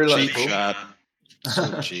 I really like cheap shot.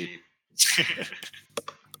 So cheap.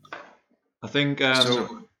 I think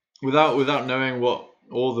without knowing what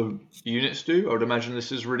all the units do, I would imagine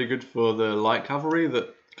this is really good for the light cavalry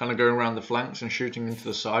that kind of going around the flanks and shooting into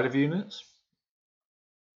the side of units.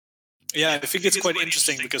 Yeah, I think it's quite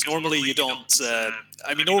interesting because normally you don't.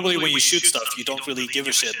 Normally when you shoot stuff, you don't really give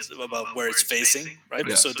a shit about where it's facing, right?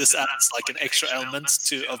 Yeah. So this adds like an extra element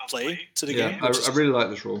of play to the game. I really like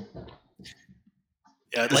this rule.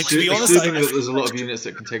 Yeah, like to be honest, assuming that there's a lot of units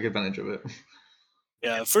that can take advantage of it.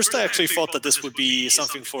 Yeah, first I actually thought that this would be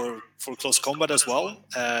something for close combat as well.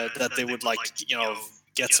 That they would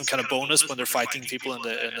get some kind of bonus when they're fighting people in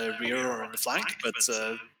the rear or in the flank.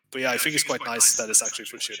 But yeah, I think it's quite nice that it's actually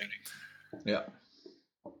for shooting. Yeah,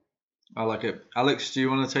 I like it. Alex, do you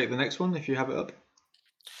want to take the next one if you have it up?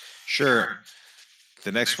 Sure.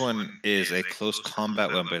 The next one is a close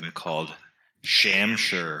combat weapon called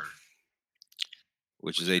Shamshur,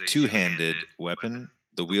 which is a 2-handed weapon.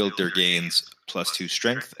 The wielder gains +2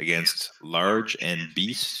 strength against large and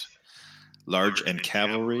beast, large and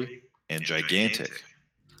cavalry, and gigantic,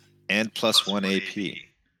 and +1 AP.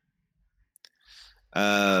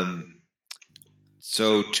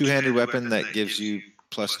 So 2-handed weapon that gives you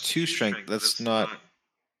 +2 strength. That's not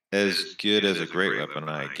as good as a great weapon,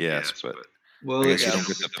 I guess, but well, I guess you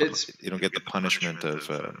don't get the punishment of.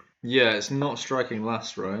 Yeah, it's not striking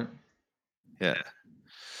last, right? Yeah.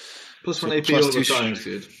 +1 AP all the time is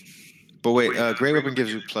good. But wait, great weapon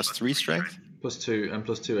gives you +3 strength. +2 and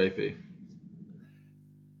 +2 AP.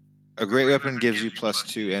 A great weapon gives you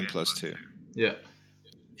 +2 and +2. Yeah.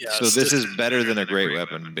 Yeah. So this is better than a great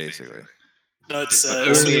weapon, basically. No, it's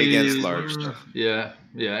Only against large stuff. Yeah,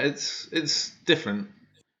 it's different.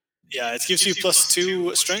 Yeah, it gives you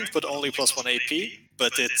 +2 strength, but only +1 AP.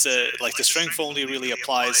 But it's like the strength only really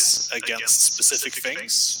applies against specific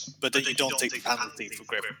things, but then you don't take the penalty for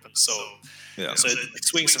great weapons. So Yeah. it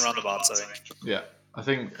swings and roundabouts, I think. Yeah, I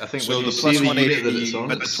think So when you the see the +1 unit that it's AP, on,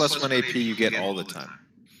 but the it's- +1 AP you get all the time.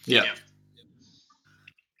 yeah,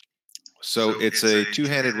 So it's a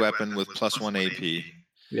two-handed weapon with +1 AP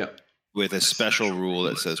yeah, with a special rule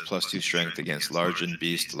that says +2 strength against large and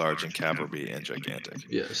beast, large and cavalry, and gigantic.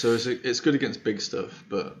 yeah. So it's good against big stuff,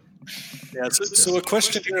 but Yeah. So a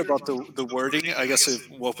question here about the wording, I guess, of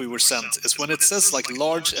what we were sent is when it says like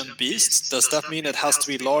large and beast, does that mean it has to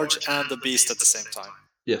be large and a beast at the same time?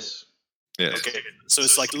 yes, Yes. Okay, so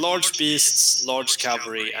it's like large beasts, large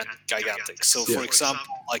cavalry, and gigantic. So, for Yeah. example,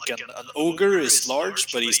 like an ogre is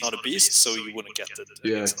large, but he's not a beast, so you wouldn't get it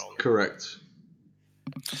yeah, against an ogre. correct.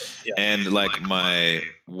 And like my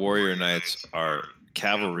warrior knights are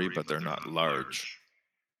cavalry, but they're not large,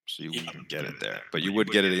 so you wouldn't get it there. But you would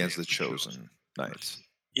get it against the chosen knights.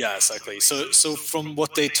 Yeah, exactly. So from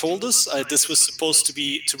what they told us, this was supposed to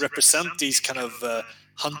be to represent these kind of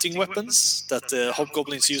hunting weapons that the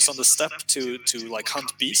hobgoblins use on the steppe to like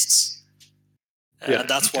hunt beasts. Yeah, And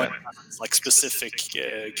that's why okay. it's like specific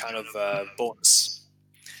kind of bonus.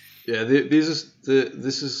 Yeah,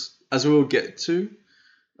 this is as we'll get to.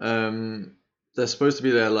 They're supposed to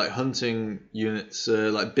be there like hunting units,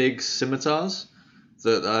 like big scimitars.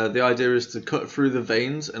 That the idea is to cut through the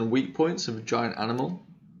veins and weak points of a giant animal.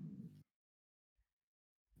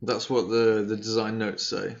 That's what the design notes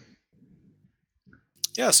say.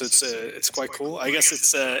 Yeah, so it's quite cool. I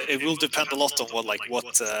guess it will depend a lot on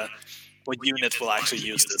what unit will actually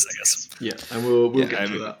use this, I guess. Yeah, and we'll Yeah, get I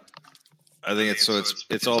to mean- that. I think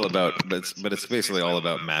it's all about, but it's basically all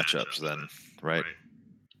about matchups then, right?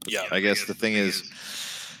 Yeah. I guess the thing is,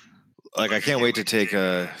 like, I can't wait to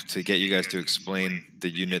to get you guys to explain the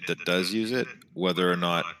unit that does use it, whether or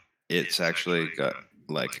not it's actually got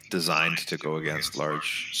like designed to go against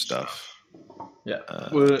large stuff. Yeah, Uh,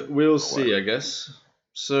 we'll see, I guess.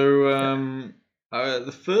 So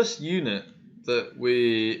the first unit that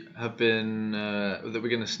we have been that we're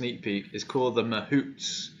going to sneak peek is called the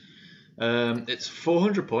Mahoots. It's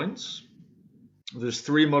 400 points. There's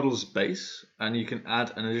 3 models base, and you can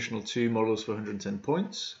add an additional 2 models for 110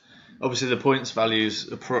 points. Obviously, the points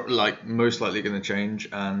values are most likely going to change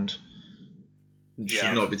and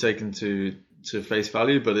should not be taken to face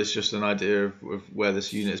value, but it's just an idea of where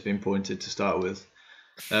this unit has been pointed to start with.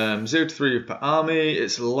 0 to 3 per army.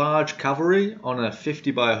 It's large cavalry on a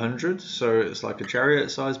 50 by 100, so it's like a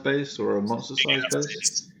chariot size base or a monster size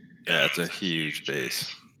base. Yeah, it's a huge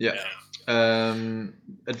base. Yeah.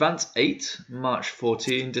 Advance 8, March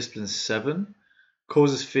 14, Discipline 7.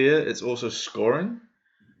 Causes fear, it's also scoring.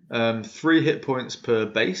 3 hit points per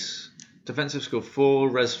base. Defensive skill 4,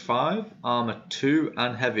 res 5, armor 2,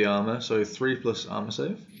 and heavy armor, so 3 plus armor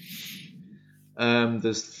save.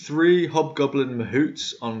 There's 3 hobgoblin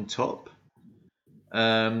mahoots on top.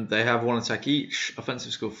 They have 1 attack each.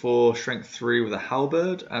 Offensive skill 4, strength 3 with a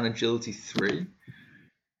halberd, and agility 3.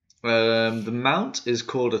 The mount is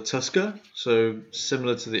called a Tusker, so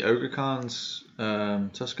similar to the Ogre Khan's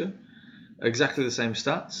Tusker. Exactly the same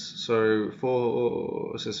stats. So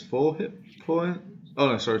 4 hit point. Oh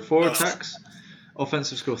no, sorry, 4 attacks.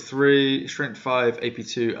 Offensive skill 3, strength 5, AP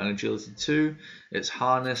 2, and agility 2. It's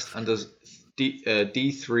harnessed and does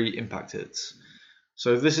D3 impact hits.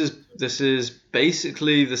 So this is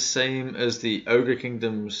basically the same as the Ogre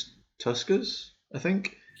Kingdom's Tuskers, I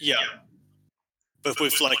think. Yeah. But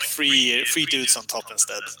with like three dudes on top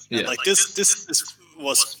instead. Yeah. And like this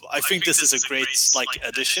was, I think this is a great like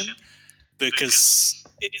addition because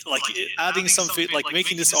adding something like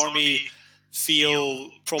making this army feel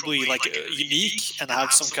probably like unique and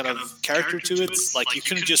have some kind of character to it. Like you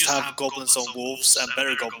couldn't just have goblins on wolves and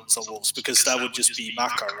better goblins on wolves because that would just be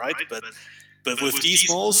Makar, right? But with these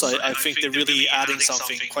models, I think they're really adding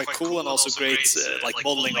something quite cool and also great like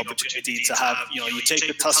modeling opportunity to have, you take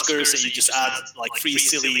the Tuskers and you just add like 3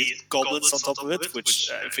 silly goblins on top of it, which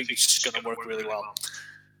I think is just going to work really well.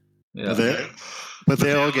 Yeah. But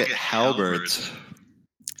they all get halberds,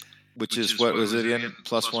 which is what was it again?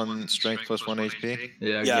 +1 strength, +1 HP.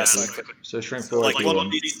 Yeah, Yeah, exactly. exactly. So strength So 4, like AP one 1.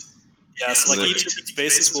 of these, so like each of these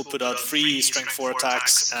bases will put out 3 strength 4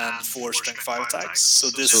 attacks and 4 strength 5 attacks.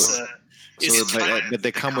 So this But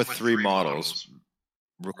they come with 3 models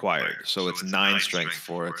required. So it's 9 strength,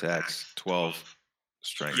 4 attacks, 12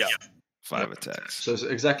 strength, 5 attacks. So it's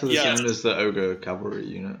exactly the same as the Ogre Cavalry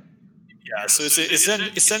unit. Yeah, so it's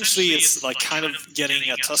essentially it's like kind of getting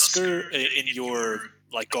a Tusker in your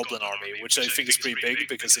like goblin army, which I think is pretty big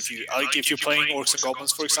because if you're playing orcs and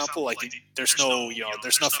goblins, for example, like there's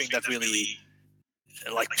nothing that really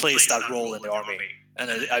like plays that role in the army, and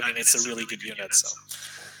I mean it's a really good unit. So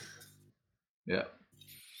Yeah.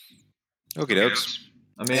 Okay, dokes.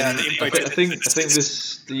 I mean, Yeah, the I impact think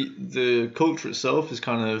the culture itself is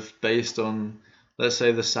kind of based on, let's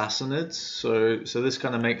say, the Sassanids. So this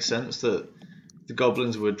kind of makes sense that the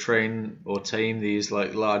goblins would train or tame these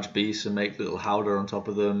like large beasts and make little howdah on top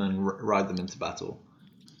of them and ride them into battle.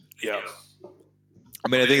 yeah. I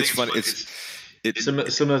mean, I think it's fun. It's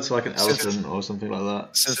Similar to like an Since- elephant or something like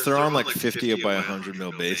that. since they're on like 50 by 100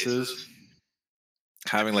 mil bases,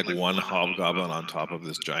 having like one hobgoblin on top of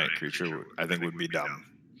this giant creature, I think would be dumb.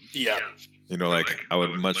 Yeah, You know, like I would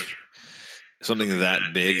much something that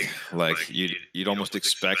big. Like you'd almost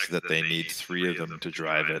expect that they need 3 of them to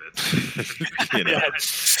drive it.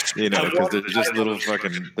 you know, because they're just little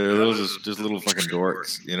fucking just little fucking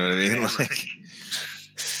dorks. You know what I mean? Like,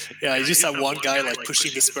 yeah. You just have one guy like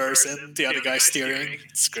pushing the spurs in, the other guy steering.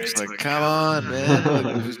 It's great. it's like, come on,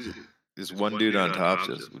 man. This one dude on top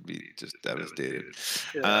would be just devastated.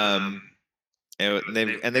 And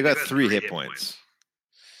they've got 3 hit points,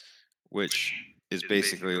 which is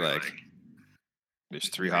basically like there's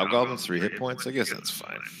 3 hobgoblins, 3 hit points. I guess that's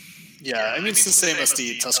fine. Yeah, I mean it's the same as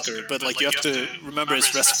the Tusker, but like you have to remember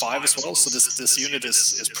it's Res 5 as well, so this unit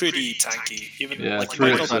is pretty tanky. Even Yeah, like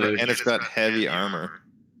pretty you might not- tanky. And it's got heavy armor.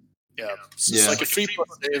 yeah, so Yeah. it's like a 3+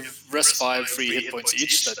 save, Res 5, 3 hit points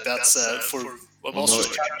each. That's for a monster's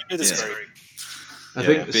attack unit is Yeah. very. I Yeah,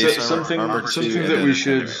 think base something armor 2 something and that then we heavy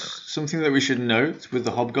should armor. something that we should note with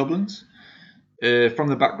the hobgoblins, from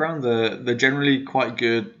the background, they're generally quite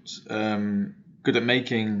good at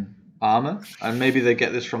making armor, and maybe they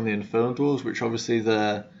get this from the Infernal Dwarves, which obviously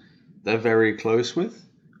they're very close with,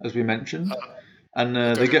 as we mentioned, and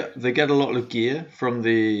they get a lot of gear from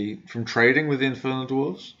trading with the Infernal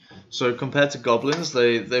Dwarves. So compared to goblins,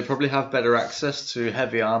 they probably have better access to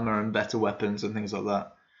heavy armor and better weapons and things like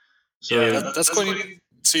that. So Yeah, that's quite.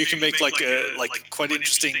 So you can make like quite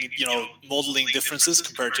interesting, modeling differences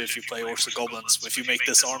compared to if you play orcs or goblins. If you make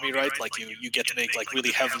this army right, like you get to make like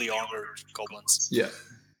really heavily armored goblins. yeah,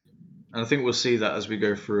 and I think we'll see that as we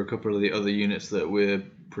go through a couple of the other units that we're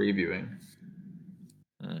previewing.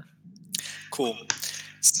 Cool.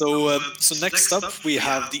 So next up we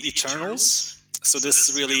have the Eternals. So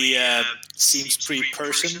this really seems pretty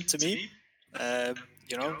Persian to me.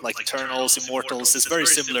 Like Eternals, Immortals. It's very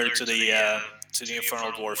similar to the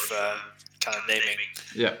Infernal Dwarf kind of naming.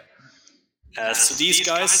 Yeah, So these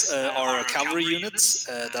guys are a cavalry unit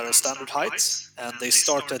that are standard height, and they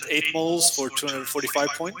start at 8 moles for 245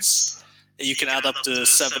 points. And you can add up to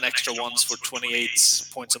 7 extra ones for 28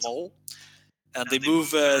 points a mole. And they move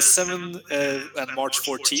 7 and March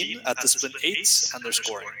 14 at discipline 8, and they're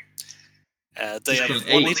scoring. They have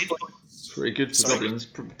Discipline 1 8? hit point. pretty good for Sorry. goblins.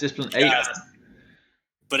 Discipline 8. Yeah.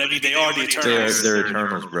 But I mean, they are the Eternals. They're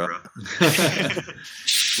Eternals, bro.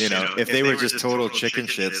 You know, if they were just total chicken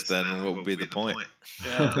shits, then what would be the point?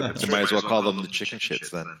 Yeah. You might as well call them the chicken shits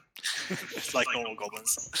then. It's like normal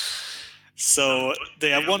goblins. So they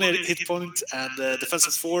have 1 hit point and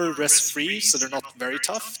defensive 4, rest 3, so they're not very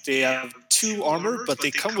tough. They have 2 armor, but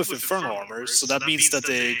they come with infernal armor, so that means that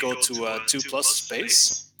they go to a 2+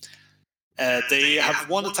 base. They have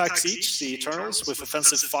 1 attacks each, the Eternals, with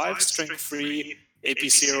offensive 5, strength 3, AP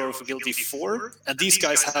 0, agility 4, and these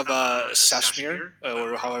guys have a Shashmir,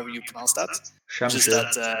 or however you pronounce that, which is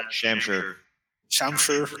Shamshir. that Shamshir.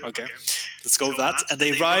 Shamshir, okay. Let's go with that. And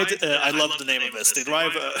they ride, I love the name of this, they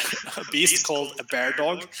ride a beast called a bear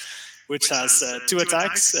dog, which has 2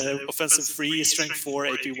 attacks, offensive 3, strength 4,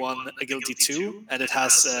 AP 1, agility 2, and it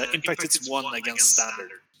has impact hits 1 against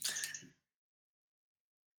standard.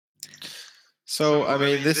 So, I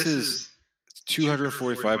mean, this is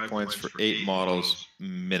 245 points for 8 models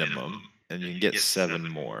minimum, and you can get 7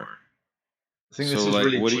 more. I think this So, is like,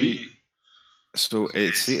 really what do cheap. you? So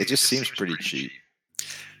it just seems pretty cheap.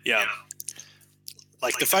 Yeah.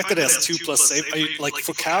 Like the fact that it has 2+ save, like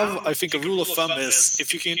for Cav, I think a rule of thumb is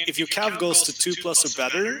if your Cav goes to 2+ or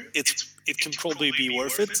better, it can probably be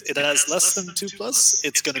worth it. It has less than 2+,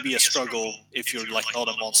 it's going to be a struggle if you're like not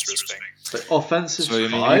a monstrous thing. But offensive So, I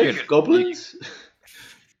mean, you 5 can- goblins?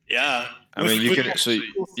 Yeah. I mean,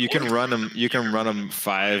 you can run them. You can run them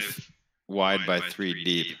 5 wide by 3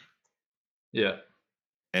 deep, Yeah.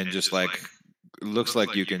 and just like looks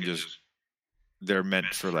like you can just. They're meant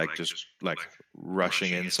for like just like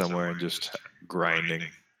rushing in somewhere and just grinding.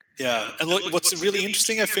 Yeah, and look, what's really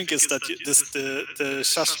interesting, I think, is that the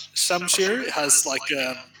Shamshir has like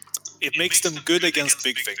it makes them good against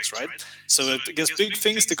big things, right? So against big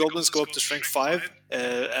things, the goblins go up to strength 5,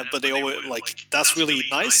 but they always that's really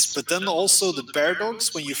nice. But then also the bear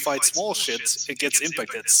dogs, when you fight small shit, it gets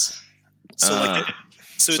impact hits. So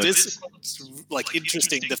it is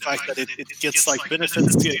interesting the fact that it gets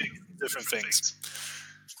benefits to different things.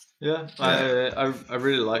 Yeah, I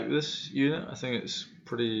really like this unit. I think it's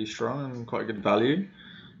pretty strong and quite good value.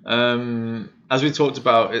 As we talked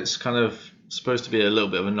about, it's kind of supposed to be a little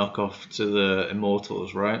bit of a knockoff to the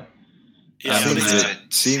Immortals, right? Yeah, but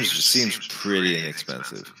it seems pretty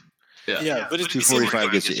inexpensive. Yeah, but it's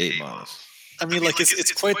 245 gets you 8 models. I mean,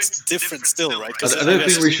 it's quite different still, right? I don't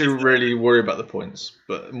think we should really worry about the points,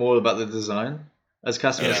 but more about the design. As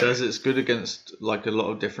Casimir says, it's good against a lot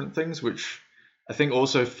of different things, which I think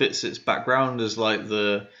also fits its background as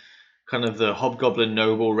the kind of the Hobgoblin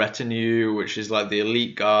Noble retinue, which is the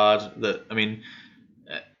elite guard. That I mean,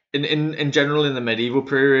 in general in the medieval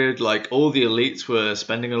period, all the elites were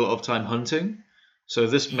spending a lot of time hunting, so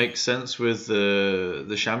this makes sense with the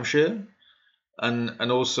Shamshir,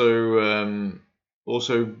 and also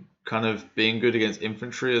kind of being good against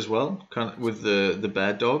infantry as well, kind of with the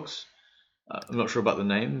bear dogs. I'm not sure about the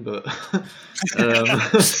name, but I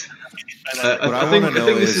think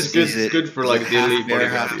this is good for the elite bear,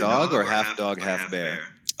 bodyguard. half dog, or half dog, half bear.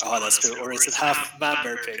 Oh, that's good. Or is it half man,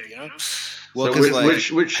 bear, pig? Well, So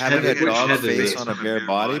because which having head- a which dog head is face it? on a bear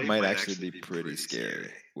body might actually be pretty scary,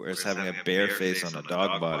 whereas having a bear face on a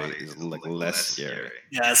dog body is less scary.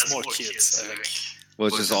 Yeah, it's more cute, I think. Well,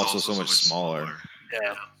 it's just also so much smaller.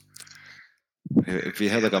 Yeah. If you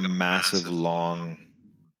had a massive long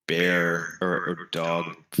bear or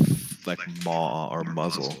dog maw or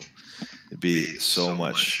muzzle, it'd be so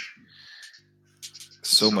much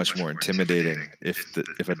more intimidating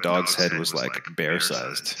if a dog's head was bear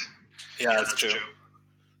sized. Yeah, that's true.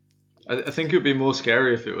 I think it would be more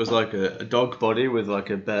scary if it was a dog body with a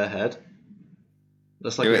bear head.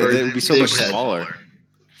 That's a very It would be so big much head. smaller.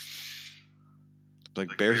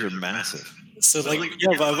 Bears are massive. So but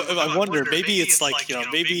I wonder, maybe it's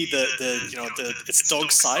maybe the it's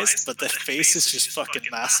dog sized, but the face is just fucking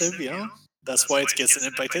massive, That's why it gets an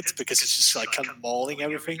impact hit, because it's just kind of mauling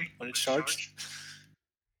everything when it's charged.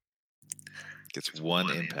 Gets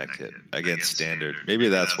 1 impact hit against standard. Maybe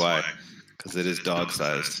that's why, because it is dog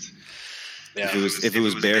sized. Yeah. If it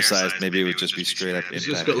was bear sized, maybe it would just be straight up It's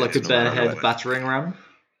impact. just got a hits no bear matter head what. battering ram.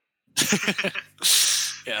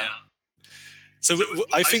 Yeah. So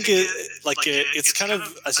I think it's kind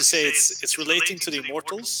of, as you say, it's relating to the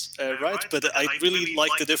Immortals, right? But I really like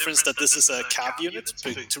the difference that this is a cav unit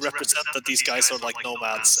to represent that these guys are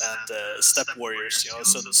nomads and steppe warriors.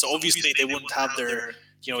 So obviously they wouldn't have their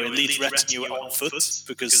elite retinue on foot,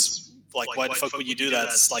 because why the fuck would you do that?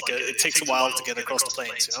 It's it takes a while to get across the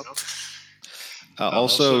plains,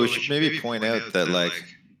 Also, we should maybe point out that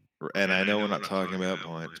and I know we're not talking about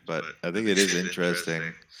points, but I think it is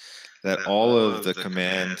interesting that all of the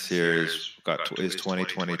commands here is 20.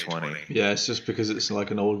 Yeah, it's just because it's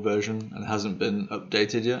an old version and hasn't been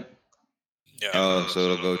updated yet. Yeah. Oh, so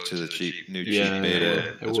it'll go to the new cheap beta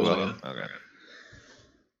it as will, well. yeah. Okay.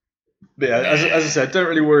 But yeah, as I said, don't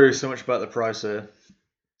really worry so much about the price here.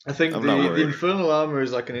 I think I'm not the worried. Infernal Armor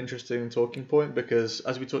is an interesting talking point, because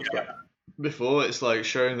as we talked about before, it's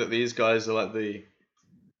showing that these guys are the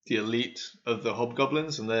elite of the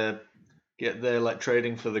Hobgoblins, and they're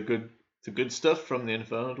trading for the good stuff from the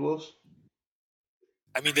Infernal Dwarves.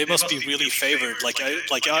 I mean, they must be really favored.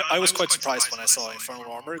 I was quite surprised when I saw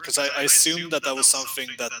Infernal Armor, because I assumed that was something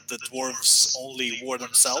that the dwarves only wore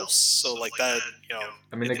themselves. So that,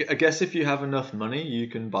 I mean, I guess if you have enough money, you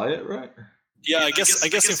can buy it, right? Yeah, I guess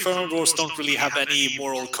Infernal dwarves don't really have any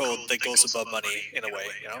moral code that goes above money in a way,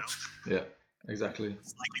 Yeah, exactly.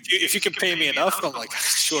 If you can pay me enough, I'm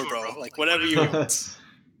sure, bro. Whatever you want.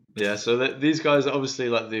 Yeah, so these guys are obviously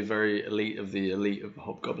the very elite of the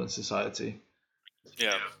Hobgoblin Society.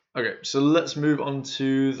 Yeah. Okay, so let's move on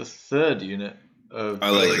to the third unit of I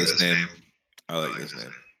like this name.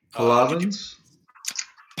 Paladins.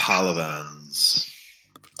 Paladins.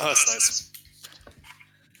 Oh, that's nice.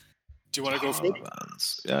 Do you want to go for it?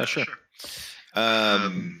 Paladins. Yeah, sure.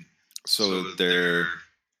 So they're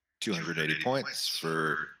 280 points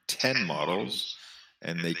for 10 models,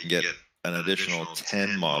 and they can get an additional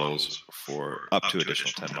 10 models for up to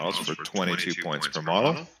additional 10 models for 22 points per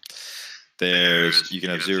model. You can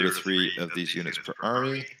have 0 to 3 of these units per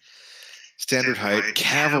army. Standard height,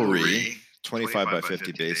 cavalry, 25 by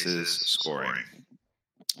 50 bases, scoring.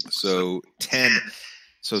 So 10.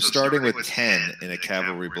 So starting with 10 in a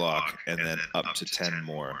cavalry block and then up to 10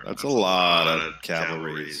 more. That's a lot of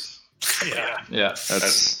cavalries. Yeah, Yeah.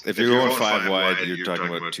 That's if you're going 5 wide, you're talking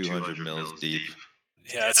about 200 mils deep.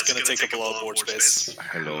 yeah, it's gonna take up a lot of board space.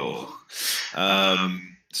 Hello.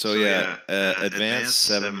 So advanced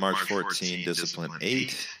 7, Mark 14, discipline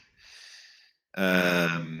 8.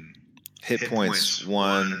 Hit points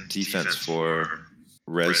 1, defense 4,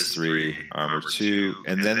 res 3, armor 2,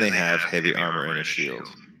 and then they have heavy armor and a shield.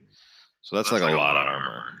 So that's like a lot of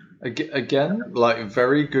armor. Again, like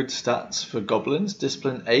very good stats for goblins.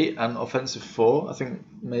 Discipline 8 and offensive 4. I think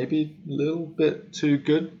maybe a little bit too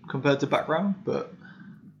good compared to background, but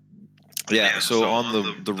Yeah, so on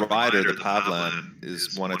the rider, the Pavlan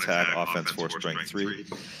is 1 attack, offense 4, strength 3,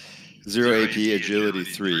 0 AP, agility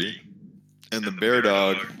 3, and the bear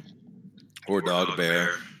dog or dog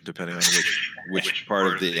bear, depending on which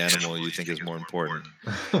part of the animal you think is more important,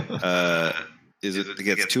 it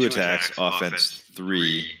gets 2 attacks, offense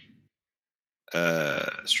 3,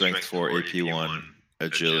 strength 4, AP 1,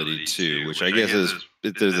 agility 2, which I guess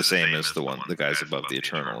they're the same as the guys above the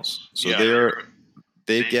Eternals. So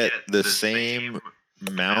they get the same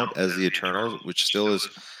amount as the Eternals, which still is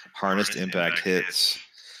harnessed impact hits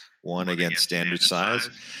 1 against standard size,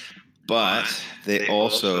 but they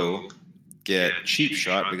also get cheap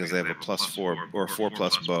shot because they have a +4 or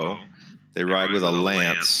 4+ bow. They ride with a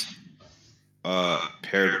lance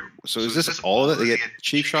paired. So is this all of it? They get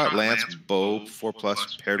cheap shot, lance, bow,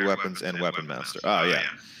 4+ paired weapons, and weapon master. Oh yeah,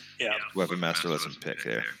 Yeah, weapon master lets them pick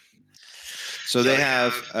there. So they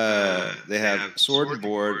have sword and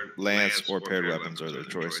board, lance, or paired weapons are their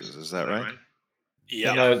choices. Is that right?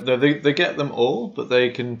 yeah. no, they get them all, but they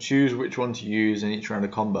can choose which one to use in each round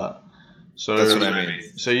of combat. So That's what I mean.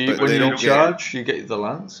 So you, But when they you don't charge, you get the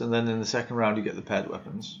lance, and then in the second round you get the paired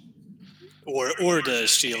weapons. Or the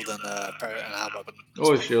shield and hand weapon.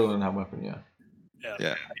 Or shield and hand weapon, yeah.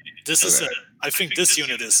 Yeah. This is Okay. I think this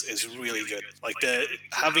unit is really good. Like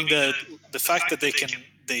having the fact that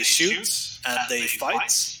they shoot and they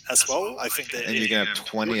fight as well. I think that And you can have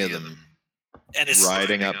 20 of them and it's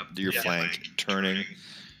riding up your flank, turning,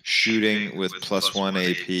 shooting with +1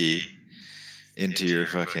 AP into your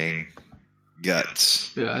fucking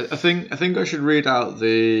guts. Yeah, I think I should read out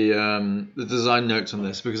the design notes on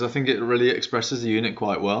this because I think it really expresses the unit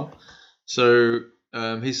quite well. So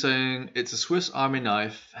he's saying it's a Swiss Army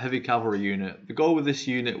knife heavy cavalry unit. The goal with this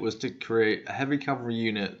unit was to create a heavy cavalry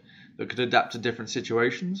unit that could adapt to different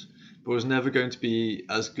situations, but was never going to be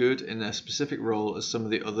as good in a specific role as some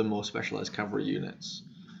of the other more specialized cavalry units.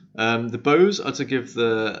 The bows are to give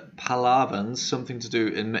the Palavans something to do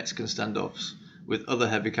in Mexican standoffs with other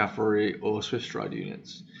heavy cavalry or swift stride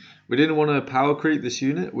units. We didn't want to power creep this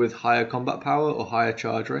unit with higher combat power or higher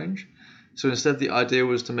charge range, so instead the idea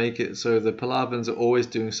was to make it so the Palavans are always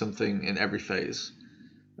doing something in every phase.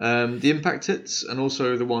 The impact hits and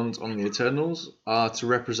also the ones on the Eternals are to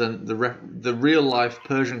represent the real-life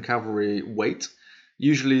Persian cavalry weight.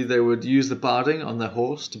 Usually they would use the barding on their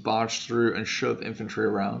horse to barge through and shove infantry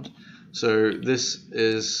around, so this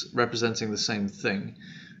is representing the same thing.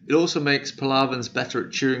 It also makes Palavans better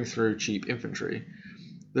at chewing through cheap infantry.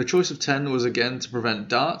 The choice of 10 was again to prevent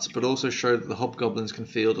darts, but also show that the hobgoblins can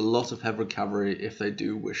field a lot of heavy cavalry if they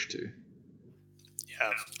do wish to.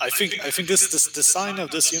 Yeah, I think this design of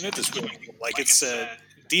this unit is really cool. Like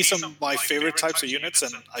these are my favorite types of units,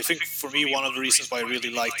 and I think for me one of the reasons why I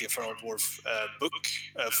really like the Infernal Dwarf book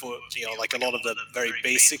for like a lot of the very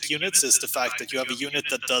basic units is the fact that you have a unit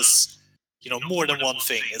that does more than one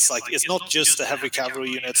thing. It's like it's not just a heavy cavalry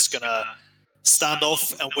unit that's gonna stand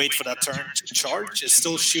off and wait for that turn to charge. It's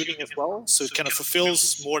still shooting as well, so it kind of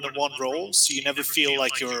fulfills more than one role. So you never feel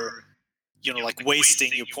like you're like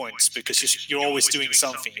wasting your points because you're always doing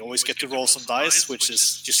something. You always get to roll some dice, which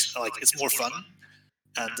is just like it's more fun,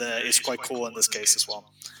 and it's quite cool in this case as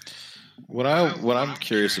well. What I'm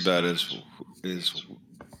curious about is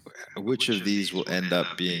which of these will end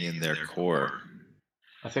up being in their core.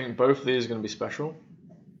 I think both of these are going to be special.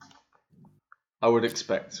 I would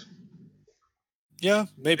expect. Yeah,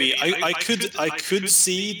 maybe. I could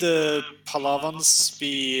see the Palavans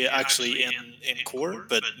be actually in core,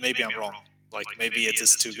 but maybe I'm wrong. Like maybe it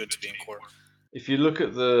is too good to be in core. If you look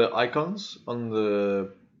at the icons on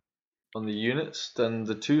the units, then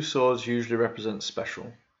the 2 swords usually represent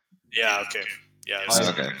special. Yeah. Okay. Yeah.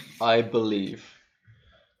 Okay. I believe.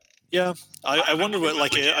 Yeah, I wonder what,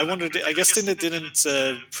 like, I wondered, I guess they didn't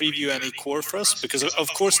preview any core for us, because of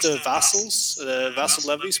course the vassal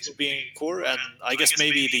levies will be in core, and I guess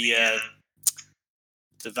maybe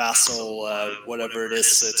the vassal, whatever it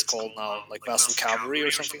is it's called now, like vassal cavalry or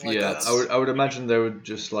something like that. I would imagine they would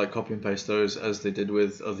just like copy and paste those as they did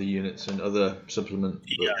with other units and other supplement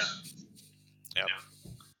books. Yeah.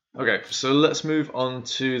 Okay, so let's move on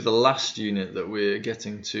to the last unit that we're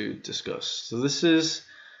getting to discuss. So this is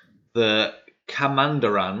the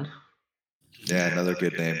Kamandaran. Yeah, another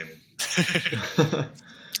good name.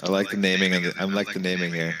 I like the naming and I like the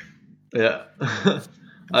naming here. Yeah.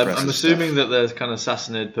 I'm Impressive assuming stuff. that they're kind of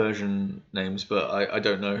Sassanid Persian names, but I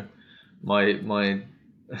don't know. My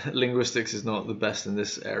linguistics is not the best in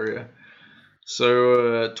this area.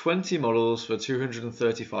 So 20 models for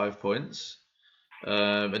 235 points.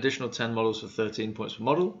 Additional 10 models for 13 points per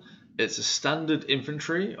model. It's a standard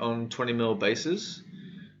infantry on 20mm bases.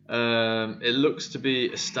 It looks to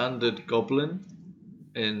be a standard goblin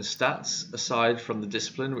in stats, aside from the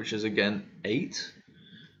discipline, which is again 8.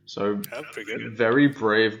 So Yeah, pretty good. very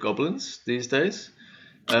brave goblins these days.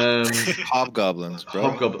 Hobgoblins,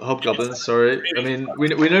 bro. Hobgoblins, sorry. I mean, we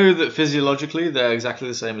know that physiologically they're exactly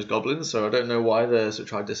the same as goblins, so I don't know why they're such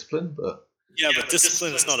high discipline, but Yeah, but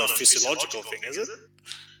discipline is not a physiological thing, is it?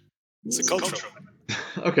 It's a cultural.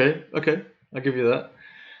 okay, I'll give you that.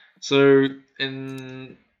 So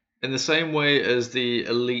in the same way as the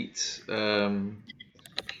elite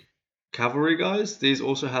cavalry guys, these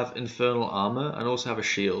also have infernal armor and also have a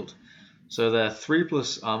shield. So they're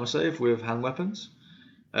 3+ armor save with hand weapons.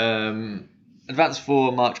 Advance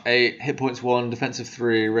 4, March 8, hit points 1, defensive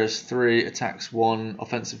 3, res 3, attacks 1,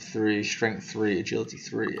 offensive 3, strength 3, agility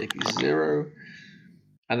 3, AP 0.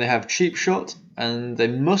 And they have cheap shot, and they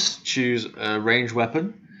must choose a ranged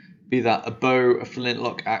weapon, be that a bow, a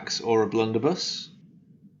flintlock axe, or a blunderbuss.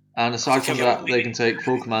 And aside from that, they can take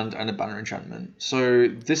full command and a banner enchantment. So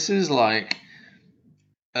this is like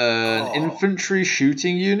an infantry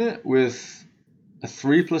shooting unit with a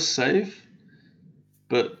 3+ save,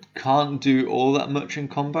 but can't do all that much in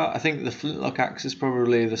combat. I think the flintlock axe is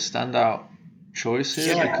probably the standout choice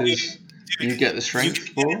here because you get the strength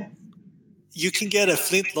 4. You can get a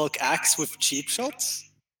flintlock axe with cheap shots.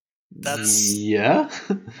 That's Yeah.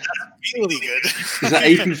 really good. Is that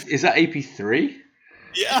AP? Is that AP 3?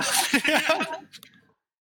 Yeah.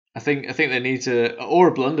 I think they need to, or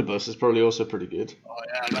a blunderbuss is probably also pretty good. Oh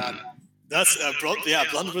yeah, man. That's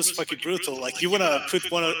blunderbuss is fucking brutal. Like you wanna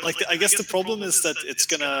put one of, like I guess the problem is that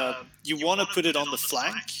you wanna put it on the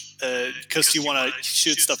flank because you wanna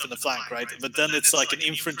shoot stuff in the flank, right? But then it's like an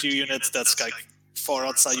infantry unit that's like far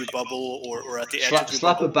outside your bubble or at the edge of your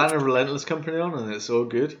Slap bubble. a Banner of Relentless Company on and it's all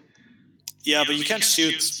good. Yeah, but you can't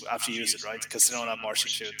shoot after you use it, right? Because they don't have marching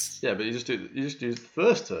shoots. Yeah, but you just use the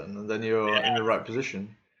first turn and then you're in the right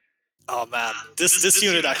position. Oh man, this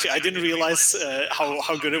unit actually, I didn't realize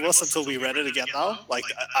how good it was until we read it again now. Like,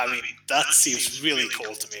 I mean, that seems really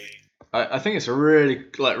cool to me. I think it's a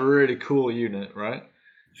really cool unit, right?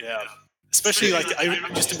 Yeah. Especially like I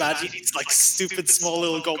just imagine it's like stupid small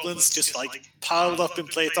little goblins just like piled up in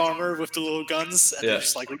plate armor with the little guns and they're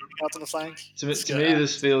just like looking out on the flank. To me,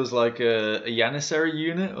 this feels like a Janissary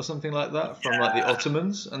unit or something like that from like the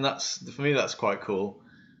Ottomans, and for me that's quite cool.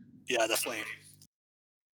 Yeah, definitely.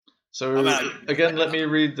 So again, let me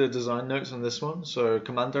read the design notes on this one. So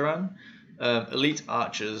Kamandaran, elite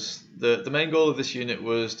archers. The main goal of this unit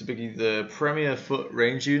was to be the premier foot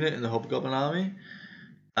range unit in the Hobgoblin army.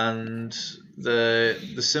 And the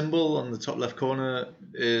symbol on the top left corner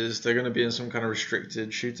is they're going to be in some kind of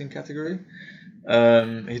restricted shooting category.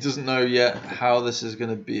 He doesn't know yet how this is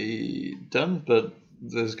going to be done, but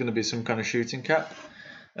there's going to be some kind of shooting cap.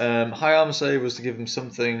 High armor save was to give them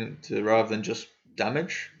something to rather than just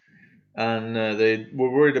damage, and they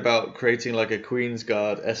were worried about creating like a Queen's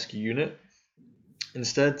Guard-esque unit.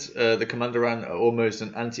 Instead, the Kamandaran are almost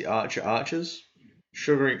an anti-archer archers,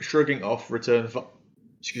 shrugging off return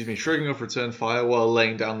fire while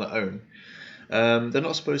laying down their own. They're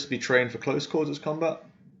not supposed to be trained for close quarters combat,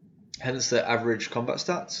 hence their average combat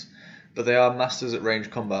stats, but they are masters at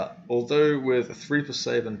range combat. Although with a 3+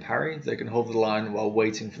 save and parry, they can hold the line while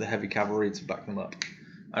waiting for the heavy cavalry to back them up.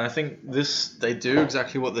 And I think they do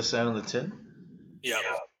exactly what they say on the tin. Yeah.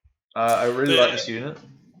 I really like this unit.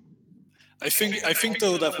 I think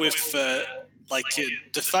though that with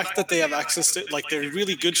the fact that they have access to they're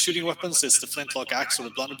really good shooting weapons is the flintlock axe or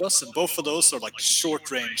the blunderbuss, and both of those are like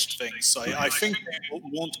short-ranged things. So I think they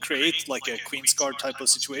won't create like a Queen's Guard type of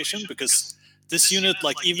situation because this unit,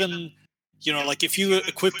 like even if you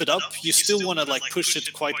equip it up, you still want to like push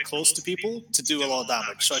it quite close to people to do a lot of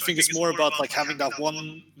damage. So I think it's more about like having that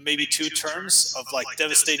 1, maybe 2 turns of like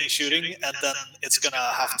devastating shooting, and then it's gonna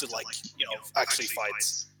have to actually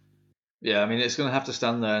fight. Yeah, I mean, it's going to have to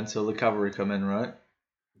stand there until the cavalry come in, right?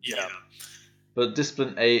 Yeah. But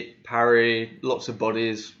Discipline 8, parry, lots of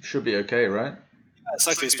bodies, should be okay, right?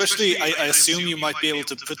 Exactly. Especially, I assume you might be able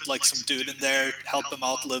to put like some dude in there, help him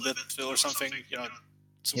out a little bit or something,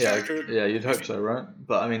 some Yeah, character. yeah, you'd hope so, right?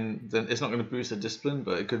 But I mean, then it's not going to boost their discipline,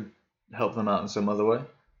 but it could help them out in some other way.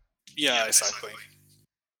 Yeah, exactly.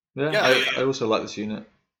 Yeah, Yeah, I also like this unit.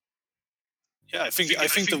 Yeah, I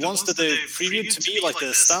think the ones that they previewed to me, like the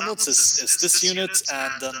standouts, is this unit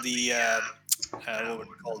and then the what would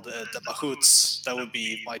we call the Mahouts. That would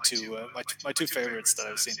be my two favorites that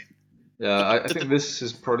I've seen. Yeah, I think this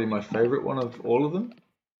is probably my favorite one of all of them.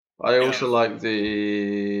 I also like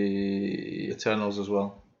the Eternals as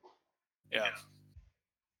well. Yeah.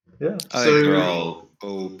 Yeah. I think they're all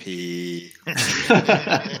OP.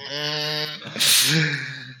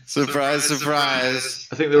 Surprise, surprise.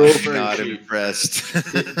 I think they're all I'm very not cheap. impressed.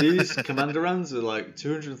 These Commanderans are like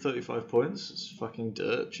 235 points. It's fucking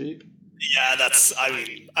dirt cheap. Yeah, that's. I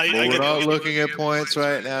mean, I We're get not looking at points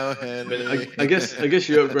right now, Henry. I mean, I guess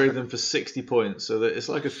you upgrade them for 60 points, so that it's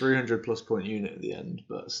like a 300 plus point unit at the end,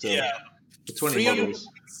 but still. Yeah. For 20 300 models.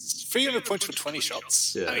 300 points for 20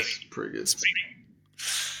 shots. Yeah, I mean, it's pretty good.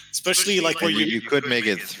 especially like Or when you could make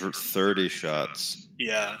it 30 shots.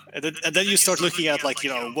 Yeah, and then you start looking at like,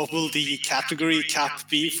 what will the category cap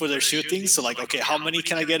be for their shooting? So like, okay, how many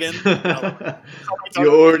can I get in? You're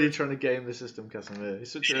already trying to game the system, Casimir.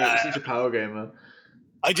 He's such a power gamer.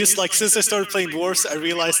 I just like, since I started playing Dwarves, I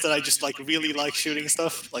realized that I just like really like shooting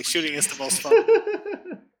stuff. Like shooting is the most fun.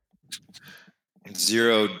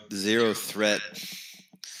 Zero threat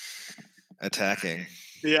attacking.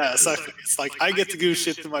 Yeah, exactly. It's like I get to do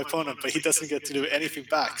shit to my opponent, but he doesn't get to do anything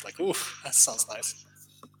back. Like, ooh, that sounds nice.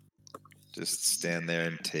 Just stand there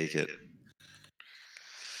and take it.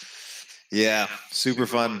 Yeah, super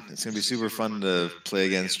fun. It's gonna be super fun to play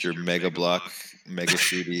against your mega block, mega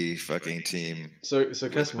shooty fucking team. So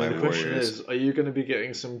Casimir, my the question warriors. is, are you going to be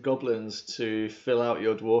getting some goblins to fill out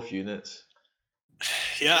your dwarf units?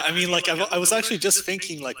 Yeah, I mean, like I was actually just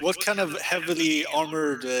thinking, like, what kind of heavily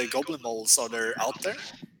armored goblin molds are there out there?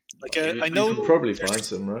 Like, I know you can probably find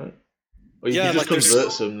some, right? Or you Yeah, can just like, there's-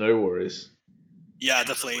 convert some, no worries. Yeah,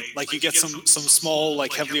 definitely. Like you get some small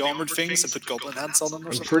like heavily armored things and put goblin hands on them or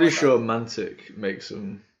I'm something. pretty like sure Mantic makes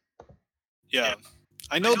them. That. Yeah,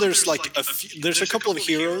 I know there's like there's a couple of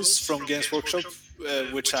heroes from Games Workshop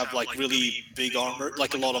which have like really big armor,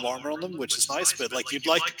 like a lot of armor on them, which is nice. But like you'd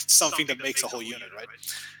like something that makes a whole unit, right?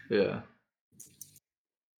 Yeah.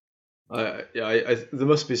 There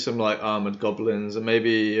must be some like armored goblins and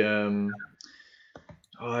maybe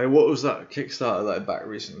what was that Kickstarter that I backed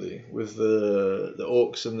recently with the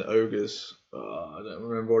orcs and the ogres? I don't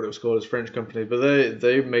remember what it was called. It's a French company, but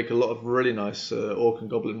they make a lot of really nice orc and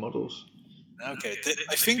goblin models. Okay,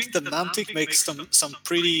 I think the Mantic makes some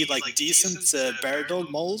pretty like decent bear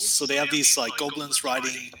dog molds. So they have these like goblins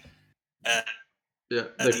riding. Yeah,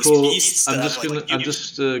 they're these called. beasts that I'm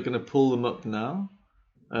just gonna pull them up now.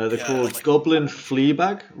 They're Yeah, called like- Goblin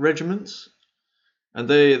Fleabag Regiments, and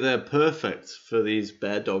they're perfect for these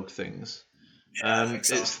bear dog things. Yeah, I think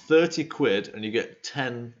so. It's 30 quid, and you get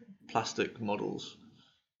 10 plastic models,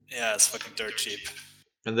 Yeah, it's fucking dirt cheap.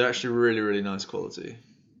 and they're actually really really nice quality.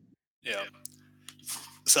 Yeah.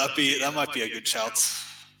 So that might be a good shout.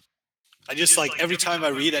 I just like every time I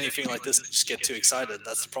read anything like this, I just get too excited.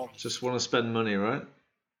 That's the problem. Just want to spend money, right?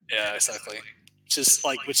 Yeah, exactly. Just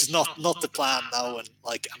like which is not the plan now, and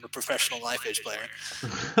like I'm a professional knife edge player.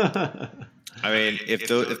 I mean, if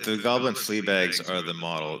the goblin flea bags are the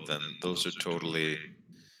model, then those are totally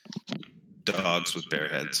dogs with bare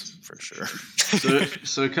heads for sure.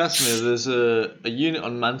 So Casimir, there's a unit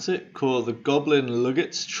on Mantic called the Goblin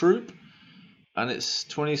Luggets Troop, and it's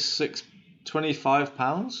 25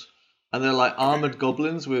 pounds, and they're like armored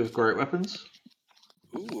goblins with great weapons.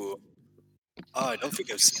 Ooh. Oh, I don't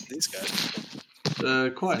think I've seen these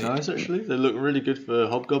guys. Quite nice actually. They look really good for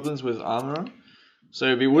hobgoblins with armor on. So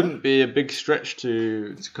it wouldn't be a big stretch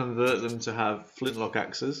to convert them to have flintlock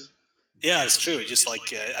axes. Yeah, it's true. Just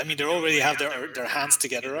like I mean, they already have their hands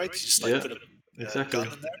together, right? Just like Yeah, put a exactly.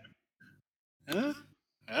 gun in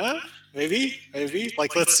there. Maybe.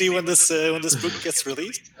 Like, let's see when this book gets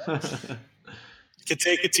released. You can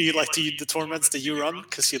take it to you, like to the tournaments that you run,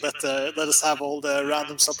 because you let us have all the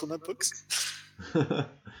random supplement books.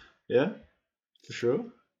 Yeah, for sure.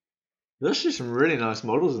 There's actually some really nice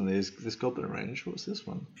models in this goblin range. What's this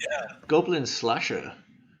one? Yeah. Goblin Slasher.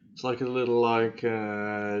 It's like a little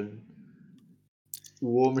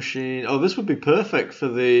war machine. Oh, this would be perfect for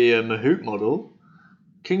the Mahout model.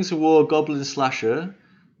 Kings of War Goblin Slasher,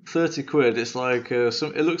 30 quid. It's like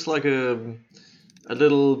it looks like a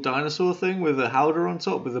little dinosaur thing with a howder on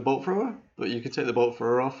top with a bolt thrower, but you could take the bolt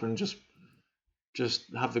thrower off and just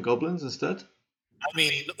have the goblins instead. I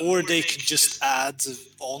mean, or they could just add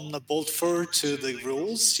on a bolt thrower to the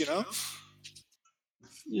rules, you know?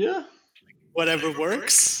 Yeah, whatever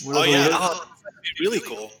works. Whatever oh yeah, works. that'd be really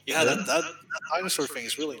cool. Yeah, Yeah. that dinosaur thing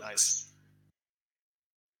is really nice.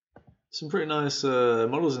 Some pretty nice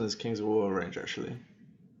models in this Kings of War range, actually.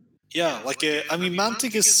 Yeah, like I mean,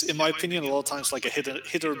 Mantic is, in my opinion, a lot of times like a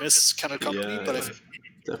hit or miss kind of company, Yeah, but yeah, I think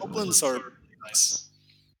definitely. goblins are really nice.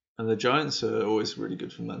 And the Giants are always really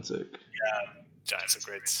good for Mantic. Giants are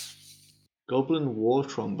great. Goblin War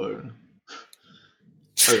Trombone.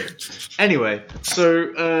 Okay. Anyway,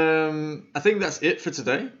 so I think that's it for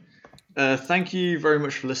today. Thank you very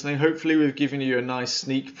much for listening. Hopefully we've given you a nice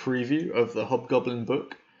sneak preview of the Hobgoblin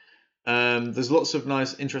book. There's lots of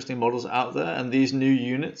nice, interesting models out there, and these new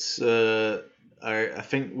units, I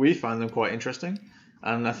think we find them quite interesting,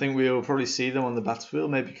 and I think we'll probably see them on the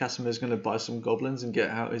battlefield. Maybe Casimir's going to buy some goblins and get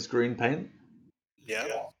out his green paint. Yeah.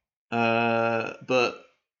 But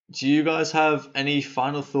do you guys have any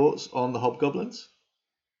final thoughts on the Hobgoblins?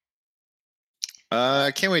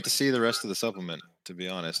 I can't wait to see the rest of the supplement. To be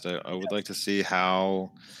honest, I would like to see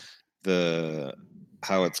how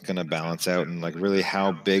it's going to balance out, and like really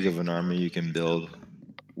how big of an army you can build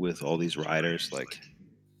with all these riders. Like,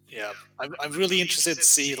 Yeah, I'm really interested to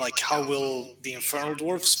see like how will the Infernal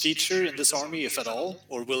Dwarfs feature in this army, if at all,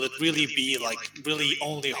 or will it really be like really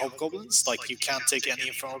only Hobgoblins? Like you can't take any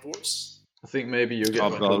Infernal Dwarfs. I think maybe you'll get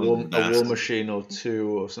like a Hobgoblin war machine or two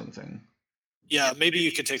or something. Yeah, maybe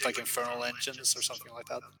you could take like Infernal Engines or something like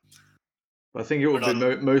that. But I think it would be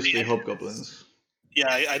not- mostly Hobgoblins. Yeah,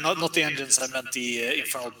 I not the engines. I meant the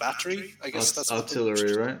Infernal Battery. I guess that's what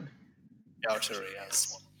Artillery, right? Yeah, artillery. Yeah, that's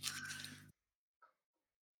the one.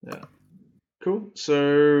 Yeah. Cool.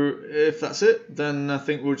 So if that's it, then I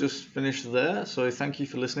think we'll just finish there. So thank you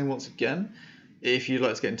for listening once again. If you'd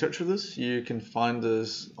like to get in touch with us, you can find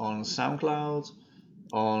us on SoundCloud,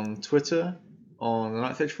 on Twitter, on the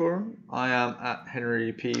Ninth Edge Forum. I am at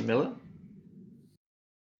Henry P. Miller.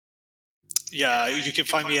 Yeah, you can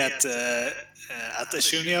find me at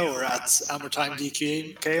Ashunia or at Amortime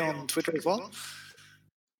DK on Twitter as well.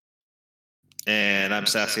 and I'm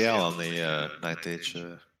Sassiel on the Ninth Age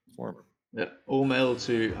forum. Yeah, all mail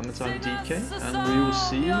to Amatime DK, and we will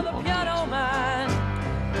see you on the next one. Man,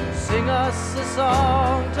 sing us a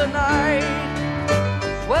song tonight.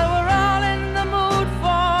 Well, we're all in the mood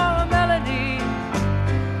for a melody,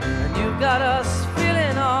 and you got us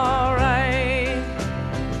feeling alright.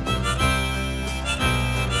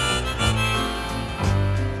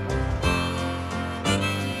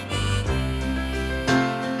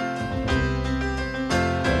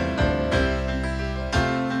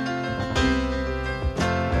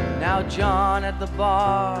 Now John at the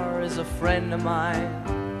bar is a friend of mine.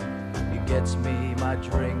 He gets me my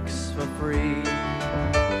drinks for free,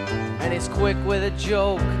 and he's quick with a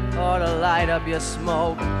joke or to light up your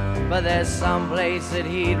smoke, but there's some place that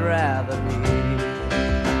he'd rather be.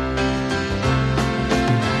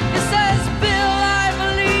 He says, Bill, I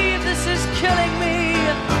believe this is killing me,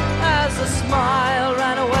 as a smile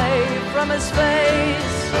ran away from his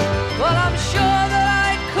face. Well, I'm sure that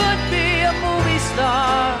I could be a movie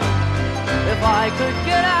star if I could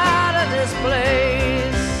get out of this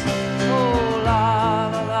place. Oh, la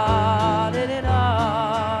la la, did it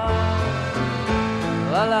all.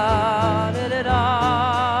 La la, did it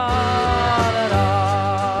all at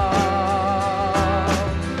all.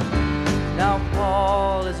 Now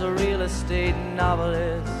Paul is a real estate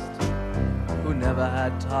novelist who never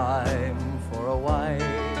had time for a wife,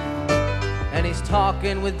 and he's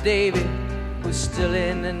talking with David, who's still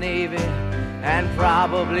in the Navy and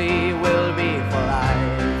probably will be for life.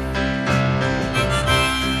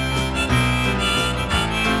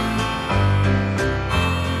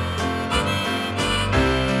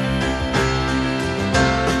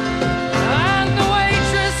 And the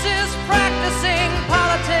waitress is practicing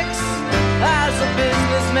politics as the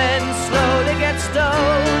businessmen slowly get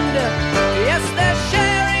stoned. Yes, they're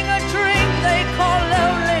sharing a drink they call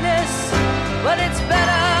loneliness, but it's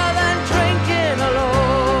better than drinking alone.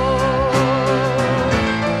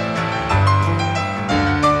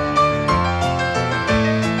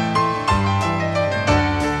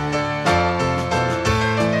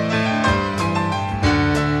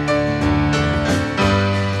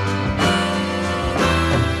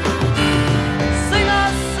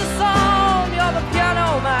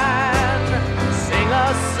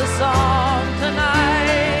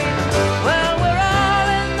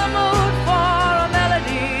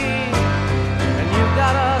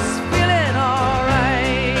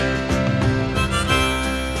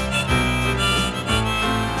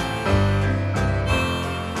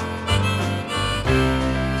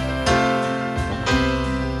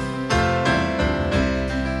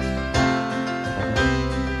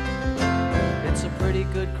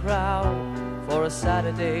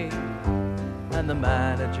 Saturday, and the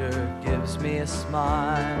manager gives me a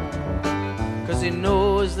smile, 'cause he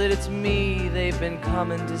knows that it's me they've been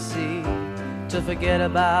coming to see, to forget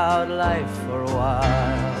about life for a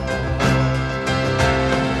while.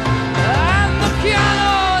 And the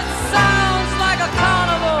piano, it sounds like a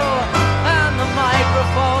carnival, and the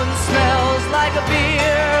microphone smells like a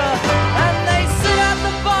beer, and they sit at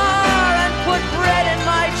the bar and put bread in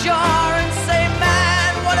my jar and say,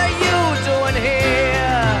 man, what are you doing here?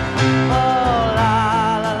 Oh, la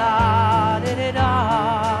la la, di-di-da,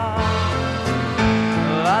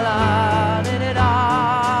 la la, di-di-da,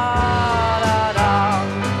 da-da.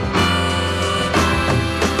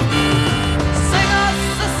 Sing us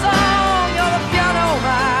a song, you're the piano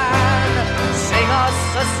man. Sing us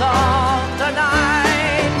a song tonight.